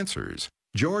has answers.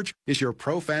 George is your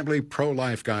pro-family,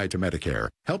 pro-life guide to Medicare,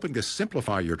 helping to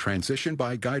simplify your transition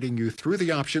by guiding you through the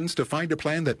options to find a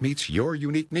plan that meets your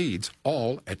unique needs,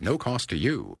 all at no cost to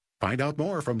you. Find out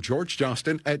more from George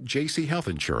Justin at JC Health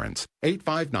Insurance,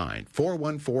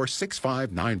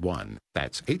 859-414-6591.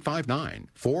 That's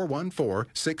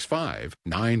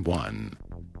 859-414-6591.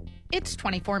 It's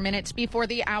 24 minutes before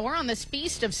the hour on this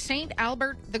feast of St.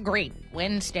 Albert the Great,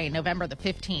 Wednesday, November the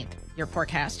 15th. Your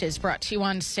forecast is brought to you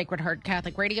on Sacred Heart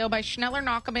Catholic Radio by Schneller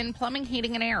Knockelman Plumbing,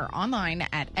 Heating, and Air, online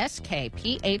at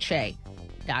skpha.com.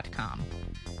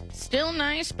 Still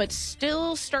nice, but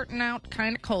still starting out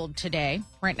kind of cold today.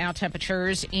 Right now,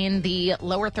 temperatures in the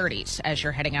lower 30s as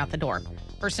you're heading out the door.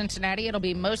 For Cincinnati, it'll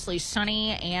be mostly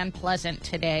sunny and pleasant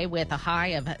today with a high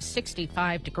of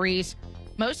 65 degrees.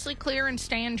 Mostly clear and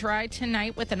staying dry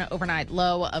tonight with an overnight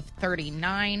low of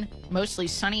 39. Mostly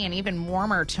sunny and even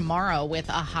warmer tomorrow with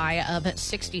a high of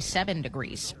 67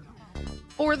 degrees.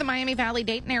 For the Miami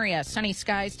Valley-Dayton area, sunny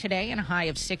skies today and a high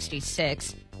of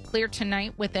 66. Clear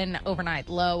tonight with an overnight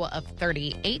low of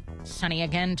 38. Sunny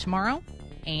again tomorrow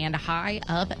and a high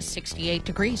of 68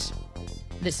 degrees.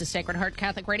 This is Sacred Heart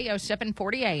Catholic Radio,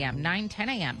 740 a.m., 9:10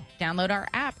 a.m. Download our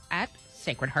app at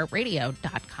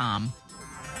sacredheartradio.com.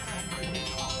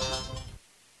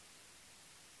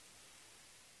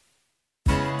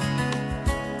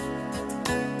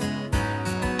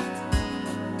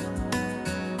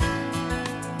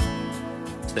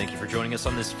 Thank you for joining us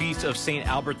on this feast of St.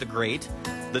 Albert the Great,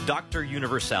 the Doctor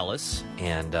Universalis.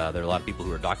 And there are a lot of people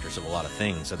who are doctors of a lot of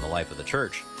things in the life of the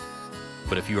church.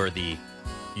 But if you are the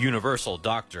universal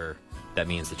doctor, that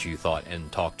means that you thought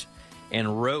and talked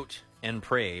and wrote and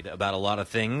prayed about a lot of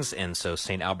things. And so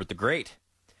St. Albert the Great,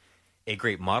 a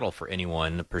great model for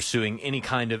anyone pursuing any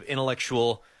kind of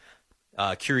intellectual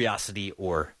curiosity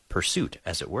or pursuit,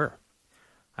 as it were.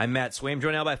 I'm Matt Swaim,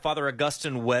 joined now by Father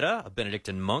Augustine Wetta, a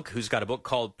Benedictine monk who's got a book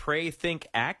called Pray, Think,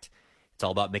 Act. It's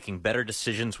all about making better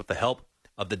decisions with the help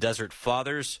of the Desert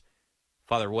Fathers.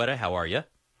 Father Wetta, how are you?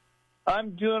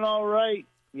 I'm doing all right.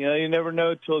 You know, you never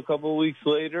know till a couple of weeks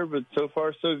later, but so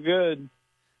far so good.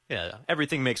 Yeah,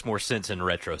 everything makes more sense in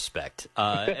retrospect.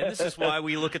 And this is why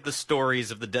we look at the stories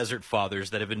of the Desert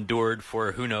Fathers that have endured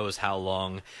for who knows how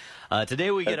long. Today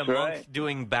we get a monk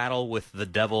doing battle with the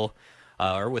devil,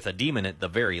 or with a demon at the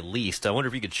very least. I wonder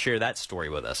if you could share that story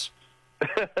with us.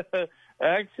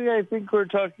 Actually, I think we're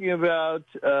talking about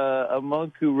a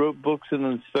monk who wrote books and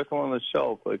then stuck them on the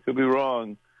shelf. I could be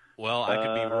wrong. Well, I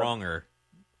could be wronger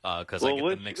because I get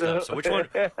them mixed up. So which one?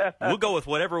 We'll go with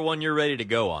whatever one you're ready to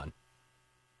go on.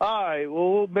 All right.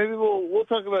 Well, maybe we'll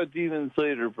talk about demons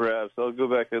later. Perhaps I'll go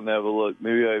back and have a look.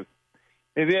 Maybe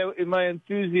in my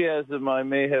enthusiasm, I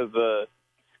may have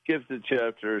skipped a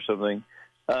chapter or something.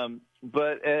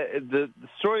 But the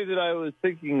story that I was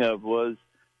thinking of was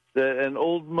that an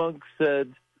old monk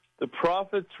said, the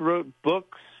prophets wrote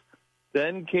books,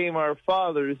 Then came our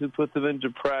fathers who put them into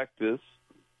practice,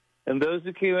 and those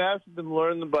who came after them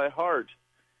learned them by heart.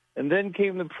 And then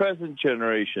came the present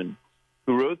generation,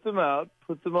 who wrote them out,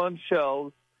 put them on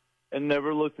shelves, and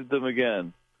never looked at them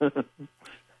again.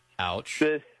 Ouch.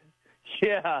 It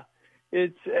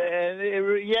is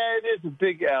a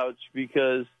big ouch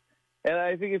because, and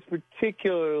I think it's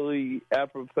particularly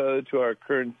apropos to our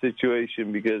current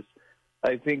situation because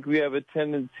I think we have a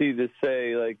tendency to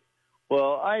say, like,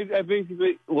 well, I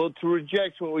basically, to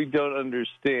reject what we don't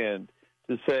understand,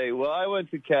 to say, well, I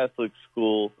went to Catholic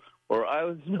school or I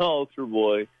was an altar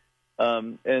boy,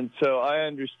 and so I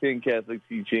understand Catholic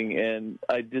teaching and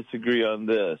I disagree on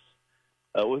this,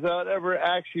 without ever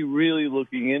actually really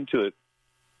looking into it.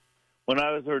 When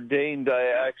I was ordained,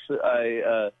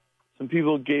 some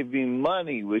people gave me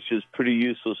money, which is pretty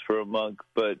useless for a monk,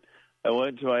 but I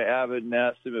went to my abbot and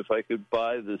asked him if I could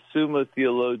buy the Summa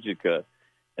Theologica.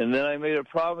 And then I made a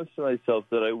promise to myself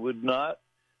that I would not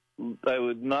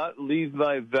leave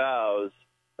my vows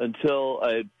until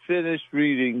I had finished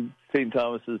reading St.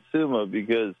 Thomas's Summa,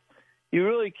 because you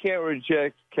really can't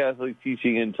reject Catholic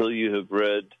teaching until you have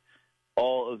read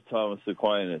all of Thomas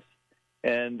Aquinas.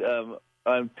 And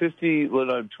I'm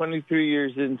 23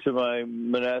 years into my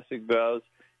monastic vows.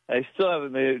 I still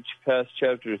haven't made it past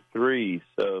chapter 3.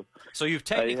 So you've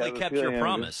technically kept your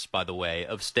promise, by the way,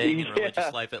 of staying in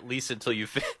religious life at least until you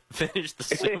finish the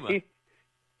Summa.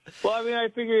 Well, I mean, I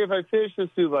figure if I finish the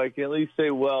Summa, I can at least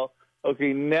say, well,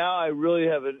 okay, now I really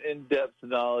have an in-depth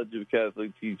knowledge of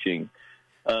Catholic teaching.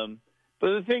 But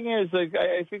the thing is, like,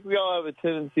 I think we all have a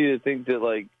tendency to think that,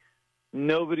 like,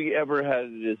 nobody ever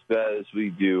had it as bad as we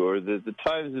do, or that the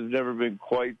times have never been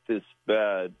quite this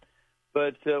bad.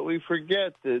 But we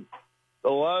forget that a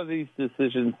lot of these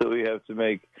decisions that we have to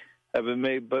make have been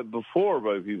made before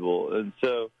by people. And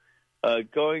so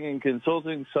going and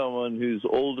consulting someone who's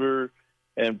older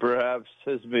and perhaps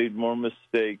has made more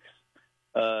mistakes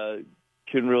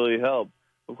can really help.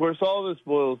 Of course, all this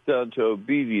boils down to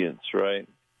obedience, right?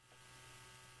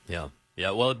 Yeah.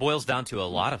 Yeah, well, it boils down to a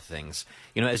lot of things.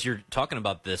 You know, as you're talking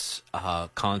about this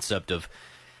concept of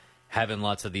having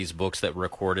lots of these books that were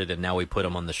recorded and now we put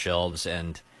them on the shelves,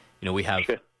 and, you know, we have,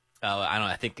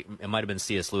 I think it might have been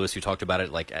C.S. Lewis who talked about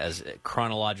it like as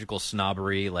chronological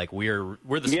snobbery, like we're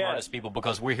the smartest people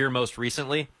because we're here most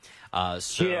recently.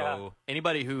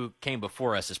 Anybody who came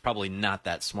before us is probably not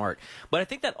that smart. But I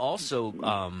think that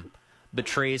also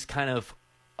betrays kind of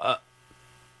a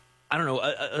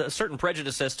certain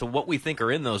prejudice as to what we think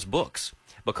are in those books.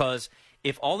 Because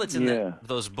if all that's in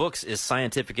those books is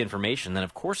scientific information, then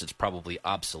of course it's probably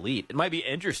obsolete. It might be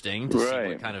interesting to see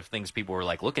what kind of things people were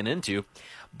like looking into,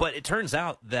 but it turns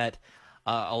out that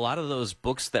a lot of those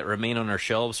books that remain on our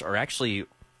shelves are actually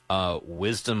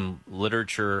wisdom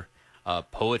literature,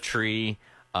 poetry,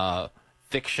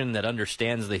 fiction that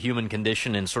understands the human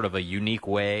condition in sort of a unique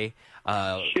way.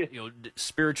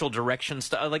 Spiritual direction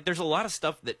stuff. Like, there's a lot of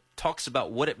stuff that talks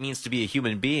about what it means to be a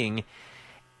human being.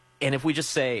 And if we just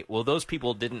say, well, those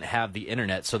people didn't have the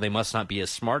internet, so they must not be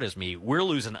as smart as me, we're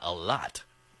losing a lot.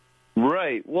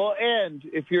 Right. Well, and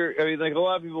like a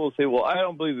lot of people will say, well, I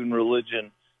don't believe in religion.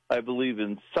 I believe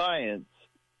in science.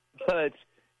 But,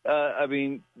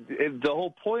 the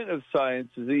whole point of science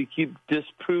is that you keep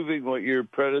disproving what your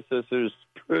predecessors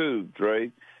proved,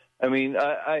 right? I mean,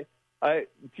 do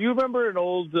you remember an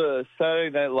old Saturday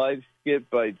Night Live skit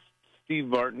by Steve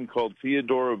Martin called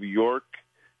Theodore of York,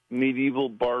 Medieval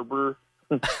Barber,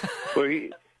 where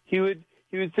he would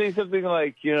say something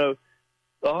like,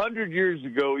 100 years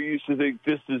ago we used to think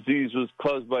this disease was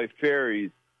caused by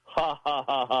fairies. Ha ha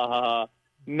ha ha ha.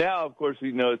 Now, of course,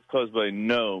 we know it's caused by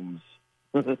gnomes.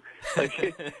 If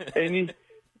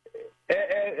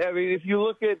you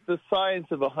look at the science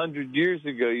of 100 years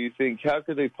ago, you think, how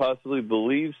could they possibly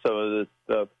believe some of this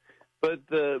stuff? But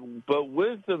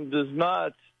wisdom does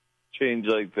not change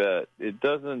like that. It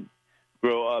doesn't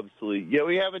grow obsolete. Yeah,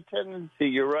 we have a tendency,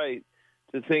 you're right,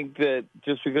 to think that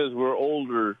just because we're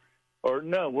older, or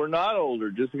no, we're not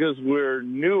older, just because we're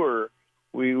newer,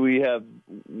 we're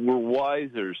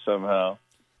wiser somehow.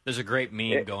 There's a great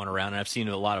meme going around, and I've seen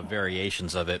a lot of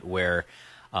variations of it, where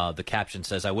the caption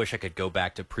says, I wish I could go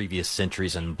back to previous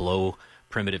centuries and blow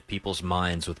primitive people's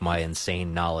minds with my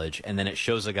insane knowledge. And then it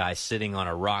shows a guy sitting on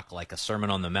a rock, like a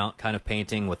Sermon on the Mount kind of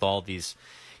painting, with all these,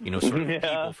 sort of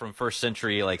people from first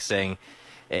century, like saying,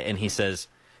 and he says,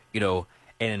 and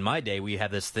in my day we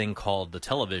had this thing called the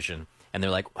television. And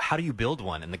they're like, how do you build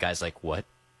one? And the guy's like, what?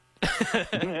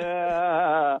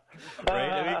 Right?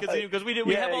 Because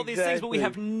we have all these things, but we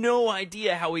have no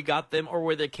idea how we got them or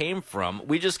where they came from.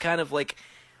 We just kind of like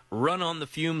run on the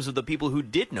fumes of the people who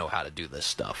did know how to do this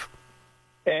stuff.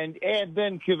 And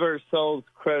then give ourselves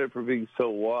credit for being so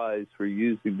wise for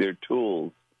using their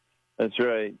tools. That's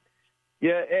right.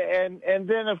 Yeah, and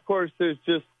then of course there's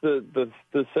just the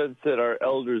sense that our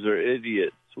elders are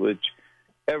idiots, which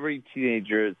every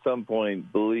teenager at some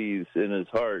point believes in his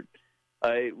heart.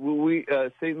 St. Louis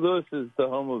is the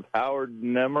home of Howard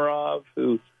Nemerov,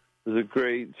 who was a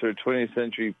great sort of 20th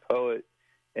century poet,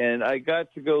 and I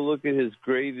got to go look at his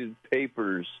graded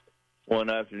papers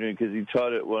one afternoon because he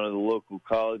taught at one of the local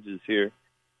colleges here.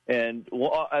 And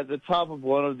at the top of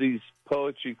one of these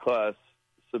poetry class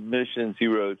submissions, he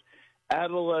wrote,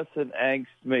 "Adolescent angst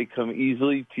may come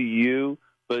easily to you,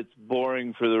 but it's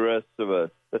boring for the rest of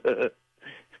us."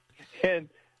 And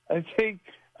I think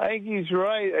he's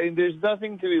right. I mean, there's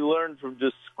nothing to be learned from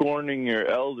just scorning your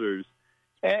elders.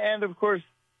 And of course,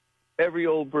 every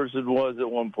old person was at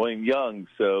one point young,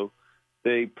 so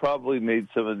they probably made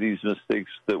some of these mistakes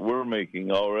that we're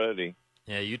making already.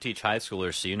 Yeah, you teach high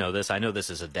schoolers, so you know this. I know this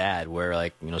as a dad, where,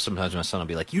 like, you know, sometimes my son will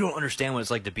be like, "You don't understand what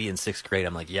it's like to be in 6th grade."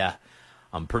 I'm like, "Yeah,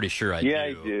 I'm pretty sure I do." Yeah,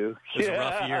 I do. It was a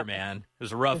rough year, man. It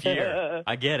was a rough year.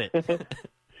 I get it.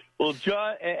 Well,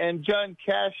 John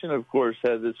Cashin, of course,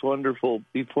 had this wonderful,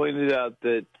 he pointed out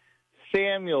that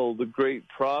Samuel, the great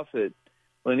prophet,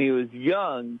 when he was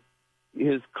young,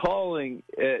 his calling,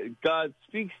 God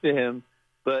speaks to him,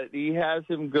 but he has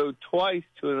him go twice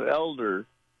to an elder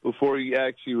before he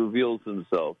actually reveals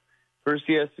himself. First,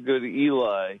 he has to go to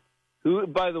Eli, who,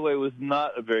 by the way, was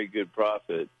not a very good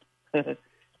prophet.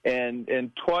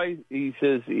 and twice he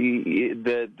says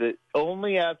that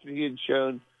only after he had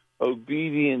shown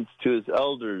obedience to his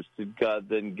elders did God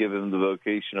then give him the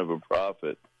vocation of a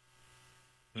prophet,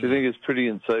 which I think is pretty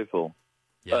insightful.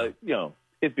 Yeah. You know,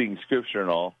 it being scripture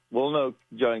and all. Well, no,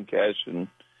 John Cashin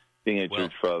being a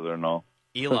church father and all.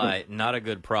 Eli, not a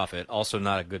good prophet, also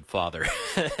not a good father.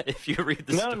 If you read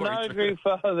the story. No, not a great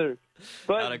father.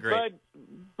 But, Not a great.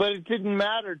 But it didn't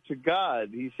matter to God.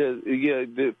 He says,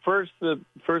 the first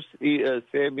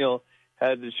Samuel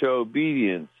had to show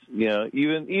obedience, you know,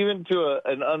 even to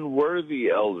an unworthy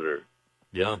elder.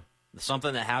 Yeah.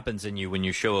 Something that happens in you when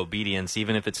you show obedience,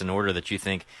 even if it's in order that you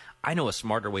think, I know a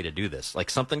smarter way to do this. Like,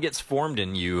 something gets formed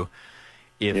in you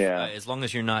if as long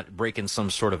as you're not breaking some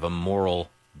sort of a moral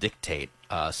dictate.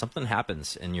 Something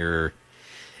happens in your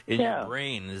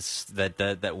brain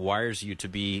that wires you to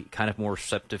be kind of more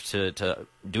receptive to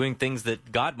doing things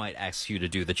that God might ask you to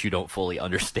do that you don't fully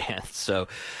understand. So,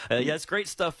 it's great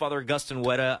stuff, Father Augustine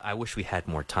Wetta. I wish we had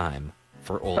more time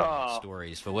for old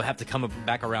stories, but we'll have to come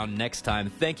back around next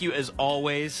time. Thank you as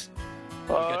always.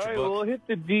 All right, we'll hit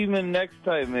the demon next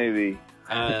time, maybe.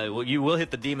 Well, you will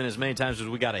hit the demon as many times as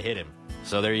we got to hit him.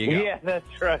 So there you go. Yeah,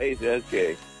 that's right.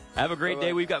 Okay. Have a great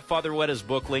day. We've got Father Wetta's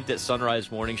book linked at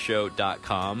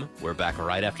sunrisemorningshow.com. We're back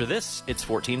right after this. It's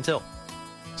 14 till.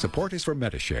 Support is from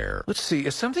Medi-Share. Let's see,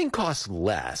 if something costs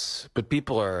less, but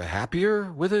people are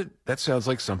happier with it, that sounds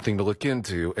like something to look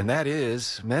into, and that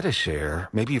is Medi-Share.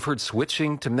 Maybe you've heard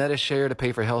switching to Medi-Share to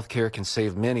pay for health care can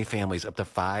save many families up to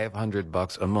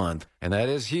 $500 a month, and that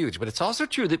is huge. But it's also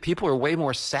true that people are way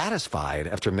more satisfied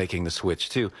after making the switch,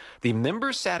 too. The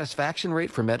member satisfaction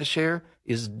rate for Medi-Share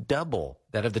is double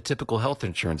that of the typical health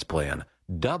insurance plan.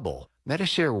 Double.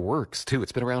 Medi-Share works, too.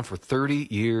 It's been around for 30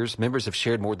 years. Members have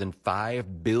shared more than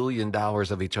 $5 billion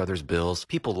of each other's bills.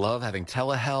 People love having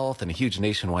telehealth and a huge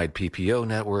nationwide PPO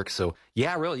network. So,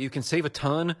 yeah, really, you can save a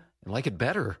ton and like it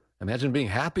better. Imagine being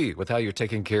happy with how you're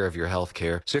taking care of your health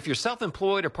care. So if you're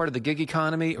self-employed or part of the gig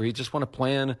economy, or you just want a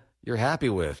plan you're happy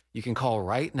with, you can call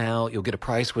right now. You'll get a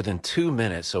price within 2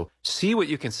 minutes. So see what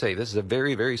you can save. This is a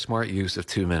very, very smart use of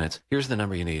 2 minutes. Here's the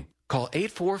number you need. Call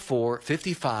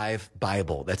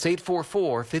 844-55-BIBLE. That's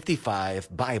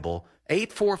 844-55-BIBLE.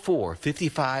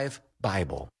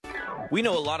 844-55-BIBLE. We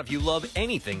know a lot of you love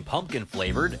anything pumpkin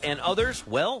flavored, and others,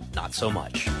 well, not so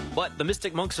much. But the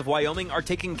Mystic Monks of Wyoming are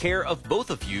taking care of both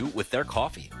of you with their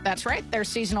coffee. That's right. Their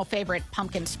seasonal favorite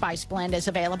pumpkin spice blend is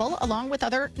available along with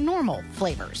other normal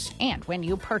flavors. And when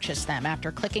you purchase them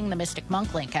after clicking the Mystic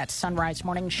Monk link at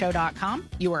sunrisemorningshow.com,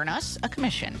 you earn us a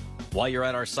commission. While you're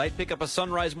at our site, pick up a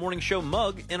Sunrise Morning Show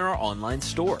mug in our online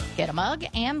store. Get a mug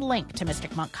and link to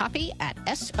Mystic Monk Coffee at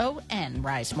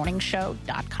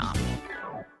sunrisemorningshow.com.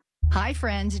 Hi,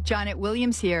 friends. Janet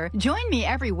Williams here. Join me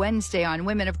every Wednesday on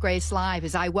Women of Grace Live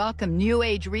as I welcome New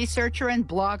Age researcher and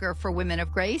blogger for Women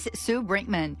of Grace, Sue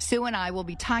Brinkman. Sue and I will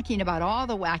be talking about all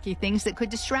the wacky things that could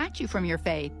distract you from your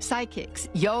faith. Psychics,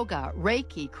 yoga,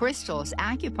 Reiki, crystals,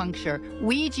 acupuncture,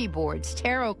 Ouija boards,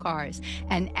 tarot cards,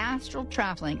 and astral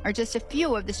traveling are just a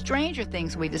few of the stranger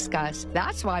things we discuss.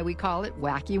 That's why we call it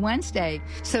Wacky Wednesday.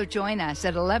 So join us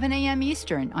at 11 a.m.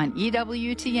 Eastern on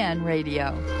EWTN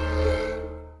Radio.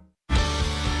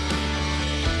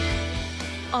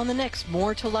 on the next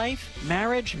More to Life,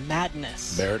 Marriage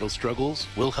Madness. Marital struggles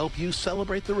will help you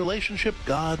celebrate the relationship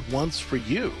God wants for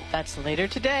you. That's later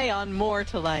today on More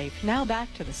to Life. Now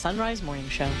back to the Sunrise Morning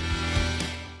Show.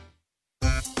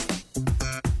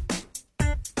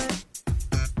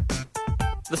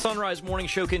 The Sunrise Morning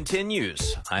Show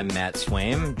continues. I'm Matt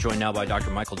Swaim, joined now by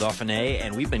Dr. Michael Dauphiné,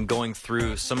 and we've been going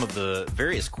through some of the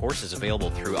various courses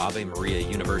available through Ave Maria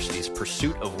University's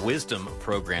Pursuit of Wisdom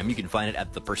program. You can find it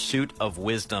at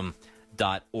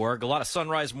thepursuitofwisdom.org. A lot of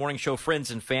Sunrise Morning Show friends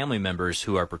and family members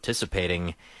who are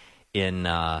participating in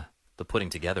the putting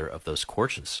together of those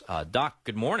courses. Doc,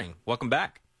 good morning. Welcome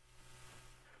back.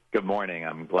 Good morning.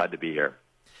 I'm glad to be here.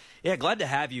 Yeah, glad to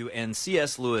have you. And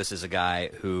C.S. Lewis is a guy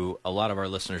who a lot of our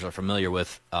listeners are familiar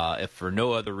with, if for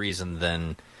no other reason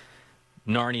than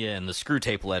Narnia and the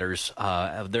Screwtape Letters.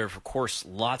 There are, of course,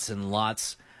 lots and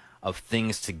lots of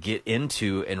things to get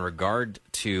into in regard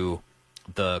to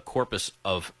the corpus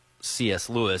of C.S.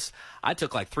 Lewis. I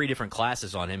took like 3 different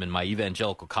classes on him in my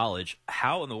evangelical college.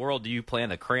 How in the world do you plan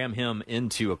to cram him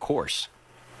into a course?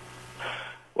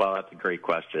 Well, that's a great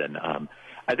question.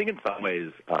 I think in some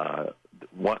ways,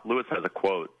 Lewis has a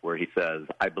quote where he says,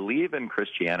 "I believe in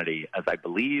Christianity as I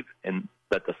believe in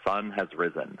that the sun has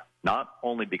risen, not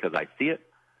only because I see it,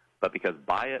 but because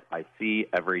by it I see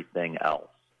everything else."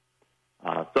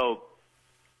 So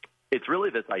it's really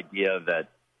this idea that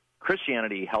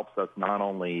Christianity helps us not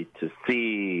only to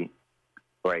see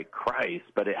Christ,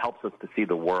 but it helps us to see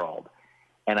the world.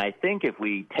 And I think if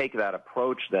we take that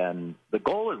approach, then the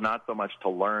goal is not so much to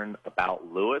learn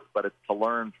about Lewis, but it's to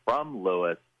learn from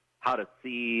Lewis how to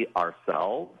see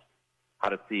ourselves, how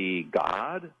to see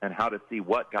God, and how to see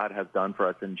what God has done for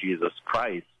us in Jesus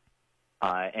Christ.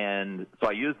 And so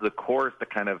I use the course to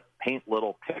kind of paint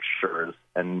little pictures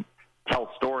and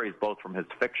tell stories both from his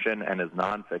fiction and his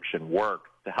nonfiction work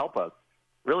to help us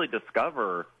really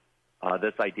discover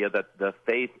this idea that the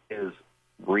faith is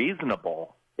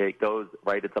reasonable. It goes,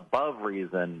 it's above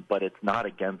reason, but it's not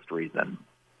against reason.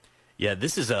 Yeah,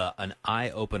 this is an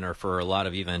eye-opener for a lot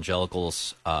of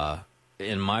evangelicals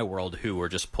in my world who were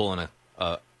just pulling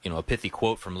a pithy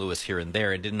quote from Lewis here and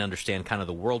there and didn't understand kind of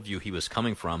the worldview he was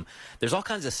coming from. There's all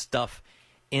kinds of stuff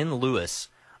in Lewis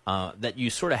that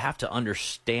you sort of have to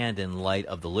understand in light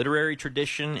of the literary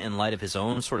tradition, in light of his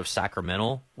own sort of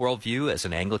sacramental worldview as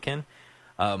an Anglican,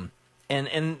 and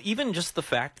even just the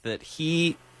fact that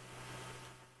he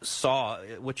saw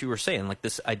what you were saying, like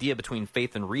this idea between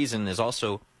faith and reason is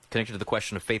also connected to the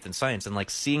question of faith and science, and like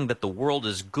seeing that the world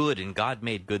is good and God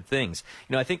made good things.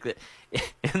 I think that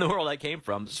in the world I came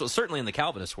from, so certainly in the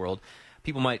Calvinist world,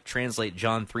 people might translate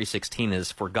John 3:16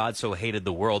 as, "For God so hated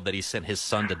the world that he sent his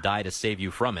son to die to save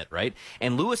you from it," right?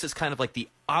 And Lewis is kind of like the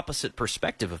opposite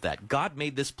perspective of that. God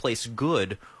made this place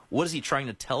good. What is he trying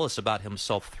to tell us about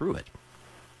himself through it?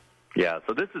 Yeah,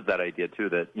 so this is that idea, too,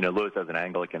 that, Lewis as an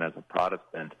Anglican, as a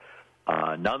Protestant,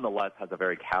 nonetheless has a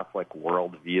very Catholic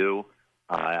worldview.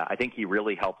 I think he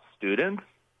really helps students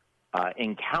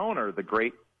encounter the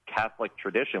great Catholic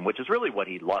tradition, which is really what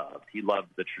he loved. He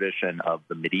loved the tradition of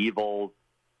the medievals,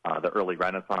 the early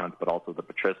Renaissance, but also the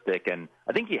patristic. And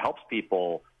I think he helps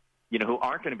people, who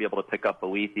aren't going to be able to pick up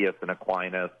Boethius and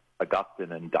Aquinas,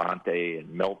 Augustine and Dante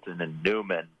and Milton and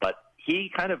Newman, but he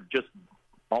kind of just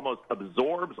almost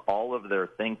absorbs all of their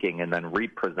thinking and then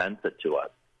represents it to us.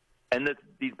 And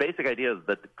these basic ideas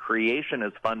that the creation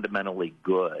is fundamentally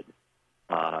good,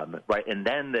 right? And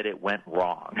then that it went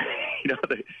wrong.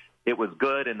 It was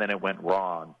good and then it went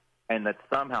wrong. And that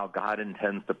somehow God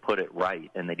intends to put it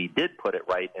right, and that he did put it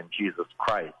right in Jesus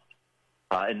Christ.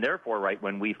 And therefore,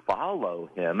 when we follow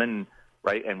him and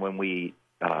when we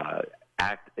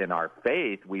act in our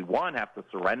faith, we, have to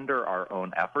surrender our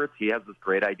own efforts. He has this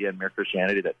great idea in Mere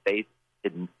Christianity that faith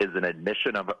is an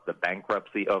admission of the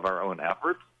bankruptcy of our own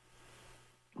efforts.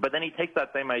 But then he takes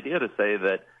that same idea to say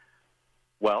that,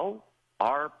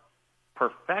 our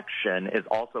perfection is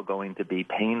also going to be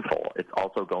painful. It's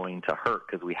also going to hurt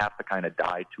because we have to kind of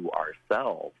die to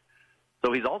ourselves.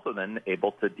 So he's also then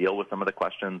able to deal with some of the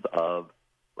questions of,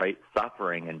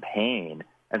 suffering and pain.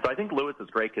 And so I think Lewis is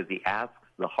great because he asks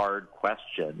the hard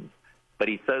questions, but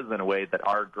he says in a way that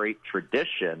our great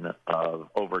tradition of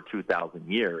over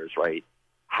 2,000 years,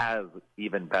 has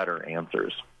even better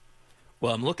answers.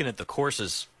 Well, I'm looking at the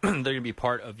courses. They're going to be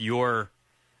part of your,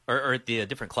 or at the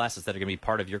different classes that are going to be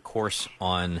part of your course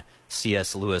on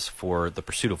C.S. Lewis for the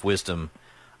Pursuit of Wisdom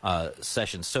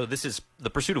sessions. So this is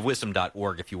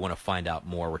thepursuitofwisdom.org if you want to find out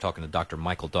more. We're talking to Dr.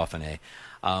 Michael Dauphiné.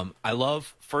 I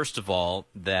love, first of all,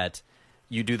 that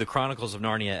you do the Chronicles of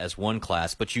Narnia as one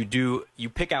class, but you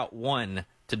pick out one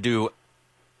to do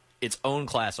its own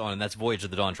class on, and that's Voyage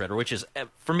of the Dawn Treader, which is,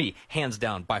 for me, hands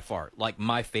down, by far, like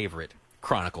my favorite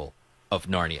Chronicle of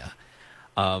Narnia.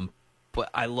 But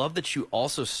I love that you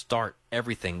also start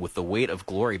everything with the Weight of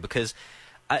Glory, because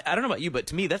I don't know about you, but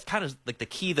to me, that's kind of like the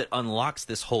key that unlocks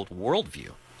this whole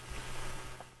worldview.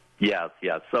 Yes.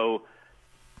 So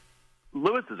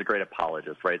Lewis is a great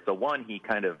apologist, right? So one, he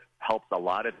kind of helps a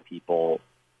lot of people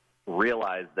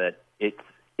realize that it's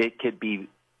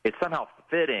somehow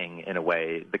fitting in a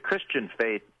way. The Christian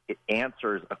faith, it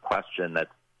answers a question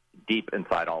that's deep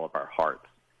inside all of our hearts.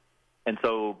 And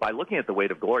so by looking at the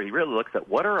Weight of Glory, he really looks at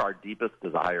what are our deepest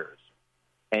desires.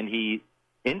 And he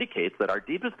indicates that our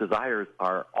deepest desires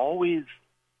are always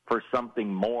for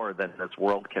something more than this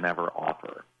world can ever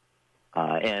offer.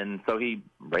 And so he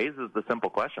raises the simple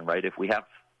question, right? If we have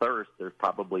thirst, there's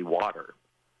probably water.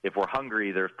 If we're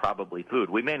hungry, there's probably food.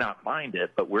 We may not find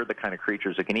it, but we're the kind of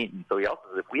creatures that can eat. And so he also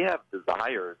says if we have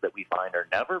desires that we find are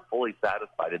never fully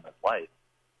satisfied in this life,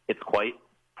 it's quite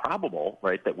probable,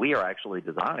 right, that we are actually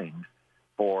designed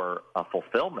for a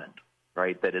fulfillment,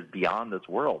 right, that is beyond this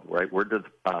world, right? We're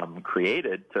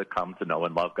created to come to know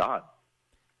and love God.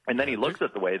 And then he looks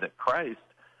at the way that Christ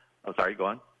 – oh, sorry, go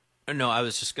on. No, I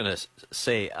was just going to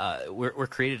say we're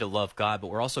created to love God,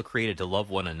 but we're also created to love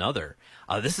one another.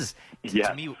 This is,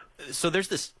 to me, so there's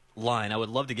this line. I would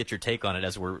love to get your take on it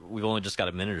as we've only just got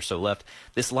a minute or so left.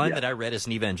 This line that I read as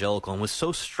an evangelical and was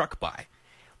so struck by,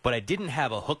 but I didn't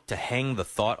have a hook to hang the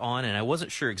thought on, and I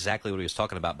wasn't sure exactly what he was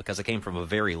talking about because I came from a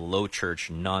very low church,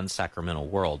 non-sacramental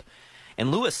world. And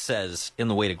Lewis says in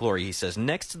The Weight of Glory, he says,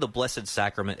 next to the Blessed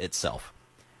Sacrament itself,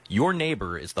 your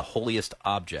neighbor is the holiest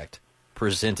object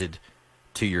presented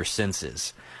to your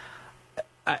senses.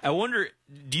 I wonder,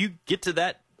 do you get to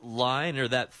that line or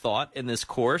that thought in this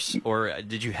course, or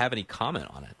did you have any comment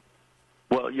on it?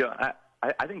 Well,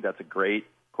 I think that's a great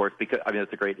course because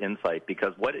it's a great insight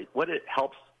because what it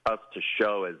helps us to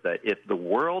show is that if the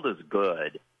world is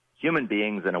good, human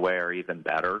beings in a way are even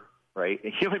better, right?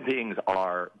 Human beings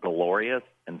are glorious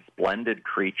and splendid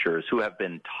creatures who have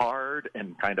been tarred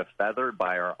and kind of feathered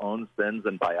by our own sins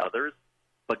and by others.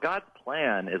 But God's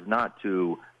plan is not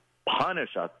to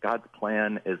punish us. God's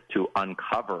plan is to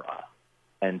uncover us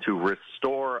and to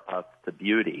restore us to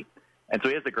beauty. And so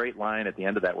he has a great line at the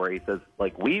end of that where he says,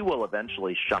 like, we will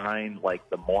eventually shine like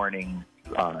the morning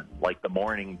sun, like the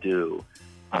morning dew,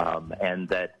 and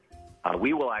that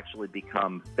we will actually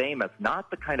become famous, not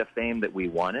the kind of fame that we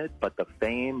wanted, but the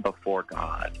fame before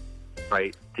God,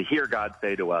 right? To hear God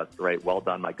say to us, right, well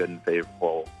done, my good and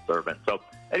faithful servant. So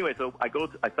anyway, so I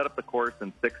set up the course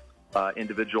in 6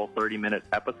 individual 30-minute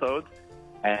episodes,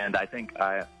 and I think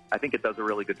it does a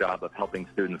really good job of helping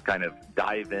students kind of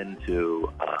dive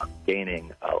into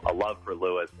gaining a love for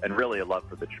Lewis and really a love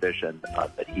for the tradition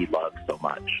that he loves so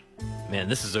much. Man,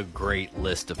 this is a great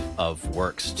list of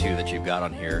works, too, that you've got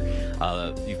on here.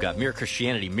 You've got Mere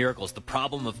Christianity, Miracles, The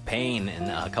Problem of Pain,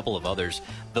 and a couple of others.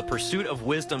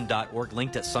 ThePursuitOfWisdom.org,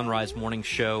 linked at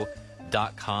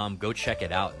sunrisemorningshow.com. Go check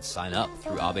it out and sign up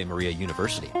through Ave Maria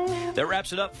University. That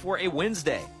wraps it up for a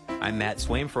Wednesday. I'm Matt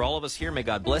Swaim. For all of us here, may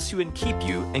God bless you and keep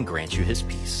you and grant you his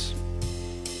peace.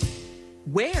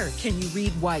 Where can you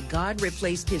read why God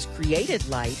replaced his created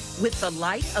light with the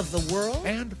light of the world?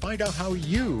 And find out how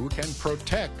you can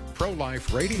protect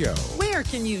pro-life radio. Where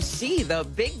can you see the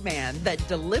big man that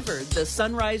delivered the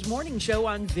Sunrise Morning Show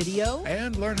on video?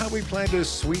 And learn how we plan to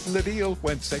sweeten the deal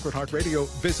when Sacred Heart Radio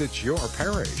visits your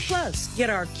parish. Plus,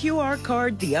 get our QR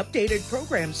card, the updated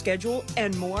program schedule,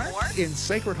 and more in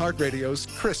Sacred Heart Radio's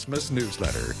Christmas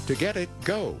newsletter. To get it,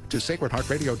 go to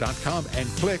sacredheartradio.com and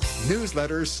click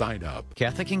Newsletters Sign Up.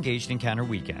 Catholic Engaged Encounter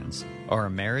Weekends are a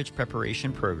marriage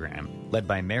preparation program led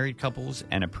by married couples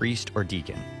and a priest or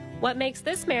deacon. What makes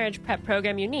this marriage prep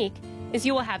program unique is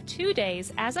you will have 2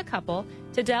 days as a couple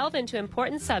to delve into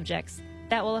important subjects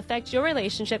that will affect your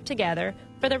relationship together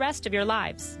for the rest of your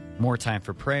lives. More time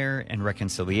for prayer and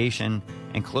reconciliation,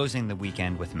 and closing the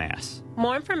weekend with Mass.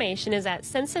 More information is at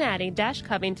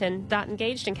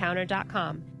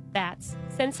cincinnati-covington.engagedencounter.com. That's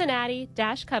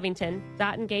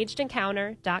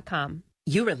cincinnati-covington.engagedencounter.com.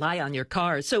 You rely on your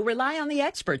car, so rely on the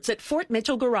experts at Fort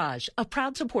Mitchell Garage, a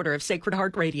proud supporter of Sacred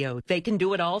Heart Radio. They can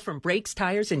do it all from brakes,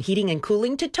 tires, and heating and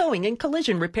cooling to towing and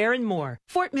collision repair and more.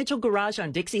 Fort Mitchell Garage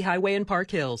on Dixie Highway in Park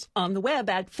Hills. On the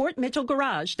web at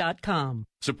fortmitchellgarage.com.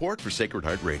 Support for Sacred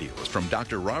Heart Radio is from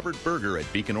Dr. Robert Berger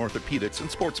at Beacon Orthopedics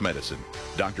and Sports Medicine.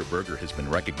 Dr. Berger has been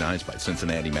recognized by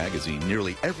Cincinnati Magazine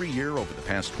nearly every year over the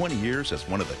past 20 years as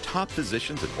one of the top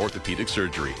physicians in orthopedic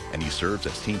surgery, and he serves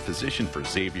as team physician for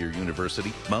Xavier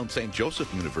University, Mount St.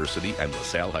 Joseph University, and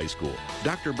LaSalle High School.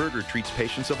 Dr. Berger treats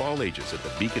patients of all ages at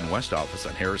the Beacon West office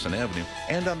on Harrison Avenue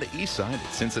and on the east side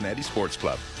at Cincinnati Sports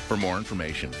Club. For more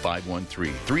information,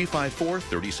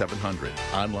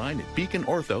 513-354-3700. Online at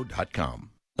beaconortho.com.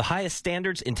 The highest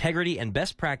standards, integrity, and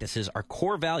best practices are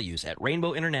core values at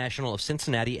Rainbow International of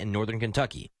Cincinnati and Northern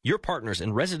Kentucky, your partners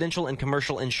in residential and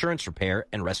commercial insurance repair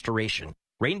and restoration.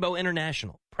 Rainbow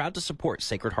International, proud to support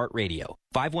Sacred Heart Radio.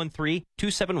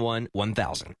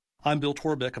 513-271-1000. I'm Bill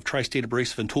Torbeck of Tri-State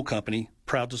Abrasive and Tool Company,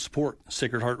 proud to support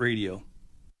Sacred Heart Radio.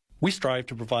 We strive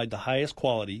to provide the highest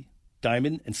quality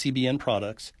diamond and CBN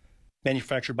products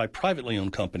manufactured by privately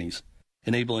owned companies,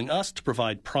 enabling us to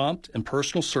provide prompt and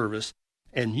personal service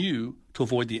and you to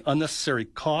avoid the unnecessary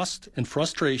cost and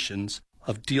frustrations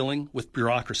of dealing with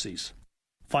bureaucracies.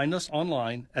 Find us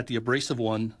online at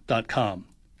theabrasiveone.com.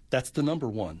 That's the number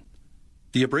 1.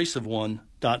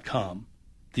 Theabrasiveone.com.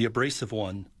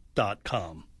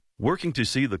 Theabrasiveone.com. Working to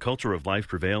see the culture of life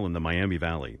prevail in the Miami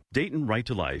Valley, Dayton Right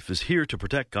to Life is here to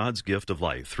protect God's gift of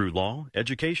life through law,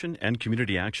 education, and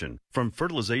community action, from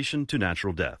fertilization to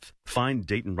natural death. Find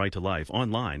Dayton Right to Life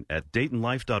online at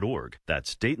DaytonLife.org.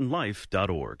 That's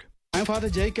DaytonLife.org. I'm Father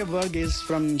Jacob Verghese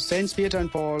from St. Peter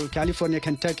and Paul, California,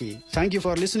 Kentucky. Thank you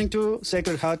for listening to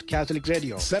Sacred Heart Catholic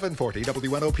Radio. 740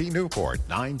 WNOP Newport,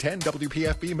 910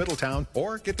 WPFB Middletown,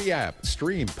 or get the app,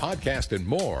 stream, podcast, and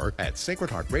more at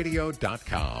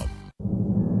sacredheartradio.com.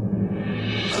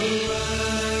 Arise,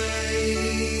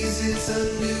 it's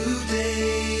a new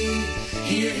day.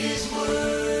 Hear his word,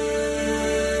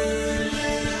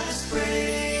 let us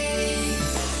pray.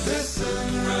 The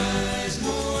Sunrise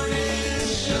Morning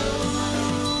Show.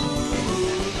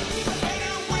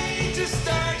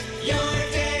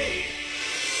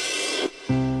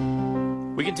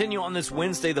 We continue on this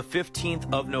Wednesday, the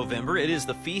 15th of November. It is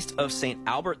the feast of St.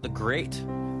 Albert the Great.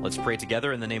 Let's pray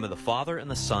together in the name of the Father, and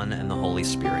the Son, and the Holy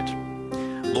Spirit.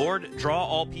 Lord, draw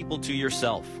all people to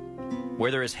yourself.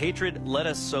 Where there is hatred, let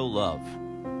us sow love.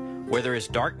 Where there is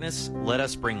darkness, let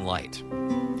us bring light.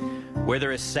 Where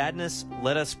there is sadness,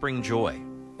 let us bring joy.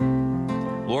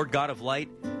 Lord God of light,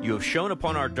 you have shone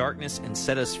upon our darkness and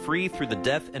set us free through the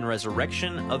death and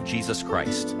resurrection of Jesus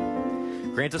Christ.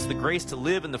 Grant us the grace to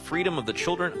live in the freedom of the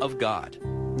children of God,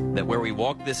 that where we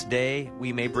walk this day,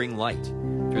 we may bring light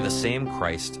through the same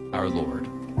Christ our Lord.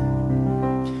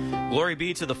 Glory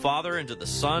be to the Father, and to the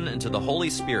Son, and to the Holy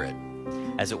Spirit,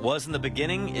 as it was in the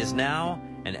beginning, is now,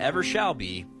 and ever shall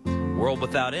be, world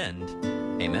without end.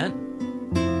 Amen.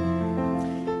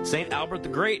 St. Albert the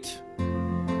Great,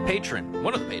 patron,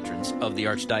 one of the patrons of the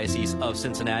Archdiocese of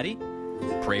Cincinnati,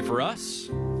 pray for us.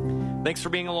 Thanks for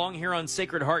being along here on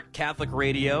Sacred Heart Catholic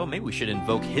Radio. Maybe we should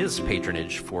invoke his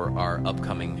patronage for our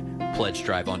upcoming pledge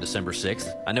drive on December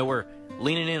 6th. I know we're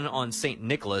leaning in on St.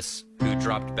 Nicholas, who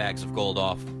dropped bags of gold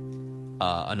off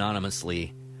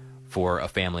anonymously for a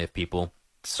family of people,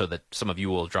 so that some of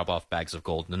you will drop off bags of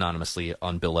gold anonymously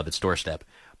on Bill Levitt's doorstep.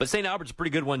 But St. Albert's a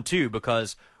pretty good one, too,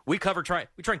 because we try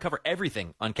and cover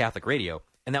everything on Catholic Radio,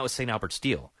 and that was St. Albert's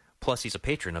deal. Plus, he's a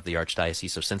patron of the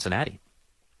Archdiocese of Cincinnati.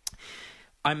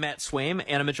 I'm Matt Swaim.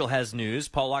 Anna Mitchell has news.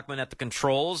 Paul Lockman at the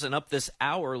controls. And up this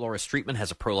hour, Laura Streetman has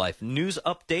a pro-life news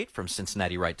update from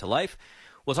Cincinnati Right to Life.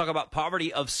 We'll talk about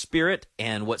poverty of spirit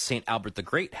and what St. Albert the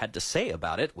Great had to say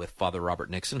about it with Father Robert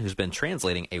Nixon, who's been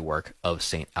translating a work of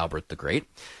St. Albert the Great.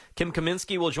 Kim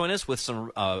Kaminsky will join us with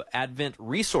some Advent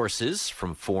resources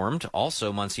from Formed.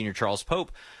 Also, Monsignor Charles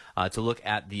Pope to look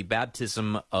at the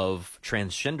baptism of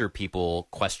transgender people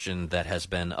question that has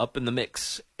been up in the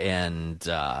mix and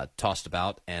tossed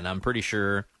about. And I'm pretty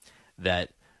sure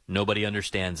that nobody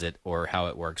understands it or how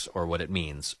it works or what it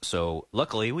means. So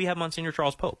luckily, we have Monsignor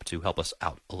Charles Pope to help us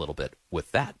out a little bit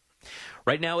with that.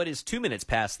 Right now, it is 2 minutes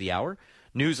past the hour.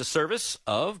 News, a service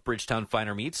of Bridgetown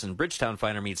Finer Meats and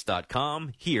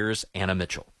BridgetownFinerMeats.com. Here's Anna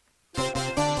Mitchell.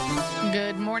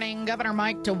 Good morning. Governor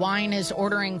Mike DeWine is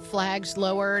ordering flags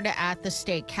lowered at the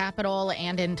state capitol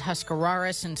and in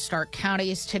Tuscarawas and Stark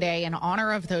counties today in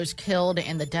honor of those killed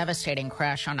in the devastating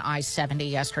crash on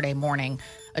I-70 yesterday morning.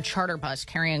 A charter bus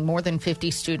carrying more than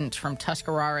 50 students from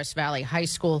Tuscarawas Valley High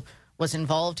School was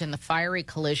involved in the fiery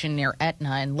collision near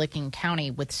Etna in Licking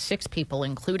County, with 6 people,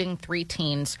 including 3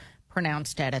 teens,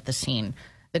 pronounced dead at the scene.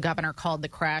 The governor called the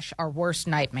crash our worst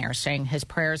nightmare, saying his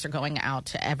prayers are going out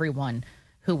to everyone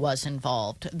who was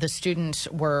involved. The students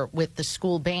were with the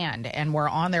school band and were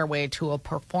on their way to a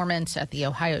performance at the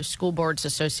Ohio School Boards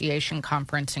Association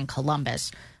conference in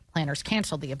Columbus. Planners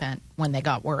canceled the event when they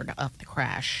got word of the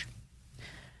crash.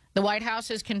 The White House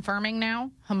is confirming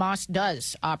now Hamas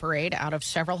does operate out of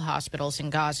several hospitals in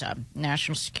Gaza.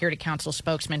 National Security Council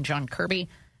spokesman John Kirby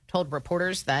told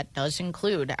reporters that does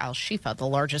include Al-Shifa, the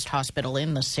largest hospital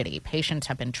in the city. Patients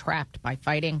have been trapped by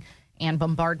fighting and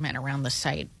bombardment around the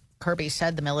site. Kirby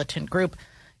said the militant group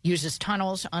uses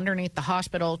tunnels underneath the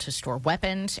hospital to store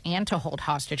weapons and to hold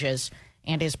hostages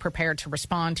and is prepared to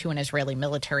respond to an Israeli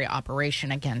military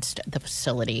operation against the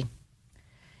facility.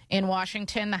 In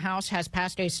Washington, the House has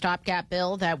passed a stopgap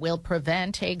bill that will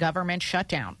prevent a government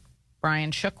shutdown.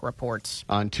 Brian Shook reports.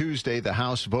 On Tuesday, the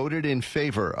House voted in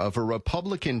favor of a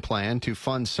Republican plan to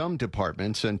fund some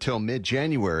departments until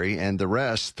mid-January and the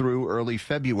rest through early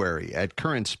February at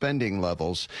current spending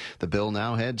levels. The bill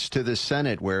now heads to the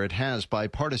Senate, where it has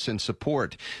bipartisan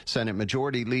support. Senate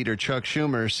Majority Leader Chuck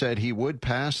Schumer said he would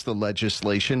pass the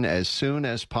legislation as soon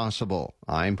as possible.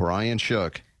 I'm Brian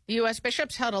Shook. The U.S.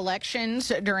 bishops held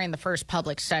elections during the first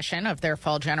public session of their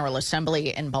fall General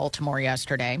Assembly in Baltimore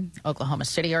yesterday. Oklahoma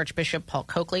City Archbishop Paul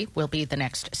Coakley will be the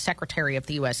next secretary of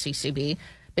the USCCB.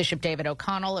 Bishop David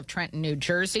O'Connell of Trenton, New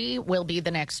Jersey, will be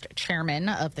the next chairman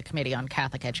of the Committee on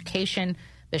Catholic Education.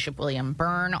 Bishop William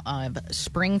Byrne of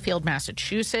Springfield,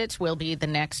 Massachusetts, will be the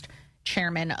next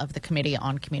chairman of the Committee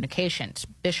on Communications.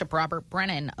 Bishop Robert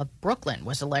Brennan of Brooklyn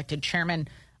was elected chairman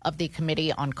of the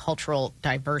Committee on Cultural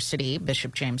Diversity.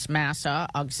 Bishop James Massa,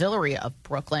 auxiliary of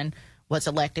Brooklyn, was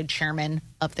elected chairman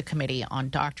of the Committee on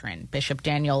Doctrine. Bishop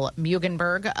Daniel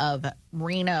Mugenberg of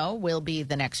Reno will be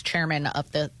the next chairman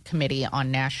of the Committee on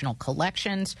National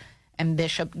Collections. And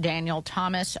Bishop Daniel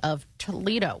Thomas of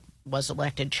Toledo was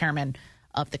elected chairman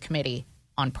of the Committee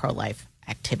on Pro-Life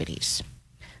Activities.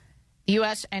 The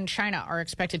U.S. and China are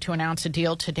expected to announce a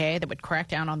deal today that would crack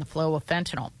down on the flow of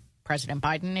fentanyl. President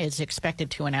Biden is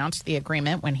expected to announce the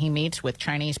agreement when he meets with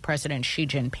Chinese President Xi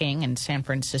Jinping in San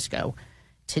Francisco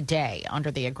today. Under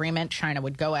the agreement, China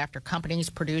would go after companies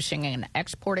producing and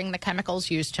exporting the chemicals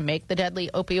used to make the deadly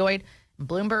opioid.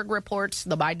 Bloomberg reports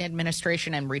the Biden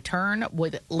administration in return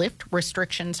would lift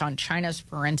restrictions on China's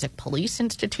Forensic Police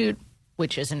Institute,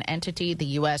 which is an entity the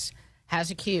U.S.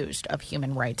 has accused of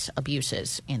human rights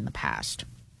abuses in the past.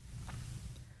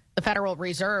 The Federal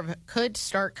Reserve could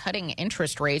start cutting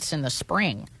interest rates in the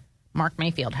spring. Mark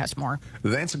Mayfield has more.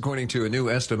 That's according to a new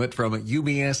estimate from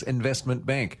UBS Investment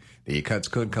Bank. The cuts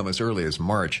could come as early as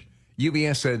March.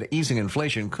 UBS said easing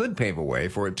inflation could pave a way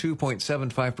for a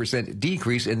 2.75%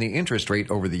 decrease in the interest rate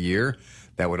over the year.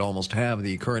 That would almost halve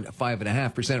the current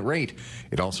 5.5% rate.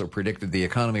 It also predicted the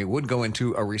economy would go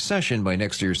into a recession by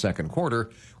next year's second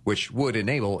quarter, which would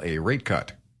enable a rate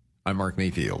cut. I'm Mark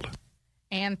Mayfield.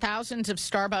 And thousands of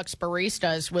Starbucks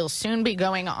baristas will soon be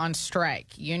going on strike.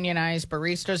 Unionized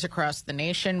baristas across the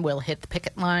nation will hit the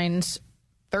picket lines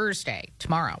Thursday,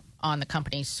 tomorrow, on the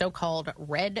company's so-called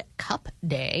Red Cup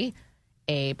Day,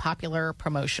 a popular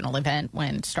promotional event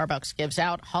when Starbucks gives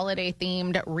out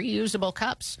holiday-themed reusable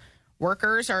cups.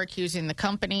 Workers are accusing the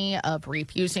company of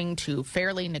refusing to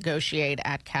fairly negotiate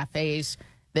at cafes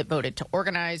that voted to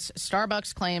organize.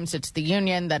 Starbucks claims it's the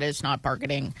union that is not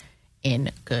bargaining in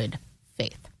good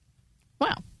faith.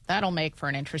 Well, that'll make for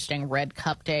an interesting Red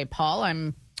Cup Day, Paul.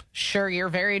 I'm sure you're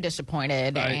very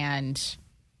disappointed.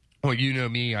 Well, you know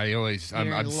me. I'm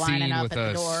seen with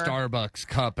a Starbucks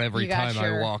cup every time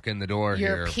I walk in the door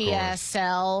your here. Your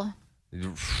PSL.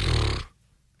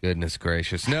 Goodness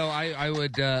gracious! No, I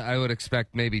would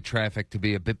expect maybe traffic to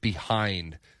be a bit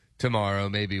behind tomorrow,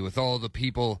 maybe with all the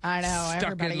people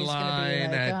stuck in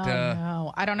line at.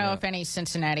 No. I don't know if any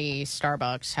Cincinnati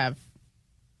Starbucks have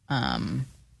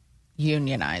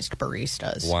unionized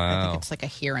baristas. Wow. I think it's like a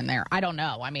here and there. I don't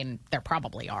know. I mean, there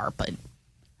probably are, but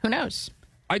who knows?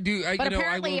 But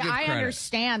apparently, I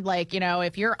understand,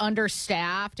 if you're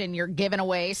understaffed and you're giving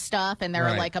away stuff and there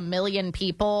are like 1 million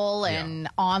people and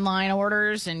online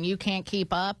orders and you can't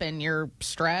keep up and you're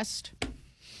stressed.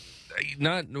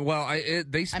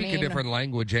 They speak a different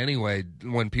language anyway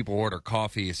when people order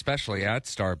coffee, especially at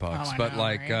Starbucks.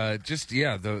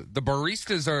 The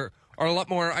baristas are a lot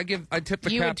more. I tip the cap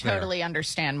there. You would totally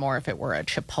understand more if it were a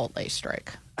Chipotle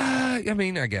strike.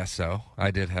 I guess so. I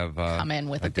did have come in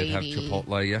with a baby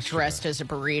Chipotle yesterday, dressed as a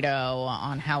burrito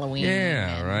on Halloween.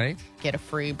 Yeah, right. Get a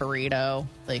free burrito.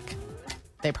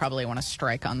 They probably want to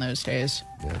strike on those days.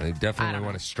 Yeah, they definitely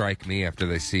want to strike me after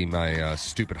they see my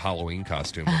stupid Halloween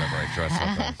costume whenever I dress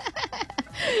up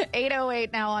as.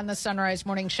 8:08 now on the Sunrise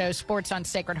Morning Show. Sports on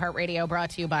Sacred Heart Radio,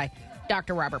 brought to you by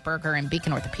Dr. Robert Berger in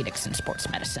Beacon Orthopedics and Sports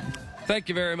Medicine. Thank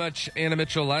you very much, Anna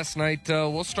Mitchell. Last night,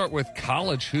 we'll start with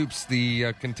college hoops.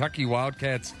 The Kentucky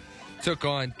Wildcats took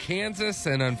on Kansas,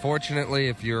 and unfortunately,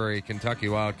 if you're a Kentucky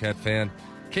Wildcat fan,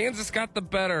 Kansas got the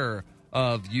better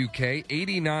of UK,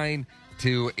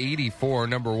 89-84.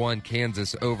 Number one,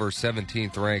 Kansas over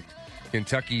 17th ranked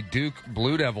Kentucky. Duke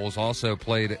Blue Devils also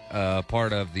played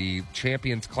part of the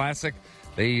Champions Classic.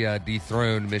 They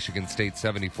dethroned Michigan State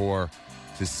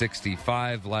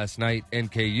 74-65 last night.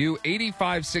 NKU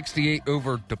 85-68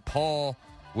 over DePaul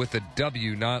with a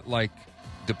W, not like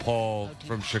DePaul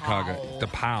from Chicago.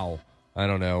 DePaul. I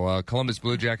don't know. Columbus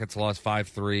Blue Jackets lost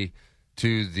 5-3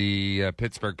 to the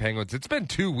Pittsburgh Penguins. It's been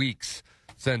 2 weeks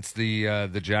since the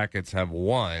Jackets have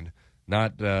won.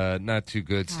 Not too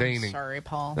good. Sorry,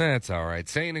 Paul. That's all right.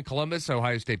 Staying in Columbus,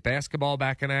 Ohio State basketball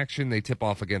back in action. They tip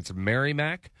off against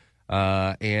Merrimack.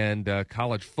 And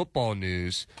college football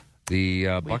news,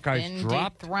 the Buckeyes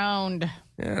dethroned.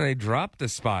 Yeah, they dropped a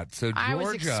spot. So Georgia, I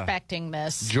was expecting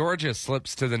this. Georgia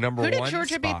slips to the number one spot. Who did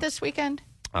Georgia beat this weekend?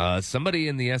 Somebody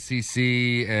in the SEC,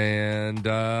 and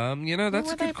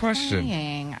that's a good question.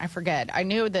 Playing? I forget. I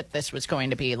knew that this was going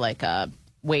to be like a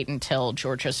wait until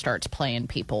Georgia starts playing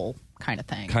people kind of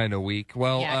thing. Kind of weak.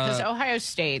 Well, yeah, because Ohio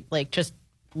State, just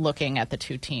looking at the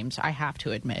two teams, I have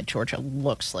to admit Georgia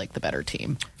looks like the better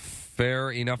team.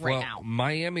 Fair enough. Right well, now.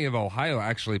 Miami of Ohio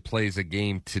actually plays a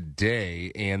game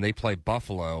today, and they play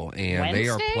Buffalo, and they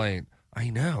are playing. I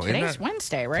know. Today's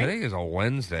Wednesday, right? Today is a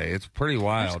Wednesday. It's pretty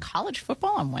wild. There's college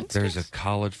football on Wednesday. There's a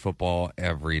college football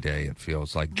every day, it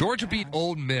feels like. Georgia beat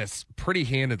Ole Miss pretty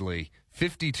handedly,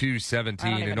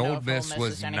 52-17, and Ole Miss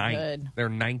was ninth. Good. They're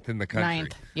ninth in the country.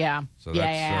 Ninth, yeah. So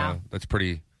that's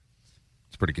pretty.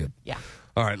 It's pretty good. Yeah.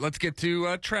 All right, let's get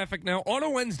to traffic now. On a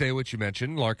Wednesday, which you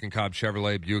mentioned, Larkin Cobb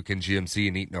Chevrolet, Buick, and GMC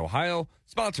in Eaton, Ohio,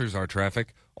 sponsors our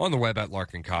traffic on the web at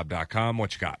larkincobb.com.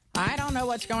 What you got? I don't know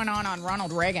what's going on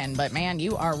Ronald Reagan, but, man,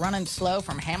 you are running slow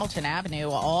from Hamilton Avenue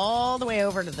all the way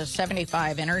over to the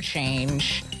 75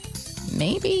 interchange.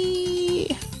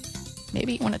 Maybe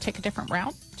you want to take a different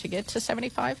route to get to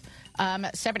 75?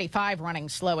 75 running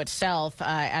slow itself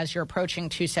as you're approaching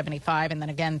 275, and then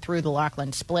again through the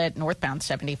Laughlin Split. Northbound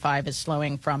 75 is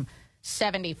slowing from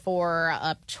 74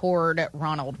 up toward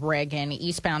Ronald Reagan.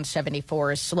 Eastbound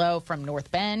 74 is slow from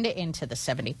North Bend into the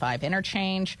 75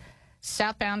 interchange.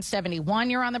 Southbound 71,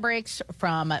 you're on the brakes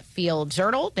from Field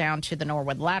Zertle down to the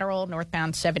Norwood Lateral.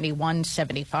 Northbound 71,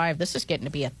 75. This is getting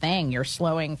to be a thing. You're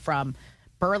slowing from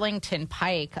Burlington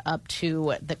Pike up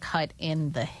to the cut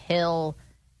in the hill.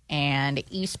 And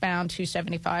eastbound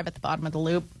 275 at the bottom of the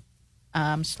loop,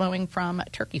 slowing from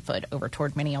Turkey Foot over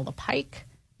toward Mineola Pike.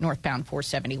 Northbound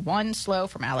 471, slow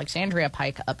from Alexandria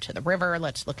Pike up to the river.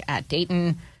 Let's look at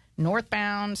Dayton.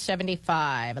 Northbound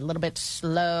 75, a little bit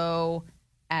slow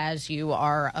as you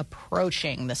are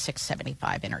approaching the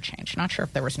 675 interchange. Not sure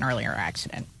if there was an earlier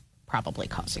accident probably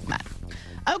causing that.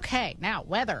 Okay, now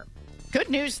weather. Good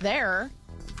news there.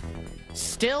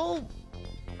 Still...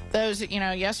 Those,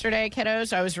 yesterday,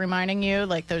 kiddos, I was reminding you,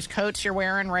 those coats you're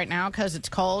wearing right now because it's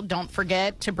cold, don't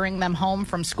forget to bring them home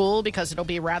from school because it'll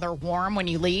be rather warm when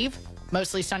you leave.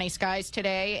 Mostly sunny skies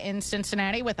today in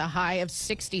Cincinnati with a high of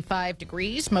 65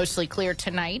 degrees. Mostly clear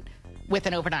tonight with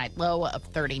an overnight low of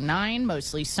 39.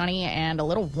 Mostly sunny and a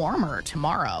little warmer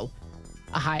tomorrow.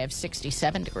 A high of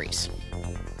 67 degrees.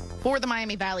 For the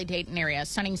Miami Valley-Dayton area,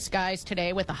 sunny skies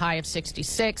today with a high of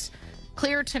 66.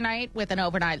 Clear tonight with an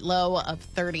overnight low of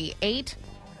 38.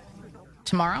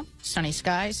 Tomorrow, sunny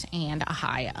skies and a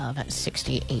high of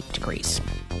 68 degrees.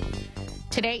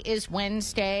 Today is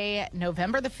Wednesday,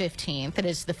 November the 15th. It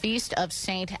is the feast of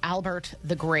St. Albert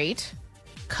the Great,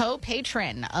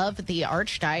 co-patron of the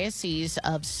Archdiocese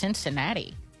of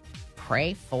Cincinnati.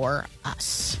 Pray for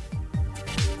us.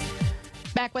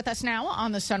 Back with us now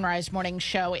on the Sunrise Morning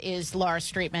Show is Laura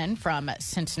Streetman from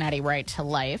Cincinnati Right to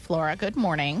Life. Laura, good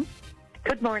morning.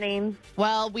 Good morning.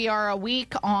 Well, we are a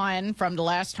week on from the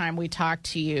last time we talked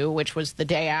to you, which was the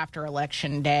day after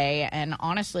Election Day. And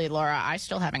honestly, Laura, I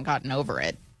still haven't gotten over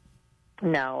it.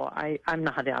 No, I'm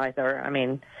not either. I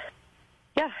mean,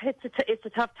 yeah, it's a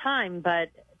tough time,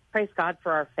 but praise God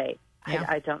for our faith. Yeah.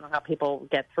 I don't know how people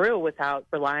get through without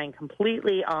relying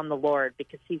completely on the Lord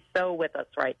because he's so with us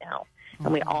right now. Mm-hmm.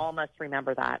 And we all must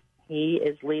remember that. He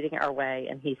is leading our way,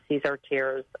 and he sees our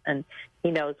tears, and he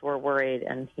knows we're worried,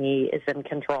 and he is in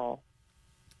control.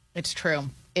 It's true.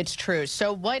 It's true.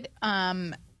 So what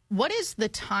is the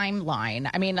timeline?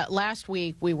 I mean, last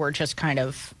week we were just kind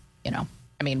of,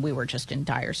 we were just in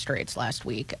dire straits last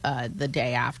week, the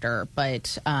day after.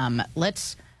 But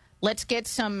let's get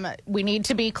some – we need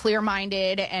to be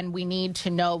clear-minded, and we need to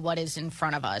know what is in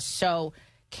front of us. So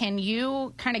Can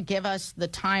you kind of give us the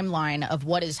timeline of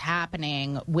what is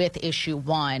happening with Issue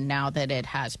 1 now that it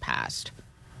has passed?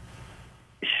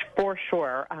 For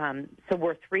sure. So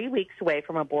we're 3 weeks away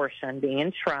from abortion being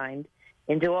enshrined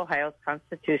into Ohio's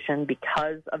Constitution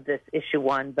because of this Issue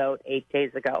 1 vote 8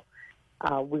 days ago.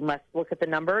 We must look at the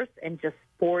numbers, and just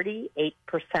 48%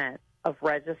 of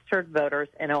registered voters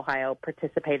in Ohio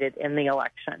participated in the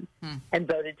election and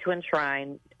voted to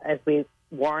enshrine, as we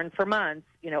warned for months,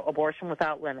 abortion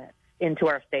without limits into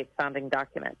our state's founding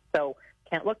document. So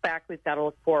can't look back. We've got to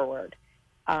look forward.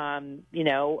 On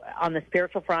the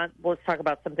spiritual front, let's talk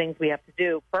about some things we have to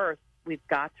do. First, we've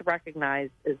got to recognize,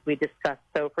 as we discuss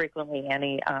so frequently,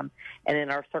 Annie, and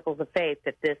in our circles of faith,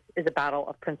 that this is a battle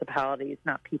of principalities,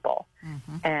 not people.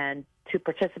 And to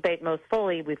participate most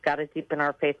fully, we've got to deepen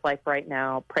our faith life right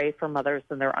now, pray for mothers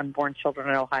and their unborn children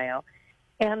in Ohio.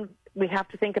 And we have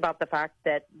to think about the fact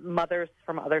that mothers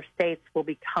from other states will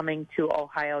be coming to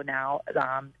Ohio now.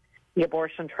 The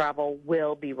abortion travel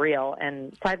will be real,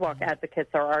 and sidewalk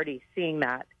advocates are already seeing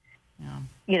that.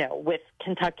 With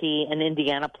Kentucky and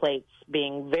Indiana plates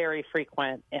being very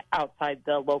frequent outside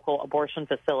the local abortion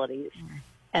facilities.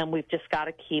 And we've just got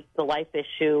to keep the life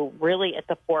issue really at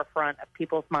the forefront of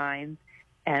people's minds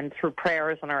and through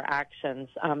prayers and our actions,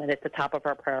 and at the top of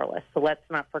our prayer list. So let's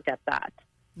not forget that.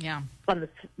 Yeah.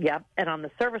 And on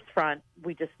the service front,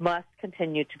 we just must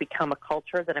continue to become a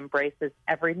culture that embraces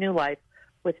every new life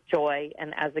with joy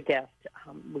and as a gift.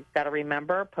 We've got to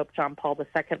remember, Pope John Paul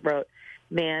II wrote,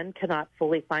 "Man cannot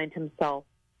fully find himself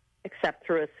except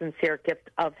through a sincere gift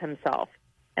of himself."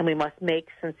 And we must make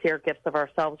sincere gifts of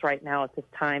ourselves right now at this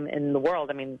time in the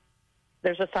world. I mean,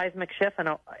 there's a seismic shift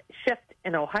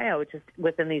in Ohio just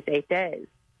within these 8 days.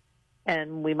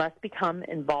 And we must become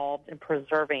involved in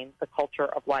preserving the culture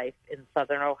of life in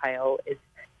Southern Ohio. Is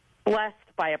blessed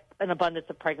by an abundance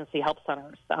of pregnancy help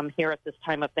centers. Here at this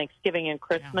time of Thanksgiving and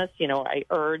Christmas, I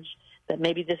urge that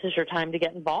maybe this is your time to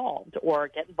get involved, or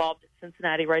get involved at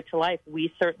Cincinnati Right to Life.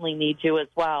 We certainly need you as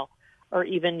well, or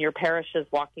even your parishes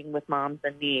Walking with Moms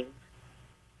in Need.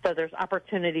 So there's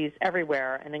opportunities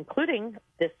everywhere, and including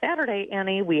this Saturday,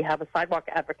 Annie, we have a Sidewalk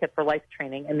Advocate for Life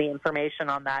training, and the information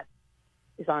on that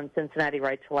is on Cincinnati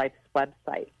Right to Life's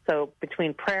website. So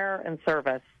between prayer and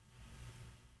service,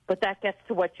 but that gets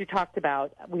to what you talked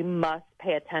about. We must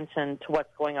pay attention to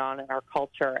what's going on in our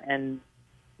culture. And,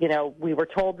 we were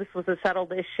told this was a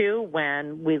settled issue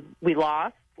when we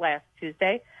lost last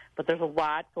Tuesday, but there's a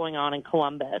lot going on in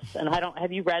Columbus. And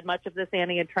have you read much of this,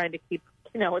 Annie, and trying to keep,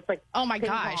 it's like, oh my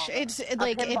gosh, it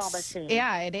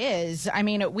is. I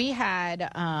mean, we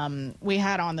had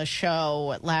on the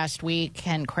show last week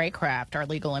Ken Craycraft, our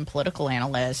legal and political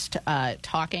analyst,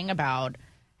 talking about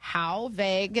how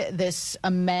vague this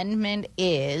amendment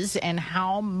is and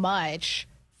how much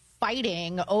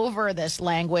fighting over this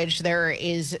language there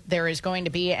is going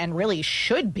to be, and really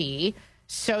should be,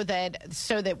 so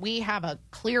that we have a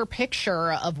clear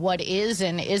picture of what is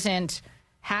and isn't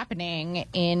happening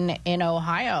in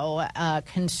Ohio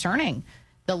concerning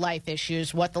the life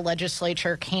issues, what the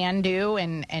legislature can do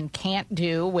and can't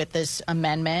do with this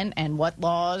amendment, and what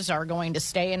laws are going to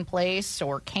stay in place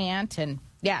or can't. And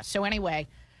so anyway,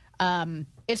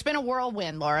 it's been a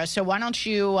whirlwind, Laura. So why don't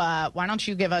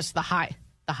you give us the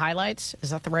highlights? Is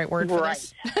that the right word for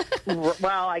this?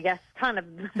 Well, I guess kind of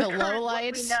the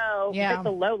lowlights. The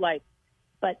lowlights.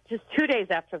 But just 2 days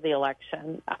after the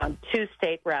election, two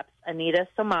state reps, Anita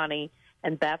Somani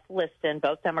and Beth Liston,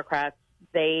 both Democrats,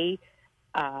 they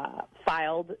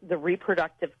filed the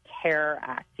Reproductive Care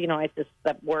Act.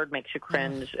 That word makes you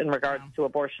cringe in regards to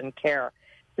abortion care.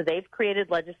 So they've created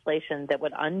legislation that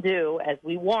would undo, as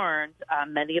we warned,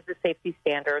 many of the safety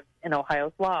standards in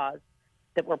Ohio's laws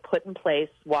that were put in place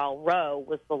while Roe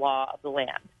was the law of the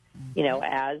land.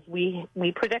 As we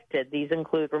predicted, these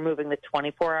include removing the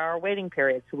 24-hour waiting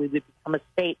period, so we would become a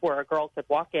state where a girl could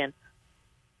walk in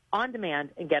on demand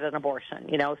and get an abortion,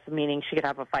 so meaning she could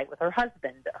have a fight with her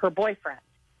husband, her boyfriend,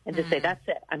 and just say, that's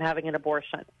it, I'm having an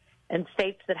abortion. And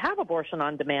states that have abortion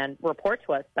on demand report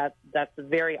to us that that's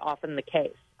very often the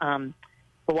case. The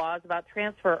laws about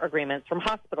transfer agreements from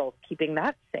hospitals, keeping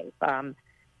that safe.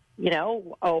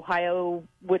 Ohio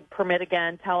would permit,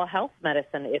 again, telehealth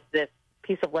medicine if this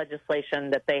piece of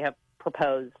legislation that they have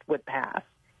proposed would pass.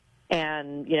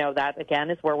 And, that, again,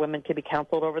 is where women can be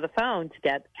counseled over the phone to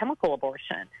get chemical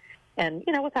abortion. And,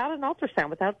 without an ultrasound,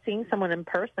 without seeing someone in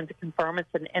person to confirm it's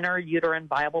an intrauterine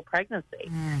viable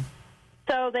pregnancy.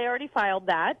 So they already filed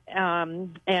that,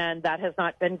 and that has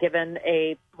not been given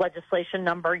a legislation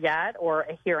number yet or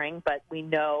a hearing, but we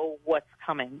know what's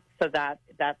coming. So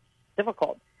that's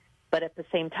difficult. But at the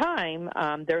same time,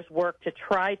 there's work to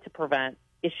try to prevent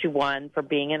Issue 1 for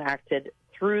being enacted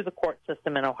through the court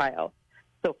system in Ohio.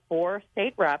 So 4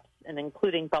 state reps, and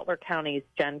including Butler County's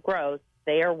Jen Gross,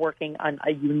 they are working on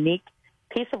a unique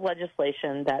piece of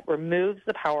legislation that removes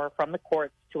the power from the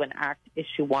courts to enact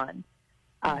Issue 1.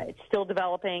 It's still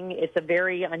developing. It's a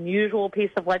very unusual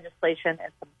piece of legislation,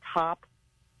 and some top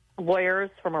lawyers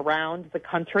from around the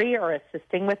country are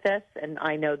assisting with this, and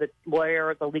I know the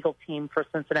legal team for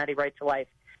Cincinnati Right to Life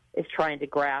is trying to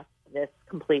grasp this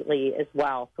completely as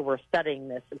well. So we're studying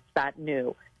this. It's that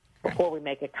new. Before we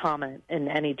make a comment in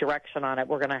any direction on it,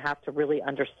 we're going to have to really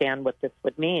understand what this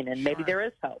would mean, and maybe there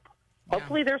is hope. Yeah.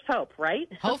 Hopefully there's hope, right?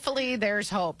 Hopefully there's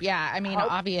hope. Yeah, I mean,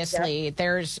 obviously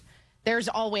there's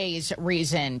always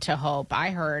reason to hope.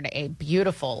 I heard a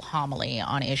beautiful homily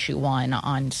on Issue 1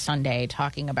 on Sunday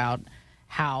talking about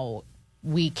how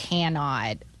we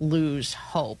cannot lose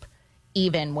hope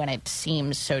even when it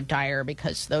seems so dire,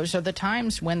 because those are the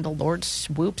times when the Lord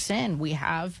swoops in. We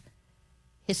have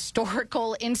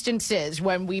historical instances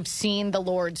when we've seen the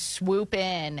Lord swoop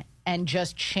in and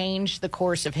just change the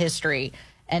course of history.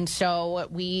 And so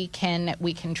we can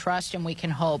trust and we can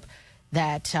hope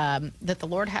that that the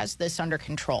Lord has this under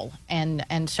control.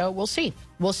 And so we'll see.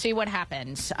 We'll see what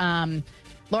happens.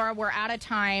 Laura, we're out of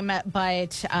time,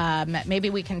 but maybe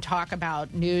we can talk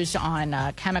about news on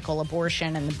chemical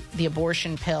abortion and the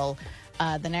abortion pill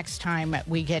the next time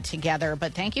we get together.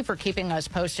 But thank you for keeping us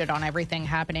posted on everything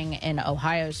happening in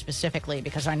Ohio specifically,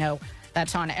 because I know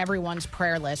that's on everyone's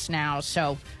prayer list now.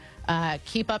 So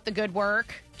keep up the good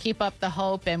work, keep up the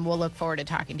hope, and we'll look forward to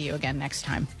talking to you again next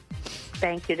time.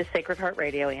 Thank you to Sacred Heart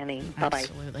Radio, Annie. Bye-bye.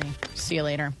 Absolutely. See you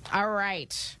later. All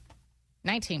right.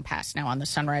 19 past now on the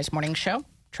Sunrise Morning Show.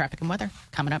 Traffic and weather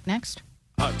coming up next.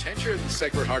 Attention,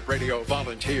 Sacred Heart Radio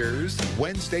volunteers.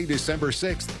 Wednesday, December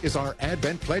 6th is our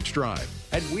Advent Pledge Drive,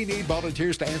 and we need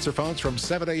volunteers to answer phones from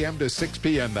 7 a.m. to 6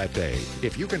 p.m. that day.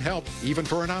 If you can help, even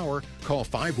for an hour, call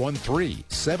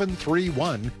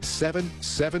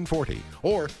 513-731-7740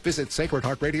 or visit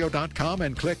sacredheartradio.com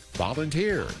and click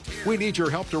Volunteer. We need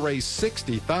your help to raise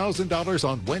 $60,000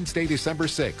 on Wednesday, December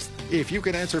 6th. If you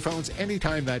can answer phones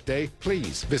anytime that day,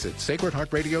 please visit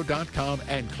sacredheartradio.com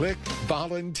and click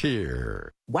Volunteer.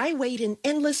 Why wait in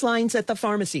endless lines at the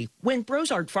pharmacy when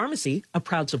Brosard Pharmacy, a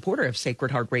proud supporter of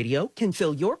Sacred Heart Radio, can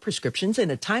fill your prescriptions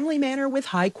in a timely manner with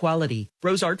high quality?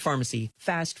 Brosard Pharmacy,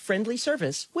 fast, friendly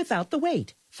service without the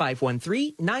wait.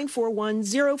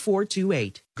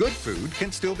 513-941-0428. Good food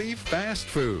can still be fast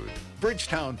food.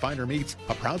 Bridgetown Finer Meats,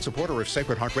 a proud supporter of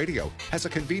Sacred Heart Radio, has a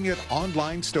convenient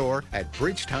online store at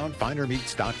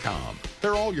bridgetownfinermeats.com.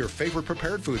 They're all your favorite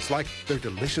prepared foods, like their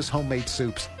delicious homemade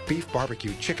soups, beef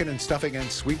barbecue, chicken and stuffing,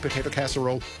 and sweet potato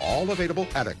casserole, all available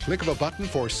at a click of a button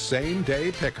for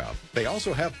same-day pickup. They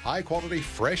also have high-quality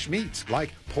fresh meats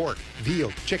like pork,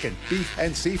 veal, chicken, beef,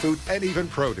 and seafood, and even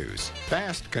produce.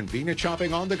 Fast, convenient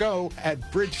shopping on the go at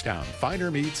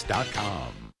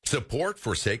bridgetownfinermeats.com. Support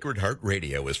for Sacred Heart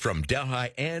Radio is from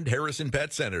Delhi and Harrison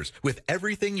Pet Centers, with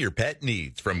everything your pet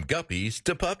needs, from guppies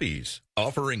to puppies.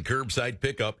 Offering curbside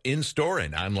pickup, in-store,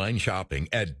 and online shopping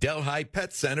at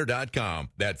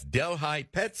DelhiPetCenter.com. That's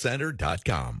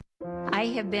DelhiPetCenter.com. I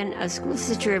have been a school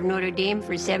sister of Notre Dame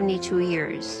for 72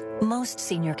 years. Most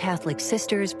senior Catholic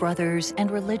sisters, brothers, and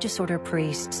religious order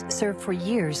priests serve for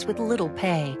years with little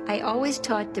pay. I always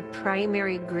taught the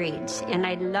primary grades, and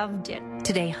I loved it.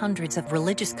 Today, hundreds of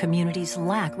religious communities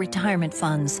lack retirement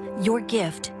funds. Your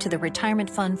gift to the Retirement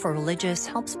Fund for Religious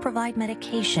helps provide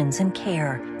medications and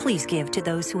care. Please give to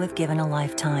those who have given a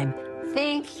lifetime.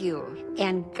 Thank you,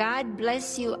 and God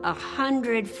bless you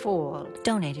 100-fold.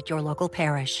 Donate at your local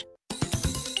parish.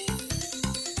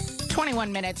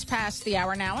 21 minutes past the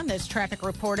hour now, and this traffic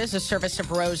report is a service of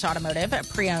Rose Automotive,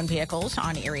 pre-owned vehicles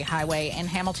on Erie Highway in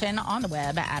Hamilton, on the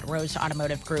web at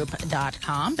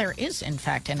roseautomotivegroup.com. There is, in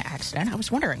fact, an accident. I was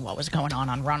wondering what was going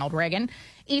on Ronald Reagan.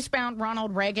 Eastbound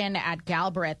Ronald Reagan at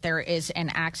Galbraith, there is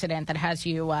an accident that has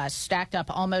you stacked up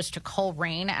almost to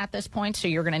Coleraine at this point, so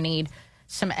you're going to need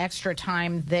some extra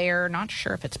time there. Not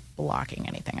sure if it's blocking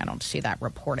anything. I don't see that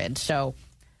reported. So,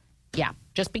 yeah,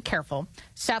 just be careful.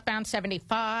 Southbound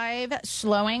 75,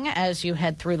 slowing as you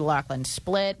head through the Laughlin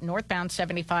Split. Northbound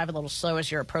 75, a little slow as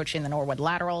you're approaching the Norwood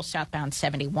Lateral. Southbound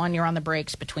 71, you're on the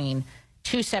brakes between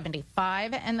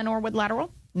 275 and the Norwood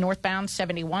Lateral. Northbound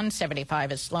 71,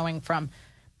 75 is slowing from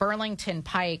Burlington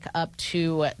Pike up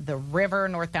to the river.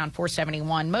 Northbound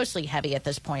 471, mostly heavy at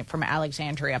this point from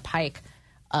Alexandria Pike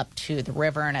up to the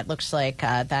river, and it looks like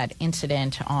that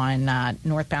incident on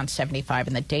northbound 75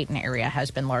 in the Dayton area has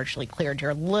been largely cleared.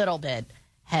 You're a little bit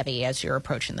heavy as you're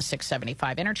approaching the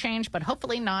 675 interchange, but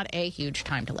hopefully not a huge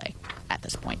time delay at at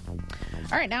this point.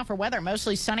 All right, now for weather.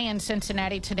 Mostly sunny in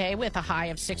Cincinnati today with a high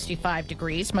of 65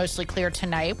 degrees. Mostly clear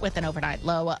tonight with an overnight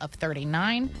low of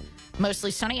 39.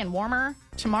 Mostly sunny and warmer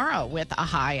tomorrow with a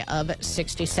high of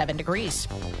 67 degrees.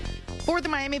 For the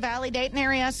Miami Valley, Dayton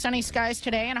area, sunny skies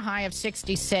today and a high of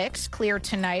 66. Clear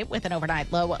tonight with an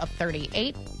overnight low of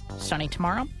 38. Sunny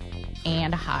tomorrow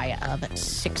and a high of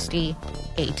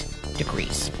 68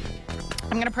 degrees.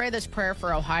 I'm going to pray this prayer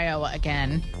for Ohio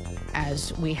again,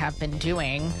 as we have been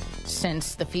doing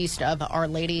since the Feast of Our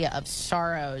Lady of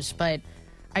Sorrows. But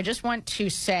I just want to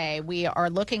say we are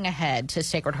looking ahead to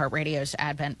Sacred Heart Radio's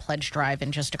Advent Pledge Drive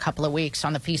in just a couple of weeks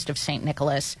on the Feast of St.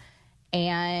 Nicholas.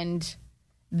 And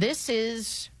this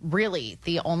is really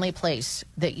the only place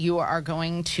that you are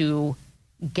going to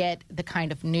get the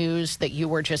kind of news that you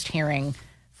were just hearing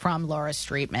from Laura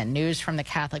Streetman, news from the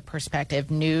Catholic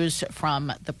perspective, news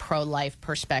from the pro-life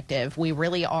perspective. We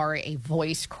really are a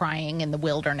voice crying in the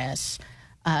wilderness,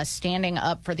 standing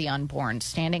up for the unborn,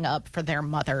 standing up for their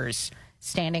mothers,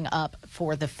 standing up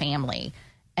for the family.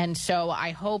 And so I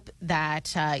hope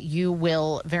that you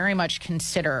will very much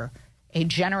consider a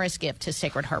generous gift to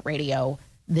Sacred Heart Radio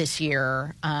this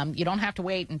year. You don't have to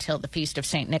wait until the Feast of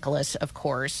St. Nicholas, of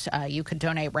course. You could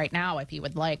donate right now if you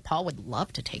would like. Paul would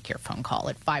love to take your phone call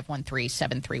at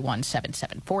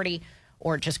 513-731-7740,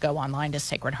 or just go online to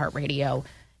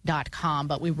sacredheartradio.com.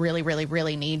 But we really, really,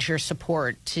 really need your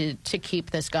support to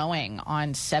keep this going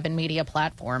on 7 media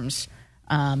platforms.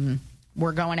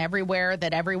 We're going everywhere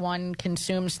that everyone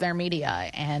consumes their media,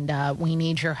 and we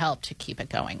need your help to keep it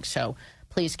going. So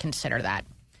please consider that.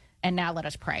 And now let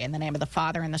us pray. In the name of the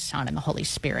Father, and the Son, and the Holy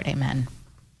Spirit. Amen.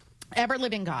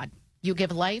 Ever-living God, you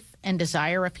give life and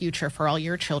desire a future for all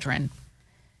your children.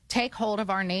 Take hold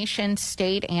of our nation,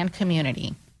 state, and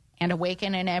community, and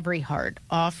awaken in every heart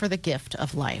awe for the gift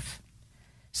of life.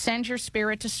 Send your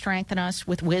Spirit to strengthen us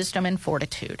with wisdom and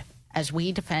fortitude as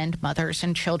we defend mothers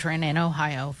and children in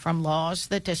Ohio from laws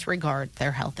that disregard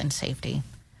their health and safety.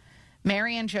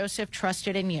 Mary and Joseph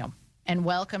trusted in you and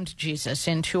welcomed Jesus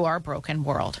into our broken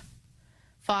world.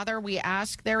 Father, we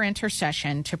ask their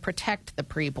intercession to protect the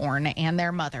preborn and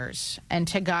their mothers, and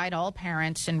to guide all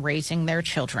parents in raising their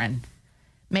children.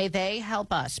 May they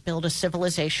help us build a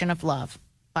civilization of love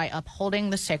by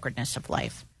upholding the sacredness of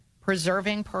life,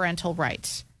 preserving parental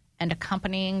rights, and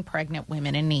accompanying pregnant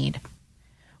women in need.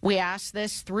 We ask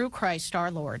this through Christ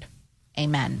our Lord.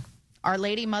 Amen. Our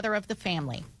Lady, Mother of the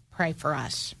Family, pray for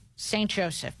us. Saint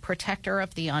Joseph, protector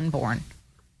of the unborn,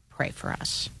 pray for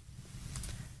us.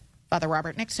 Father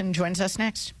Robert Nixon joins us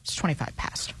next. It's 25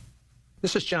 past.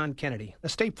 This is John Kennedy, a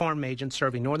State Farm agent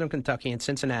serving Northern Kentucky and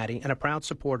Cincinnati, and a proud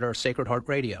supporter of Sacred Heart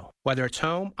Radio. Whether it's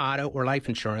home, auto, or life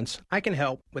insurance, I can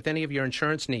help with any of your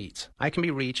insurance needs. I can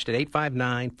be reached at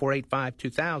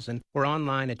 859-485-2000 or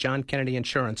online at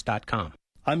johnkennedyinsurance.com.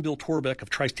 I'm Bill Torbeck of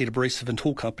Tri-State Abrasive and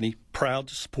Tool Company, proud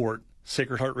to support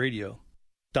Sacred Heart Radio.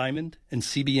 Diamond and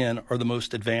CBN are the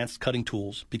most advanced cutting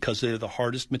tools because they are the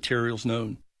hardest materials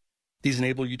known. These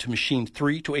enable you to machine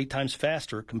 3 to 8 times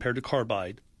faster compared to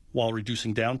carbide, while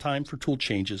reducing downtime for tool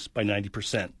changes by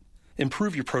 90%.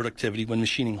 Improve your productivity when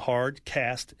machining hard,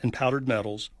 cast, and powdered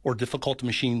metals or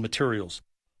difficult-to-machine materials.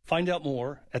 Find out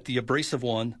more at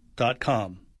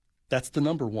theabrasiveone.com. That's the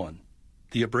number 1,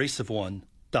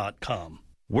 theabrasiveone.com.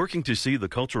 Working to see the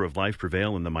culture of life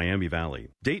prevail in the Miami Valley,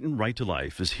 Dayton Right to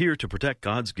Life is here to protect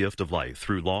God's gift of life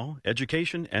through law,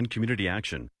 education, and community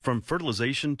action, from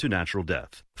fertilization to natural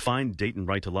death. Find Dayton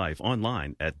Right to Life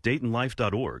online at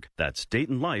DaytonLife.org. That's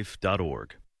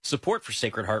DaytonLife.org. Support for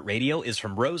Sacred Heart Radio is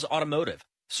from Rose Automotive,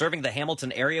 serving the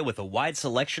Hamilton area with a wide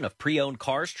selection of pre-owned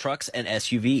cars, trucks, and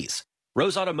SUVs.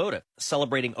 Rose Automotive,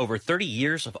 celebrating over 30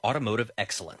 years of automotive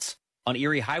excellence. On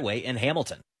Erie Highway in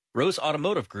Hamilton.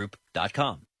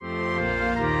 RoseAutomotiveGroup.com.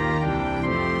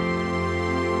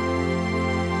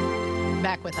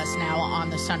 Back with us now on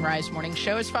the Sunrise Morning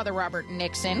Show is Father Robert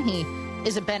Nixon. He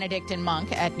is a Benedictine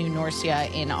monk at New Norcia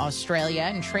in Australia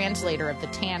and translator of the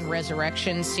Tan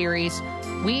Resurrection series.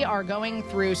 We are going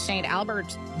through St.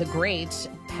 Albert the Great's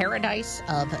Paradise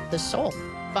of the Soul.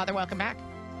 Father, welcome back.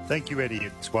 Thank you, Eddie.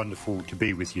 It's wonderful to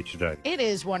be with you today. It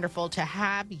is wonderful to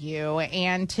have you.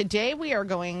 And today we are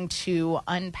going to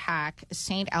unpack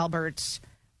St. Albert's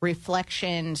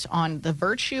reflections on the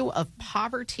virtue of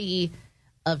poverty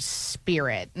of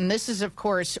spirit. And this is, of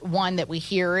course, one that we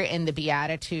hear in the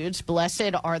Beatitudes.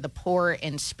 Blessed are the poor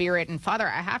in spirit. And Father,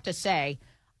 I have to say,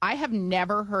 I have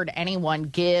never heard anyone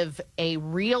give a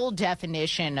real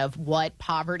definition of what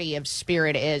poverty of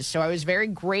spirit is. So I was very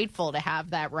grateful to have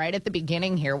that right at the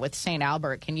beginning here with St.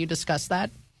 Albert. Can you discuss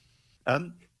that?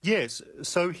 Yes.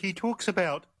 So he talks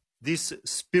about this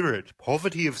spirit,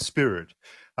 poverty of spirit,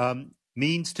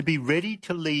 means to be ready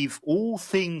to leave all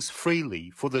things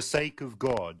freely for the sake of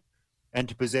God and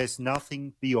to possess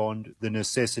nothing beyond the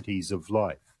necessities of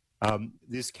life.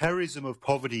 This charism of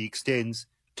poverty extends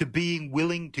to being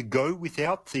willing to go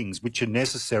without things which are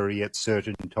necessary at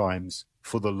certain times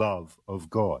for the love of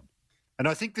God. And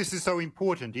I think this is so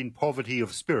important in poverty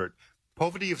of spirit.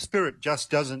 Poverty of spirit just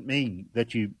doesn't mean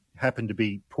that you happen to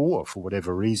be poor for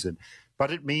whatever reason,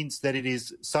 but it means that it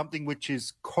is something which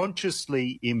is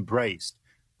consciously embraced.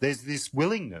 There's this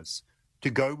willingness to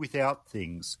go without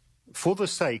things for the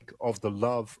sake of the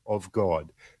love of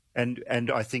God. And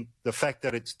I think the fact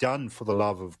that it's done for the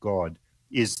love of God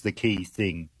is the key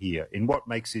thing here in what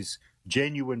makes this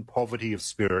genuine poverty of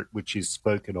spirit, which is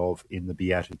spoken of in the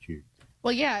Beatitude.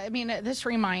 Well, yeah, I mean, this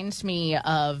reminds me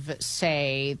of,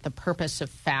 say, the purpose of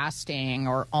fasting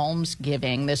or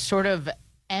almsgiving, this sort of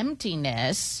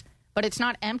emptiness, but it's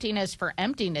not emptiness for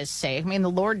emptiness' sake. I mean, the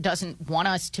Lord doesn't want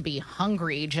us to be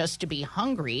hungry just to be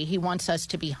hungry. He wants us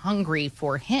to be hungry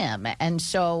for him. And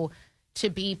so to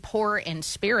be poor in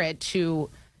spirit, to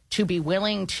be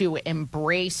willing to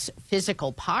embrace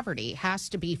physical poverty has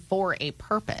to be for a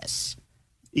purpose.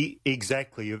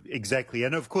 Exactly.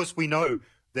 And of course, we know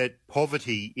that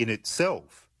poverty in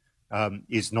itself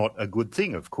is not a good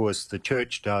thing. Of course, the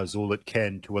church does all it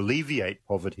can to alleviate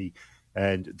poverty,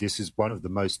 and this is one of the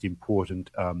most important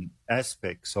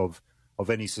aspects of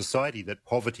any society, that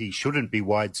poverty shouldn't be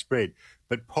widespread.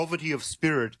 But poverty of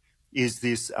spirit is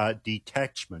this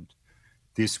detachment,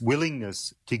 this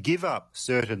willingness to give up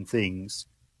certain things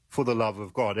for the love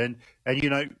of God. And you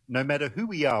know, no matter who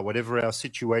we are, whatever our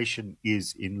situation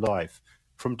is in life,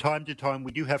 from time to time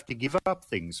we do have to give up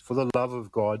things for the love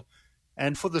of God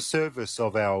and for the service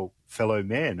of our fellow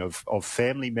man, of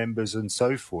family members and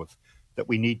so forth, that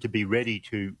we need to be ready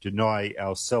to deny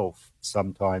ourselves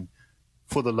sometime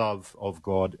for the love of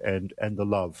God and the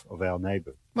love of our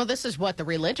neighbor. Well, this is what the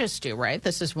religious do, right?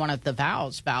 This is one of the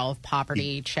vow of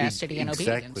poverty, chastity, and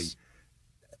obedience.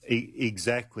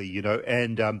 Exactly, you know,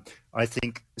 and I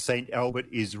think St. Albert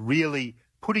is really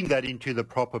putting that into the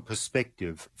proper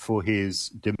perspective for his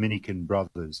Dominican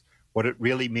brothers, what it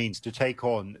really means to take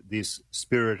on this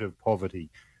spirit of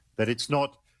poverty, that it's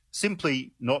not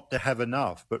simply not to have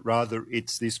enough, but rather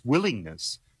it's this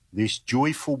willingness, this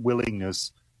joyful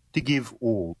willingness to give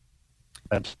all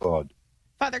to God.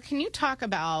 Father, can you talk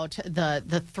about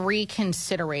the three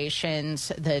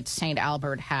considerations that St.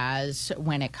 Albert has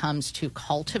when it comes to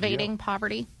cultivating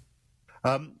poverty?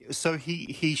 So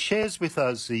he shares with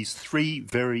us these three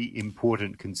very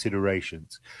important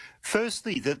considerations.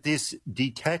 Firstly, that this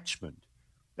detachment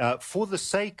for the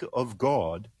sake of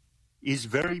God is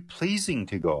very pleasing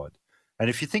to God.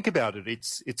 And if you think about it,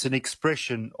 it's an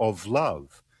expression of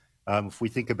love. If we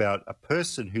think about a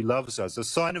person who loves us, a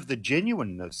sign of the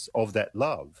genuineness of that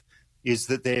love is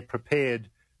that they're prepared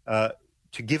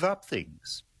to give up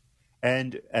things.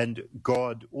 And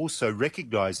God also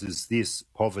recognizes this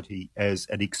poverty as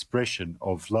an expression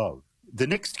of love. The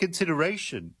next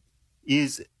consideration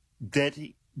is that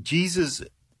Jesus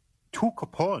took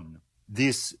upon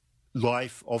this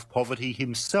life of poverty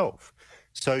himself.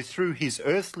 So through his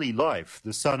earthly life,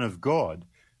 the Son of God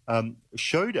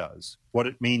showed us what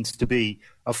it means to be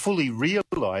a fully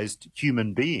realized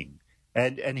human being.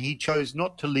 And he chose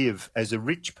not to live as a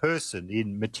rich person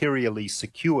in materially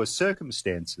secure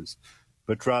circumstances,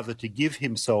 but rather to give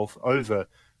himself over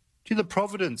to the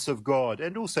providence of God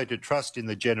and also to trust in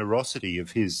the generosity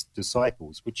of his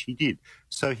disciples, which he did.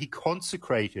 So he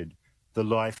consecrated the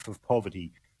life of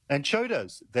poverty and showed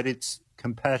us that it's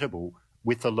compatible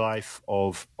with the life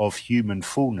of human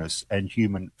fullness and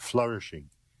human flourishing.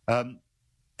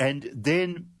 And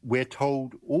then we're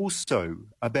told also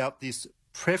about this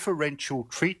preferential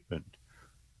treatment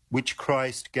which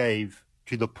Christ gave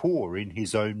to the poor in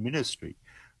his own ministry.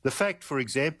 The fact, for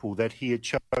example, that he had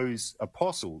chose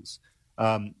apostles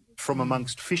from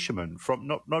amongst fishermen, from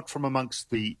not from amongst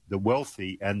the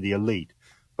wealthy and the elite,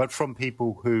 but from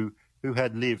people who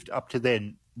had lived up to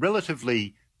then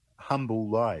relatively humble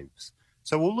lives.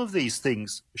 So all of these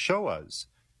things show us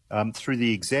through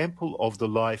the example of the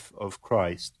life of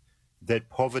Christ that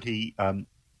poverty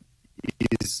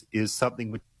is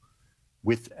something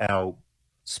with our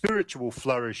spiritual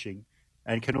flourishing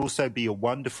and can also be a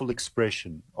wonderful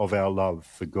expression of our love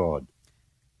for God.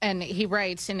 And he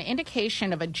writes, an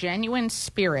indication of a genuine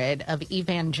spirit of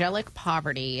evangelic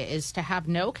poverty is to have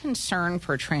no concern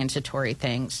for transitory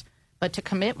things, but to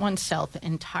commit oneself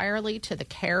entirely to the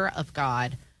care of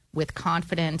God with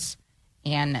confidence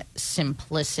and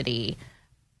simplicity.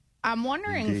 I'm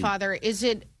wondering, Indeed. Father, is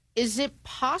it Is it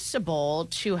possible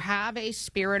to have a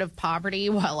spirit of poverty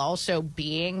while also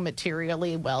being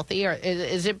materially wealthy, or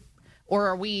is it? Or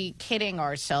are we kidding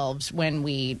ourselves when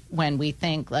we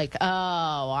think like, oh,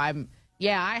 I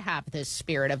have this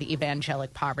spirit of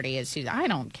evangelic poverty. I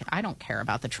don't care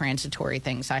about the transitory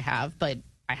things I have, but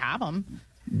I have them.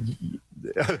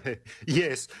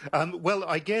 Yes. Well,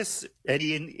 I guess,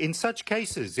 Eddie, in such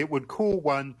cases, it would call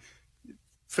one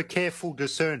for careful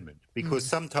discernment, because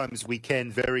sometimes we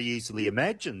can very easily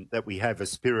imagine that we have a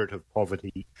spirit of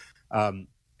poverty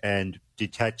and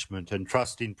detachment and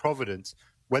trust in providence,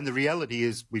 when the reality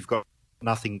is we've got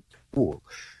nothing for.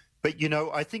 But,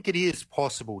 I think it is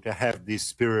possible to have this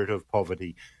spirit of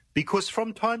poverty, because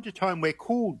from time to time we're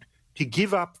called to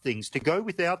give up things, to go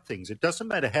without things. It doesn't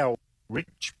matter how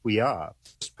rich we are.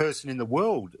 This person in the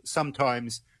world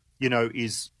sometimes,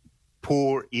 is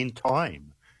poor in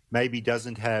time, maybe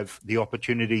doesn't have the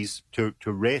opportunities to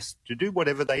rest, to do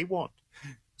whatever they want.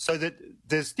 So that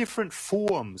there's different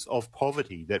forms of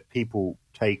poverty that people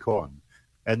take on.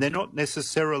 And they're not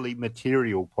necessarily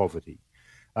material poverty.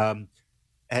 And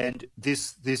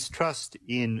this trust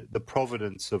in the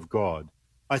providence of God,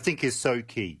 I think, is so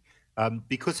key,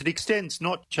 because it extends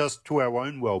not just to our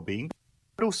own well-being,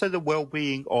 but also the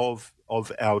well-being of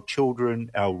our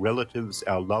children, our relatives,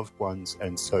 our loved ones,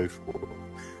 and so forth.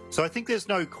 So I think there's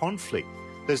no conflict,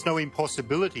 there's no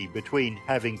impossibility between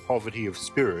having poverty of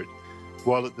spirit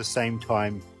while at the same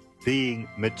time being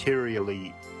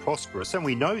materially prosperous. And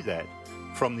we know that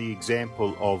from the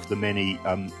example of the many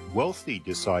wealthy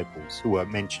disciples who are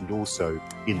mentioned also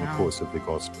in the course of the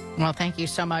gospel. Well, thank you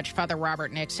so much, Father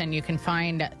Robert Nixon. You can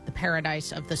find The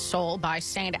Paradise of the Soul by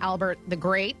St. Albert the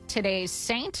Great, today's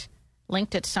saint,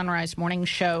 linked at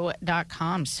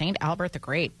sunrisemorningshow.com. St. Albert the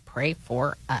Great, pray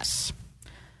for us.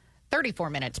 34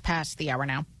 minutes past the hour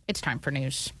now. It's time for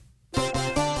news.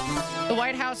 The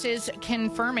White House is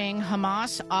confirming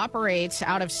Hamas operates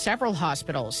out of several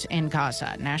hospitals in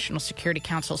Gaza. National Security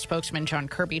Council spokesman John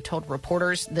Kirby told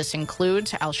reporters this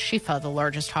includes Al-Shifa, the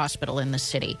largest hospital in the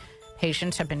city.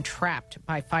 Patients have been trapped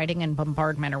by fighting and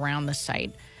bombardment around the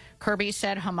site. Kirby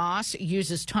said Hamas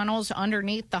uses tunnels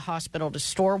underneath the hospital to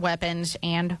store weapons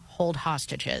and hold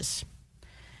hostages.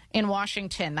 In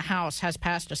Washington, the House has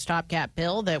passed a stopgap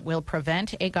bill that will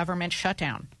prevent a government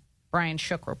shutdown. Brian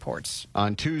Shook reports.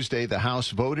 On Tuesday, the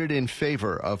House voted in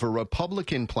favor of a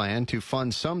Republican plan to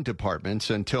fund some departments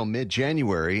until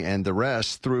mid-January and the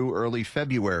rest through early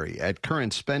February at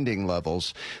current spending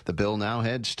levels. The bill now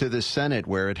heads to the Senate,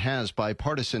 where it has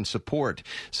bipartisan support.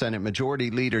 Senate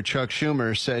Majority Leader Chuck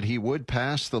Schumer said he would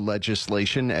pass the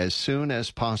legislation as soon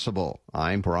as possible.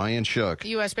 I'm Brian Shook.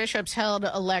 U.S. bishops held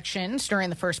elections during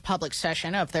the first public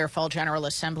session of their Fall General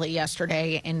Assembly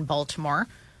yesterday in Baltimore.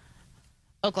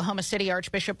 Oklahoma City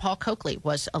Archbishop Paul Coakley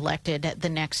was elected the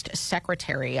next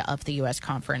secretary of the U.S.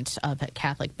 Conference of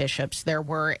Catholic Bishops. There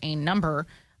were a number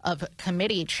of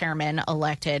committee chairmen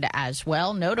elected as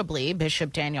well. Notably,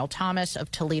 Bishop Daniel Thomas of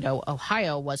Toledo,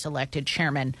 Ohio, was elected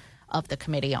chairman of the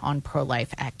Committee on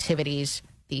Pro-Life Activities.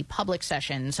 The public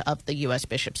sessions of the U.S.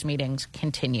 bishops' meetings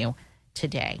continue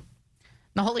today.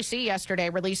 The Holy See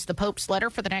yesterday released the Pope's letter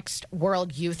for the next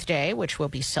World Youth Day, which will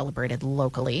be celebrated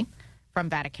locally. From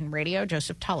Vatican Radio,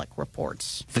 Joseph Tulloch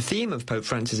reports. The theme of Pope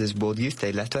Francis's World Youth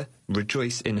Day letter,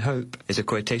 Rejoice in Hope, is a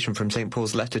quotation from St.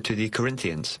 Paul's letter to the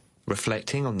Corinthians.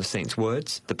 Reflecting on the saint's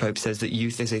words, the Pope says that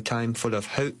youth is a time full of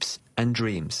hopes and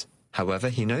dreams. However,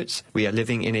 he notes, we are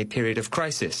living in a period of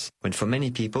crisis, when for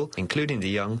many people, including the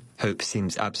young, hope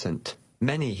seems absent.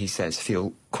 Many, he says,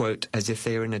 feel, quote, as if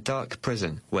they are in a dark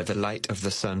prison where the light of the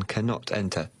sun cannot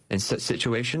enter. In such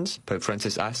situations, Pope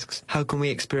Francis asks, how can we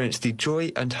experience the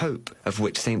joy and hope of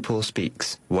which St. Paul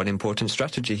speaks? One important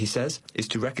strategy, he says, is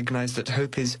to recognize that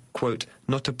hope is, quote,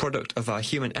 not a product of our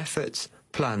human efforts,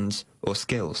 plans, or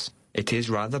skills. It is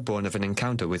rather born of an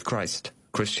encounter with Christ.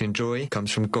 Christian joy comes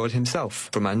from God himself,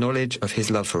 from our knowledge of his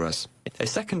love for us. A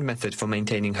second method for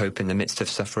maintaining hope in the midst of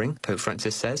suffering, Pope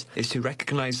Francis says, is to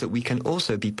recognize that we can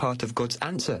also be part of God's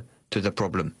answer to the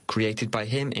problem. Created by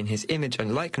him in his image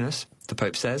and likeness, the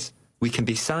Pope says, we can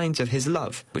be signs of his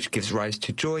love, which gives rise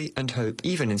to joy and hope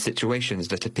even in situations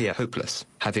that appear hopeless.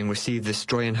 Having received this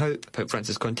joy and hope, Pope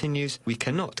Francis continues, we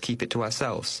cannot keep it to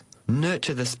ourselves.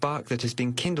 Nurture the spark that has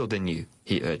been kindled in you,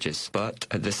 he urges, but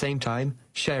at the same time,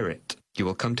 share it. You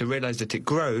will come to realize that it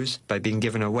grows by being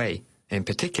given away. In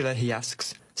particular, he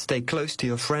asks, stay close to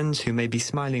your friends who may be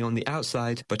smiling on the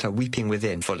outside but are weeping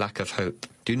within for lack of hope.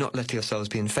 Do not let yourselves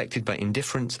be infected by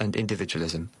indifference and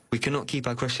individualism. We cannot keep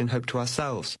our Christian hope to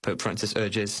ourselves, Pope Francis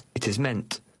urges. It is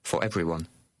meant for everyone.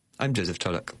 I'm Joseph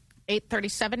Tulloch.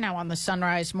 8:37 now on the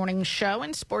Sunrise Morning Show,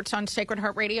 and Sports on Sacred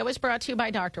Heart Radio is brought to you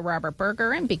by Dr. Robert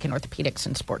Berger and Beacon Orthopedics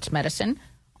and Sports Medicine,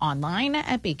 online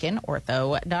at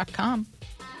beaconortho.com.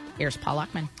 Here's Paul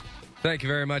Lockman. Thank you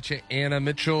very much, Anna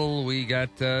Mitchell. We got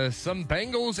some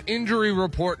Bengals injury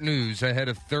report news ahead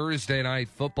of Thursday night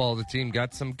football. The team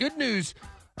got some good news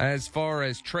as far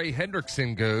as Trey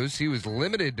Hendrickson goes. He was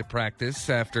limited to practice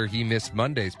after he missed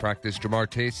Monday's practice. Jamar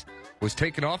Chase was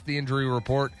taken off the injury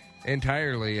report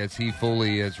entirely as he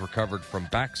fully has recovered from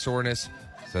back soreness.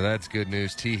 So that's good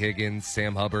news. T. Higgins,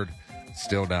 Sam Hubbard,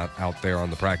 still not out there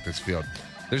on the practice field.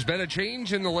 There's been a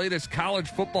change in the latest college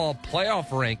football playoff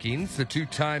rankings. The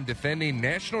two-time defending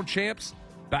national champs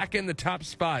back in the top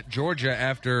spot. Georgia,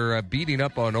 after beating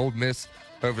up on Ole Miss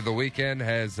over the weekend,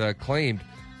 has claimed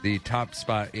the top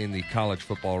spot in the college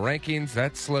football rankings.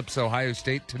 That slips Ohio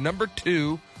State to number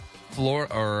 2.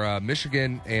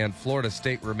 Michigan and Florida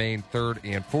State remain 3rd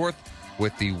and 4th,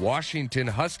 with the Washington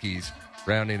Huskies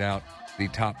rounding out the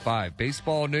top 5.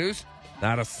 Baseball news,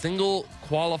 not a single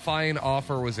qualifying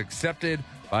offer was accepted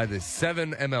by the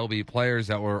 7 MLB players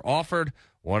that were offered.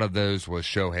 One of those was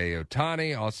Shohei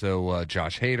Ohtani, also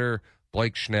Josh Hader,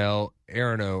 Blake Snell,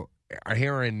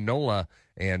 Aaron Nola,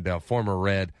 and former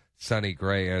Red Sonny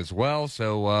Gray as well.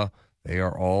 So they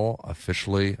are all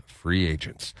officially free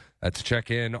agents. That's a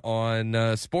check-in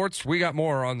on sports. We got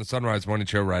more on the Sunrise Morning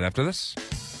Show right after this.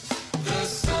 The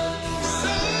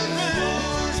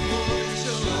Sunrise Morning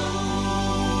Show.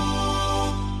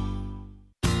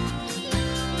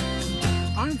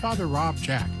 I'm Father Rob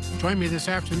Jack. Join me this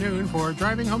afternoon for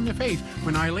Driving Home the Faith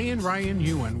when Eileen Ryan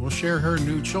Ewan will share her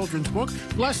new children's book,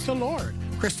 Bless the Lord.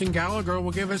 Kristen Gallagher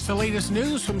will give us the latest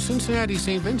news from Cincinnati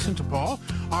St. Vincent de Paul.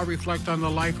 I'll reflect on the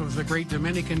life of the great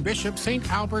Dominican Bishop,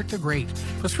 St. Albert the Great.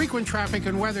 Plus frequent traffic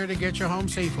and weather to get you home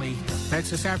safely. That's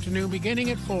this afternoon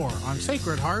beginning at 4 on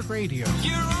Sacred Heart Radio.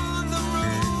 You're on the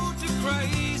road to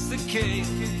Christ the King,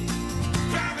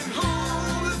 driving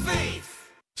home the faith.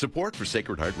 Support for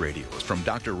Sacred Heart Radio is from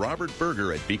Dr. Robert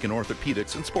Berger at Beacon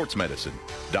Orthopedics and Sports Medicine.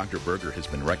 Dr. Berger has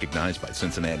been recognized by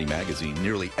Cincinnati Magazine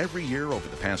nearly every year over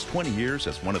the past 20 years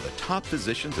as one of the top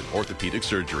physicians in orthopedic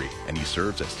surgery, and he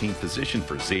serves as team physician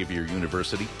for Xavier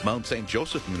University, Mount St.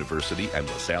 Joseph University, and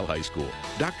LaSalle High School.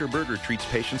 Dr. Berger treats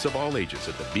patients of all ages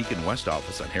at the Beacon West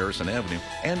office on Harrison Avenue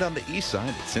and on the east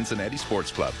side at Cincinnati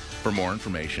Sports Club. For more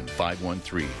information,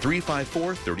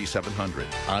 513-354-3700.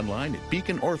 Online at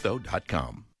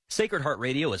beaconortho.com. Sacred Heart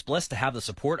Radio is blessed to have the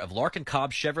support of Larkin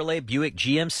Cobb Chevrolet Buick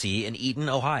GMC in Eaton,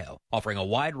 Ohio, offering a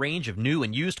wide range of new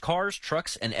and used cars,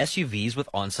 trucks, and SUVs with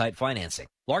on-site financing.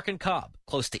 Larkin Cobb,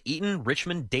 close to Eaton,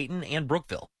 Richmond, Dayton, and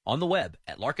Brookville. On the web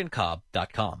at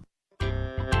larkincobb.com.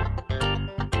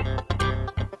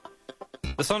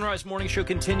 The Sunrise Morning Show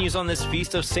continues on this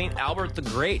feast of St. Albert the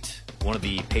Great, one of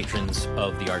the patrons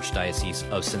of the Archdiocese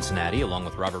of Cincinnati, along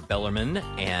with Robert Bellarmine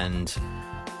and...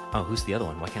 oh, who's the other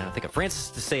one? Why can't I think of Francis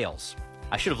de Sales?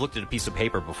 I should have looked at a piece of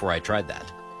paper before I tried that.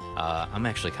 I'm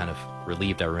actually kind of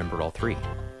relieved I remembered all 3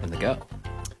 in the go.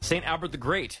 St. Albert the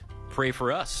Great, pray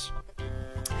for us.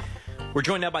 We're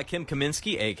joined now by Kim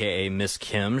Kaminsky, a.k.a. Miss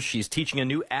Kim. She's teaching a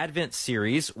new Advent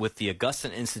series with the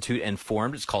Augustine Institute and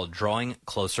Formed. It's called Drawing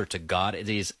Closer to God. It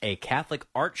is a Catholic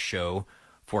art show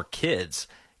for kids.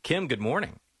 Kim, good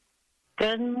morning.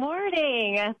 Good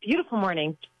morning. Beautiful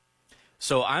morning.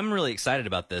 So I'm really excited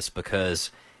about this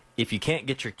because if you can't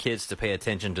get your kids to pay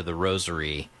attention to the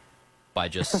rosary by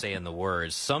just saying the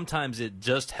words, sometimes it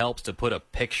just helps to put a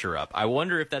picture up. I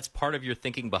wonder if that's part of your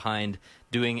thinking behind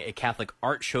doing a Catholic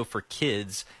art show for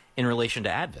kids in relation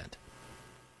to Advent.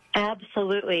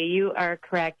 Absolutely. You are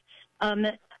correct. I'm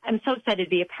so excited to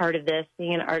be a part of this,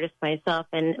 being an artist myself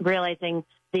and realizing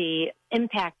the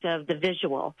impact of the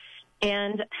visual.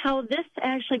 And how this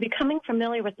actually becoming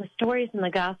familiar with the stories in the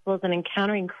Gospels and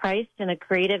encountering Christ in a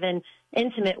creative and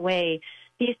intimate way.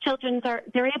 These children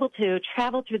they're able to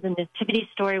travel through the nativity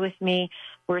story with me.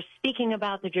 We're speaking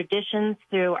about the traditions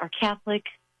through our Catholic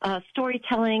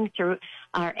storytelling, through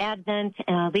our Advent,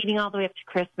 leading all the way up to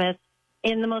Christmas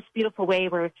in the most beautiful way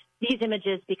where these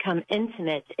images become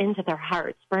intimate into their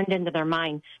hearts, burned into their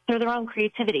mind through their own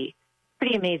creativity.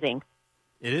 Pretty amazing.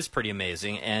 It is pretty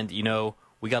amazing. And, you know,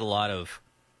 we got a lot of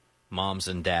moms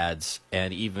and dads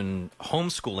and even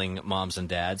homeschooling moms and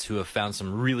dads who have found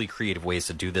some really creative ways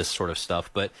to do this sort of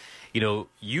stuff. But, you know,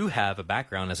 you have a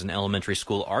background as an elementary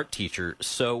school art teacher.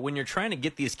 So when you're trying to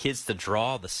get these kids to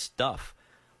draw the stuff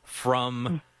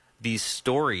from these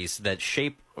stories that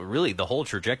shape really the whole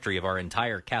trajectory of our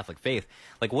entire Catholic faith,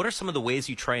 like what are some of the ways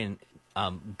you try and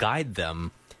guide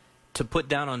them to put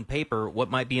down on paper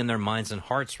what might be in their minds and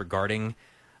hearts regarding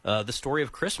the story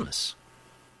of Christmas?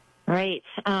 Right.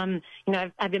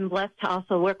 I've been blessed to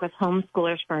also work with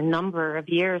homeschoolers for a number of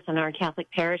years in our Catholic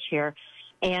parish here,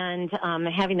 and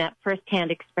having that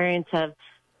firsthand experience of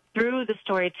through the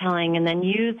storytelling and then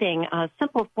using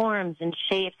simple forms and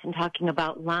shapes and talking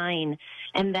about line,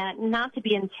 and that not to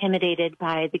be intimidated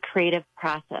by the creative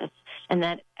process, and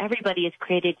that everybody is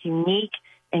created unique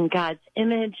in God's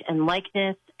image and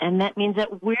likeness, and that means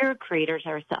that we're creators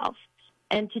ourselves,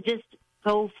 and to just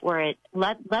go for it.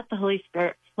 Let the Holy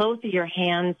Spirit flow through your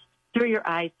hands, through your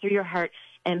eyes, through your heart,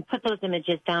 and put those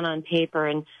images down on paper,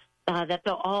 and that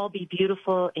they'll all be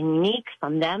beautiful and unique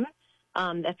from them.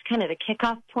 That's kind of the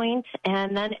kickoff point.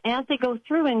 And then as they go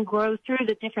through and grow through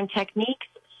the different techniques,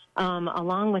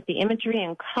 along with the imagery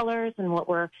and colors and what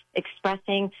we're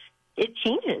expressing, it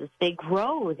changes. They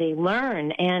grow, they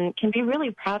learn, and can be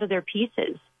really proud of their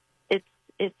pieces.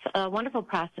 It's a wonderful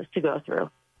process to go through.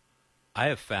 I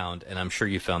have found, and I'm sure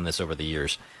you found this over the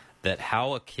years, that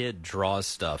how a kid draws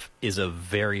stuff is a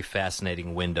very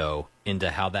fascinating window into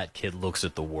how that kid looks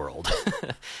at the world.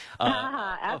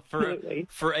 Absolutely.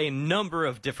 For a number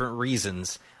of different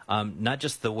reasons, not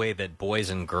just the way that boys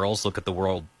and girls look at the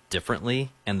world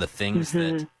differently, and the things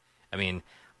that,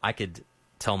 I could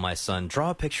tell my son, draw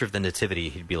a picture of the Nativity.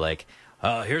 He'd be like,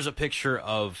 here's a picture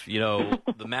of,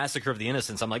 the Massacre of the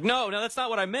Innocents. I'm like, no, that's not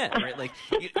what I meant, right? Like,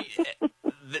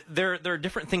 there are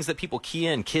different things that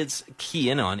kids key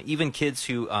in on, even kids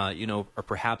who, are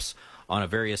perhaps on a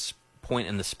various point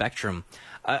in the spectrum.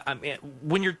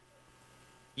 When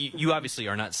you obviously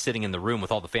are not sitting in the room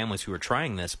with all the families who are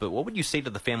trying this, but what would you say to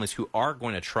the families who are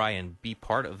going to try and be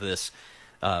part of this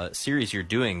series you're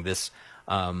doing, this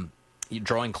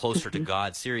Drawing Closer to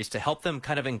God series, to help them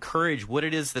kind of encourage what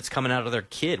it is that's coming out of their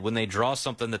kid when they draw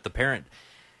something that the parent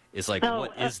is like,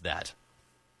 what is that?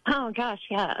 Oh gosh,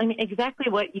 yeah.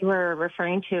 Exactly what you were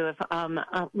referring to.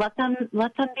 Let them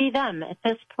be them at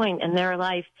this point in their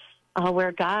life,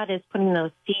 where God is putting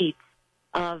those seeds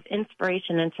of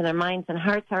inspiration into their minds and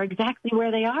hearts are exactly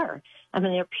where they are.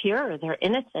 They're pure, they're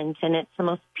innocent, and it's the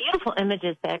most beautiful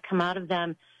images that come out of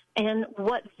them. And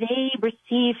what they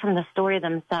receive from the story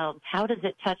themselves, how does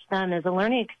it touch them, is a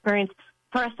learning experience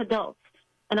for us adults.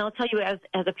 And I'll tell you, as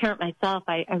a parent myself,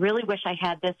 I really wish I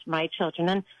had this for my children.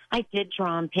 And I did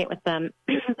draw and paint with them.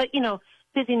 But,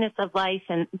 busyness of life,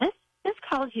 and this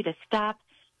calls you to stop,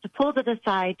 to pull to the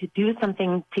side, to do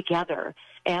something together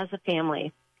as a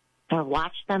family, or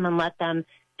watch them and let them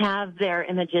have their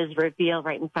images reveal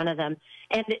right in front of them.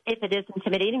 And if it is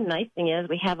intimidating, the nice thing is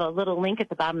we have a little link at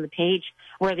the bottom of the page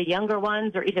where the younger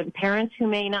ones, or even parents who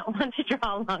may not want to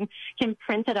draw along, can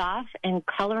print it off and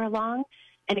color along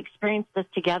and experience this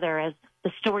together as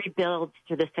the story builds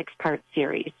through the 6-part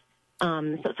series.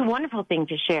 So it's a wonderful thing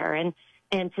to share and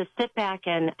to sit back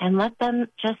and let them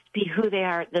just be who they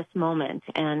are at this moment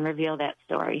and reveal that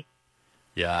story.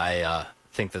 Yeah, I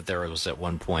think that there was at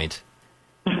one point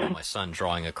my son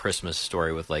drawing a Christmas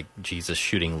story with like Jesus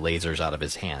shooting lasers out of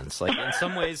his hands. Like in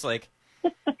some ways, like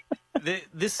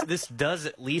this does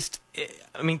at least.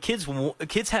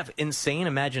 Kids have insane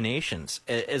imaginations.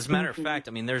 As a matter of fact,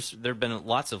 there've been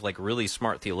lots of like really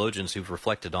smart theologians who've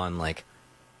reflected on like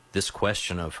this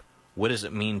question of what does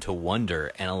it mean to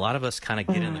wonder, and a lot of us kind of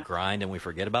get in the grind and we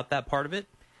forget about that part of it.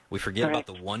 We forget about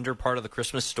the wonder part of the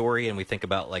Christmas story, and we think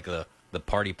about like the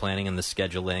party planning and the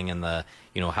scheduling and the,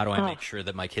 how do I make sure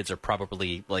that my kids are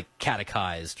properly like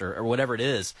catechized or whatever it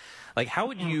is. Like, how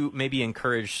would you maybe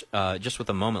encourage, just with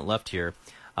a moment left here,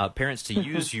 parents to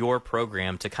use your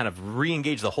program to kind of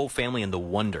re-engage the whole family in the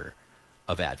wonder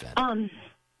of Advent?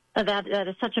 That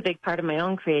is such a big part of my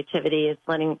own creativity, is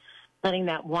letting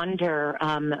that wonder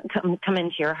come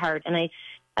into your heart. And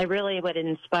I really would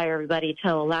inspire everybody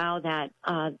to allow that.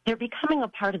 They're becoming a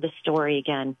part of the story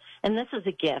again. And this is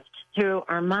a gift through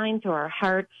our mind, through our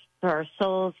heart, through our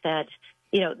souls, that,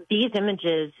 these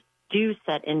images do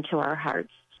set into our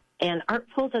hearts. And art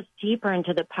pulls us deeper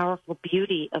into the powerful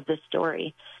beauty of the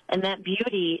story. And that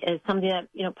beauty is something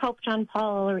that, Pope John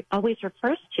Paul always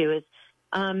refers to as,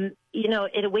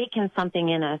 it awakens something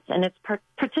in us, and it's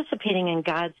participating in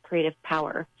God's creative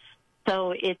power.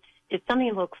 So it's something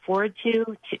to look forward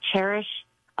to cherish.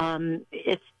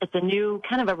 It's a new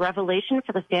kind of a revelation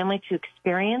for the family to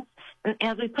experience. And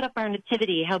as we put up our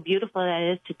nativity, how beautiful that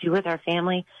is to do with our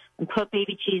family and put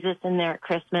baby Jesus in there at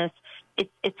Christmas.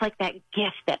 It's like that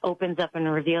gift that opens up and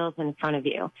reveals in front of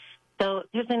you. So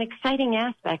there's an exciting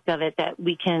aspect of it that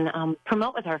we can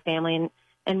promote with our family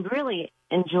and really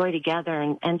enjoy together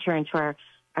and enter into our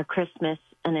Christmas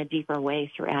in a deeper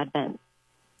way through Advent.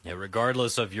 Yeah,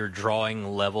 regardless of your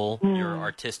drawing level, your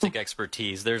artistic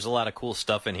expertise, there's a lot of cool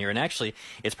stuff in here. And actually,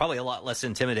 it's probably a lot less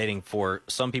intimidating for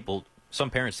some people some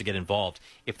parents to get involved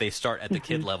if they start at the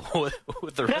kid level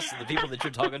with the rest of the people that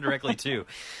you're talking directly to.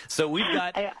 So we've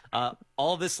got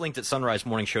all this linked at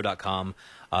sunrisemorningshow.com.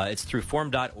 It's through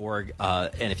form.org,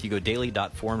 and if you go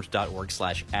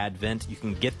daily.forms.org/advent, you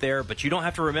can get there, but you don't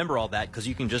have to remember all that because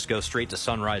you can just go straight to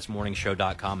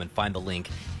sunrisemorningshow.com and find the link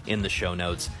in the show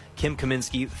notes. Kim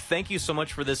Kaminsky, thank you so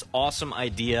much for this awesome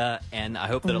idea, and I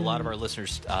hope that a lot of our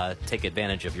listeners take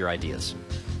advantage of your ideas.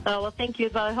 Oh, well, thank you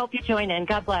as well. I hope you join in.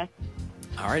 God bless.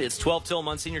 All right, it's 12 till.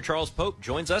 Monsignor Charles Pope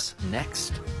joins us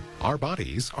next. Our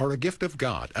bodies are a gift of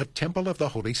God, a temple of the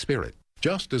Holy Spirit.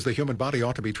 Just as the human body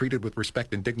ought to be treated with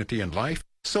respect and dignity in life,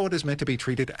 so it is meant to be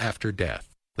treated after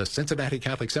death. The Cincinnati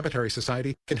Catholic Cemetery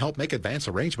Society can help make advance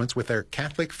arrangements with their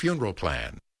Catholic funeral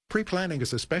plan. Pre-planning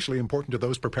is especially important to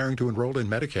those preparing to enroll in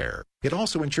Medicare. It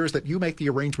also ensures that you make the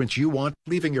arrangements you want,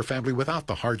 leaving your family without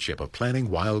the hardship of planning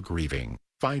while grieving.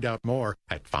 Find out more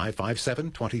at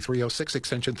 557-2306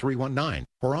 extension 319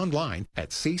 or online at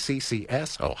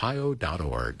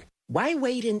cccsohio.org. Why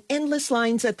wait in endless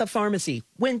lines at the pharmacy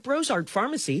when Brosart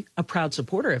Pharmacy, a proud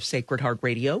supporter of Sacred Heart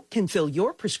Radio, can fill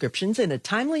your prescriptions in a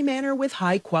timely manner with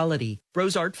high quality?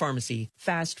 Brosart Pharmacy,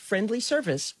 fast, friendly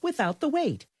service without the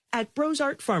wait at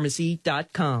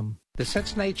brosartpharmacy.com. The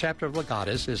Cincinnati chapter of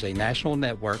Legatus is a national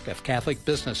network of Catholic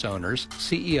business owners,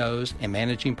 CEOs, and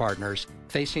managing partners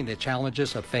facing the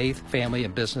challenges of faith, family,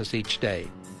 and business each day.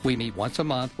 We meet once a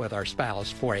month with our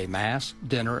spouse for a mass,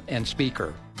 dinner, and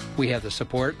speaker. We have the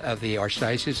support of the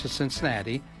Archdiocese of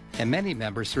Cincinnati and many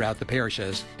members throughout the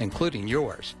parishes, including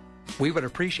yours. We would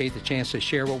appreciate the chance to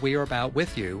share what we are about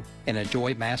with you and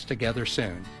enjoy Mass together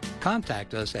soon.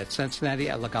 Contact us at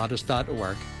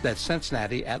cincinnati@legatus.org. That's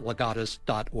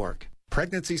cincinnati@legatus.org.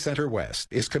 Pregnancy Center West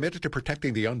is committed to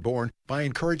protecting the unborn by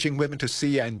encouraging women to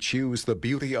see and choose the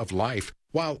beauty of life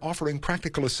while offering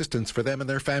practical assistance for them and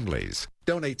their families.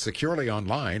 Donate securely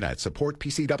online at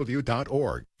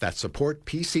supportpcw.org. That's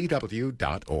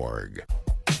supportpcw.org.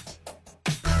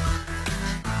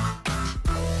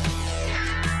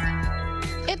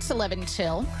 It's 11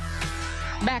 till.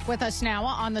 Back with us now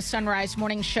on the Sunrise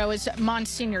Morning Show is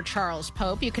Monsignor Charles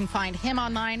Pope. You can find him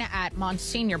online at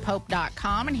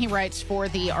monsignorpope.com, and he writes for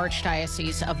the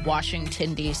Archdiocese of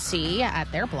Washington, D.C.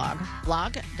 at their blog,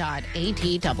 blog.adw.org.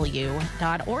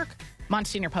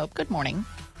 Monsignor Pope, good morning.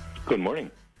 Good morning.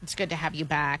 It's good to have you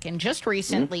back. And just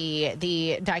recently,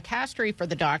 the Dicastery for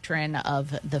the Doctrine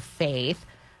of the Faith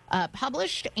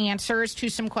published answers to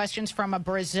some questions from a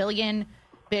Brazilian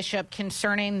bishop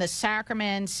concerning the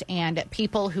sacraments and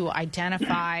people who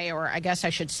identify, or I guess I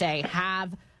should say have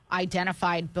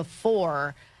identified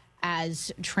before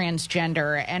as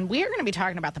transgender. And we are going to be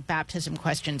talking about the baptism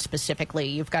question specifically.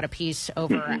 You've got a piece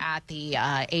over at the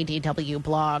ADW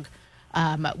blog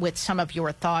with some of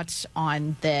your thoughts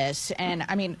on this. And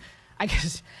I mean, I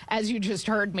guess as you just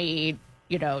heard me,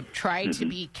 you know, try to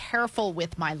be careful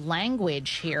with my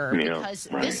language here, because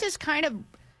this is kind of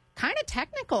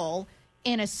technical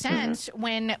in a sense,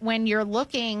 when you're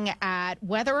looking at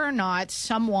whether or not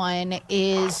someone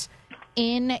is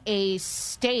in a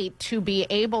state to be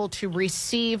able to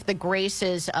receive the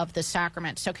graces of the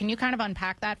sacrament. So can you kind of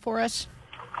unpack that for us?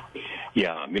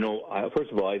 Yeah, you know,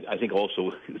 first of all, I think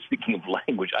also, speaking of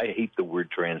language, I hate the word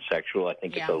transsexual. I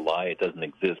think it's a lie. It doesn't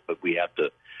exist, but we have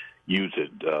to use it.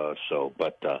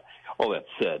 All that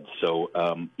said,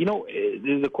 you know,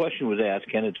 the question was asked,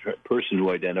 can a person who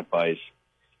identifies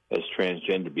as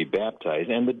transgender be baptized?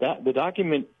 And the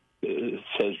document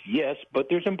says yes, but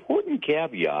there's important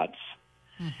caveats.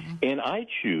 And I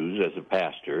choose, as a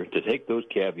pastor, to take those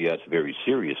caveats very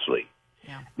seriously.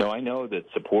 Now, I know that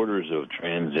supporters of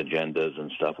trans agendas and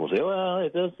stuff will say, well,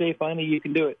 it does say finally you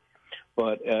can do it.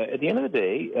 But at the end of the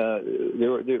day,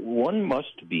 one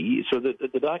must be, so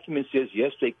that the document says,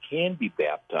 yes, they can be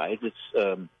baptized. It's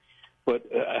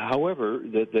however,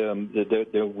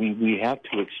 we have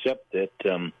to accept that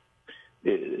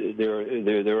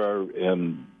there are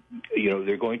you know,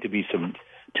 there are going to be some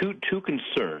two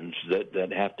concerns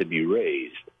that have to be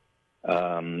raised.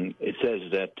 It says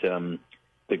that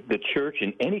the church,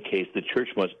 in any case, the church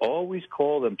must always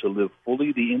call them to live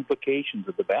fully the implications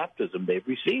of the baptism they've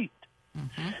received,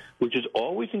 which is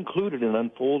always included and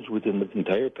unfolds within the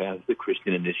entire path of the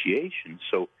Christian initiation.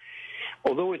 So,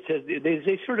 although it says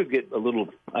they sort of get a little,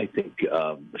 I think,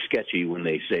 sketchy when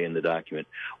they say in the document,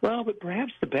 well, but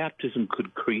perhaps the baptism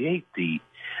could create the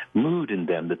mood in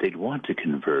them that they'd want to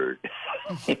convert.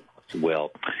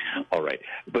 Well, all right.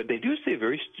 But they do say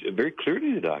very, very clearly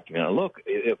in the document, look,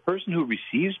 a person who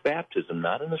receives baptism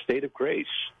not in a state of grace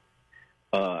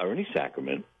or any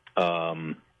sacrament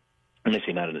and they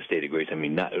say not in a state of grace, I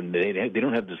mean, they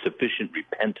don't have the sufficient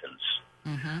repentance.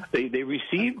 They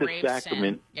receive the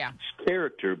sacrament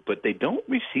character, but they don't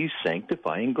receive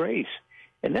sanctifying grace.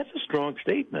 And that's a strong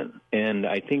statement. And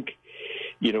I think,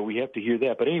 we have to hear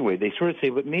that. But anyway, they sort of say,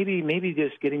 but maybe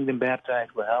just getting them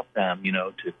baptized will help them,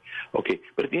 okay.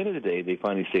 But at the end of the day, they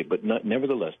finally say, but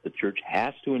nevertheless, the church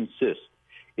has to insist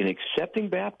in accepting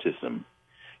baptism.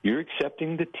 You're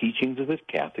accepting the teachings of the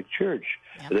Catholic Church,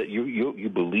 that you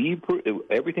believe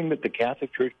everything that the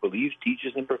Catholic Church believes,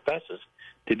 teaches, and professes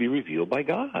to be revealed by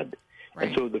God. Right.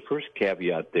 And so the first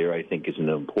caveat there, I think, is an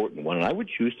important one. And I would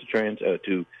choose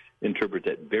to interpret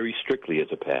that very strictly as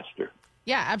a pastor.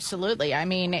 Yeah, absolutely. I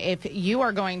mean, if you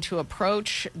are going to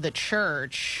approach the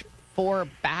church for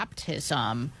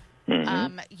baptism,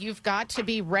 you've got to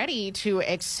be ready to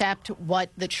accept what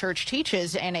the church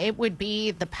teaches, and it would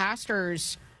be the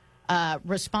pastor's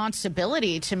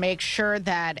responsibility to make sure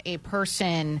that a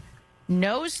person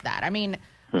knows that. I mean,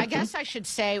 I guess I should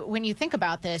say, when you think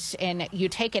about this and you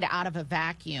take it out of a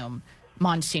vacuum,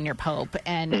 Monsignor Pope,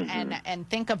 and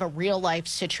think of a real-life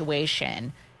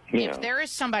situation. If there is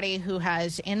somebody who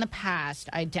has in the past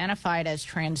identified as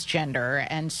transgender,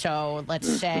 and so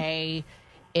let's say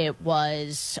it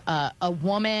was a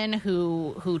woman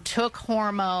who took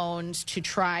hormones to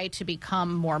try to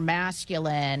become more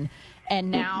masculine, and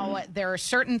now there are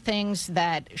certain things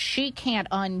that she can't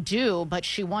undo, but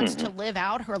she wants to live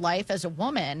out her life as a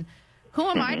woman. Who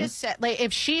am I to say,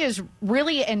 if she is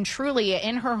really and truly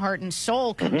in her heart and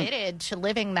soul committed to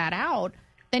living that out,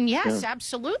 then yes,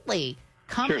 absolutely.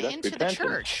 Come into the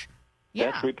church.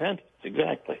 That's repentance,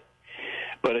 exactly.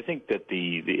 But I think that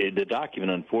the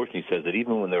document unfortunately says that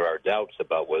even when there are doubts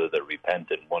about whether they're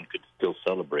repentant, one could still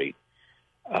celebrate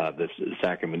the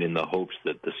sacrament in the hopes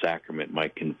that the sacrament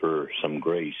might confer some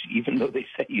grace, even though they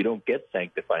say you don't get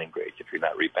sanctifying grace if you're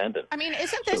not repentant. I mean,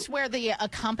 isn't this where the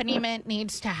accompaniment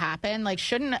needs to happen? Like,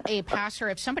 shouldn't a pastor,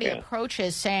 if somebody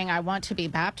approaches saying, I want to be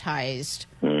baptized,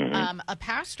 a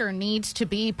pastor needs to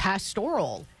be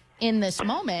pastoral in this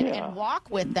moment and walk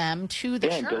with them to the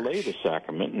church. And delay the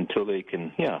sacrament until they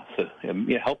can,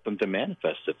 help them to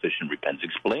manifest sufficient repentance.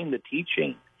 Explain the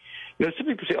teaching. Some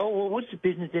people say, oh, well, what's the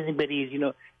business anybody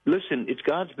is? Listen, it's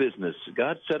God's business.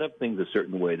 God set up things a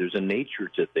certain way. There's a nature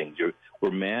to things. We're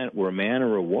a man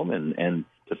or a woman, and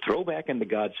to throw back into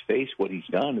God's face what he's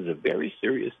done is a very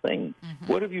serious thing.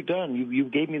 What have you done? You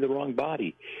gave me the wrong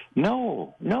body.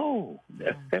 No.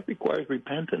 That requires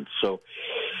repentance. So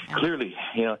clearly,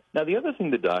 Now, the other thing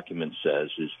the document says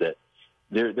is that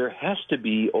there has to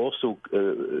be also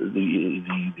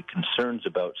the concerns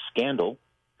about scandal,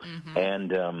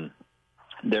 and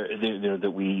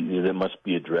that must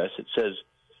be addressed. It says,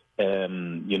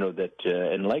 that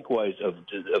and likewise of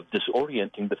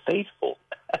disorienting the faithful.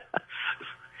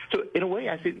 So in a way,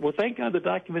 I say, well, thank God the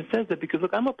document says that, because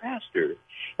look, I'm a pastor,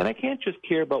 and I can't just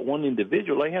care about one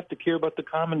individual. I have to care about the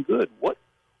common good. What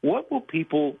will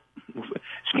people?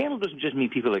 Scandal doesn't just mean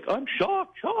people like, I'm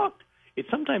shocked. It's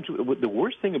sometimes the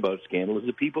worst thing about scandal is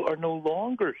that people are no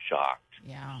longer shocked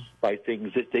by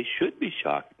things that they should be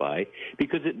shocked by,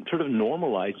 because it sort of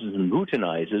normalizes and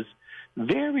routinizes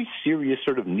very serious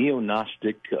sort of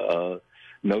neo-Gnostic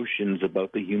notions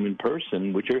about the human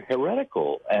person, which are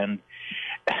heretical. And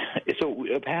so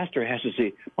a pastor has to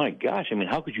say, my gosh, I mean,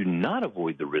 how could you not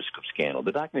avoid the risk of scandal?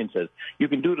 The document says you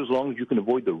can do it as long as you can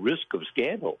avoid the risk of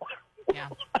scandal.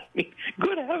 I mean,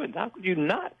 good heavens, how could you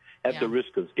not have the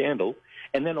risk of scandal?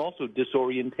 And then also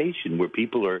disorientation, where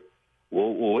people are,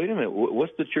 well, wait a minute,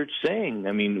 what's the church saying?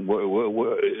 I mean,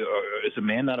 is a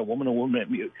man not a woman?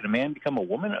 Can a man become a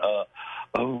woman?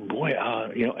 Oh boy,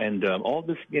 and all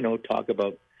this, talk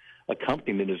about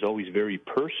accompaniment is always very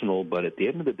personal. But at the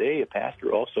end of the day, a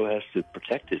pastor also has to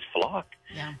protect his flock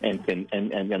and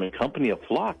accompany a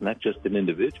flock, not just an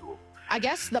individual. I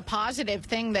guess the positive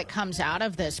thing that comes out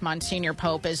of this, Monsignor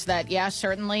Pope, is that,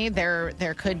 certainly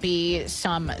there could be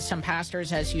some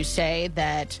pastors, as you say,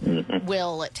 that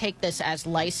will take this as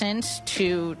license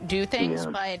to do things,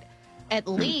 but at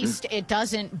least it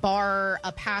doesn't bar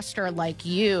a pastor like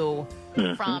you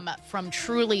from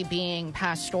truly being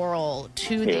pastoral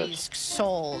to these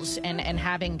souls and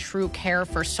having true care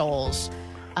for souls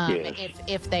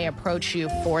if they approach you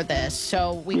for this.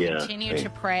 So we continue to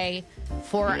pray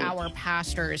for our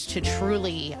pastors to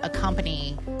truly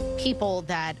accompany people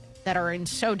that are in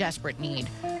so desperate need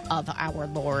of our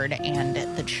Lord and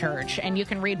the church. And you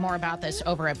can read more about this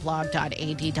over at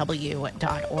blog.adw.org.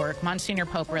 Monsignor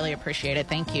Pope, really appreciate it.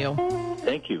 Thank you.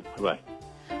 Thank you. Bye.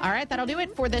 All right, that'll do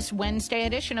it for this Wednesday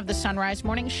edition of the Sunrise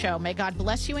Morning Show. May God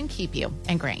bless you and keep you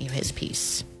and grant you his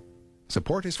peace.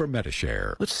 Support is from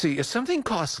Medi-Share. Let's see, if something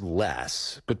costs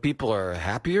less, but people are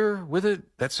happier with it,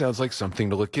 that sounds like something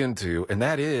to look into, and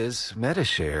that is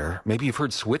Medi-Share. Maybe you've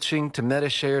heard switching to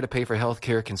Medi-Share to pay for health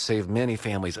care can save many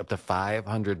families up to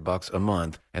 $500 a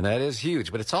month, and that is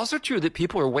huge. But it's also true that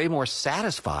people are way more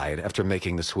satisfied after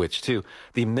making the switch, too.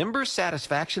 The member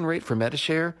satisfaction rate for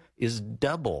Medi-Share is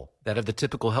double that of the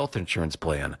typical health insurance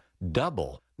plan.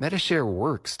 Double. Medi-Share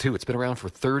works, too. It's been around for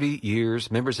 30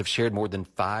 years. Members have shared more than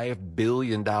 $5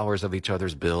 billion of each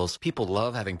other's bills. People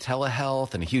love having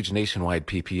telehealth and a huge nationwide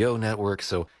PPO network.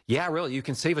 So, yeah, really, you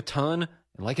can save a ton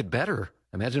and like it better.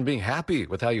 Imagine being happy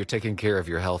with how you're taking care of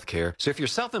your health care. So if you're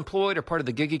self-employed or part of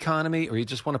the gig economy, or you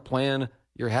just want a plan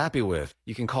you're happy with,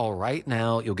 you can call right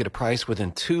now. You'll get a price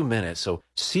within 2 minutes. So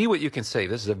see what you can save.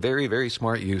 This is a very, very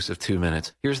smart use of 2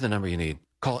 minutes. Here's the number you need.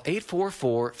 Call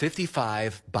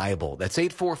 844-55-BIBLE. That's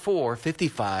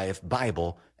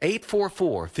 844-55-BIBLE.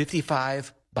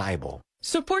 844-55-BIBLE.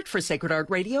 Support for Sacred Heart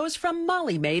Radio is from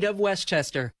Molly Maid of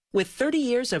Westchester. With 30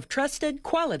 years of trusted,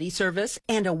 quality service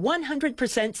and a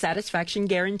 100% satisfaction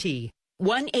guarantee.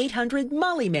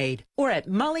 1-800-MOLLY-MAID or at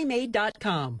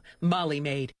mollymaid.com. Molly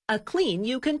Maid, a clean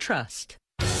you can trust.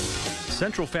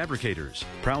 Central Fabricators,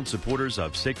 proud supporters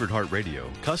of Sacred Heart Radio,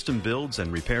 custom builds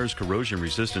and repairs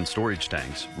corrosion-resistant storage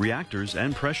tanks, reactors,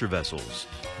 and pressure vessels.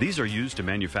 These are used to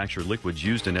manufacture liquids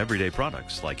used in everyday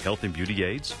products like health and beauty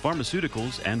aids,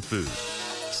 pharmaceuticals, and food.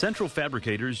 Central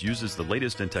Fabricators uses the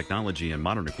latest in technology and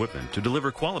modern equipment to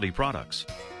deliver quality products,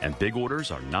 and big orders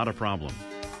are not a problem.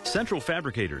 Central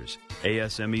Fabricators,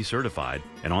 ASME certified,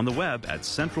 and on the web at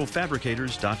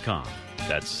centralfabricators.com.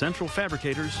 That's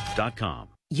centralfabricators.com.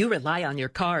 You rely on your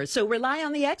car, so rely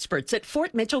on the experts at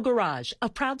Fort Mitchell Garage, a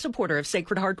proud supporter of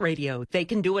Sacred Heart Radio. They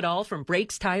can do it all from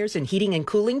brakes, tires, and heating and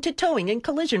cooling to towing and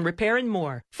collision repair and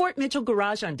more. Fort Mitchell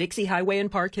Garage on Dixie Highway in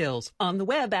Park Hills. On the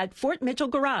web at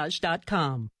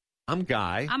fortmitchellgarage.com. I'm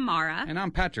Guy. I'm Mara. And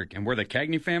I'm Patrick, and we're the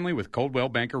Cagney family with Coldwell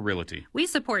Banker Realty. We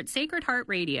support Sacred Heart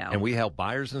Radio. And we help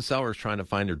buyers and sellers trying to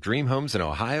find their dream homes in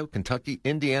Ohio, Kentucky,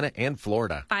 Indiana, and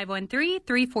Florida.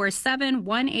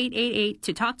 513-347-1888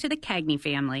 to talk to the Cagney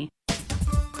family.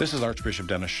 This is Archbishop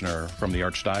Dennis Schnurr from the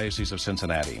Archdiocese of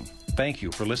Cincinnati. Thank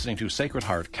you for listening to Sacred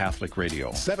Heart Catholic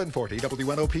Radio. 740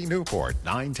 WNOP Newport,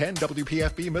 910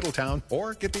 WPFB Middletown,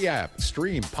 or get the app,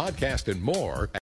 stream, podcast, and more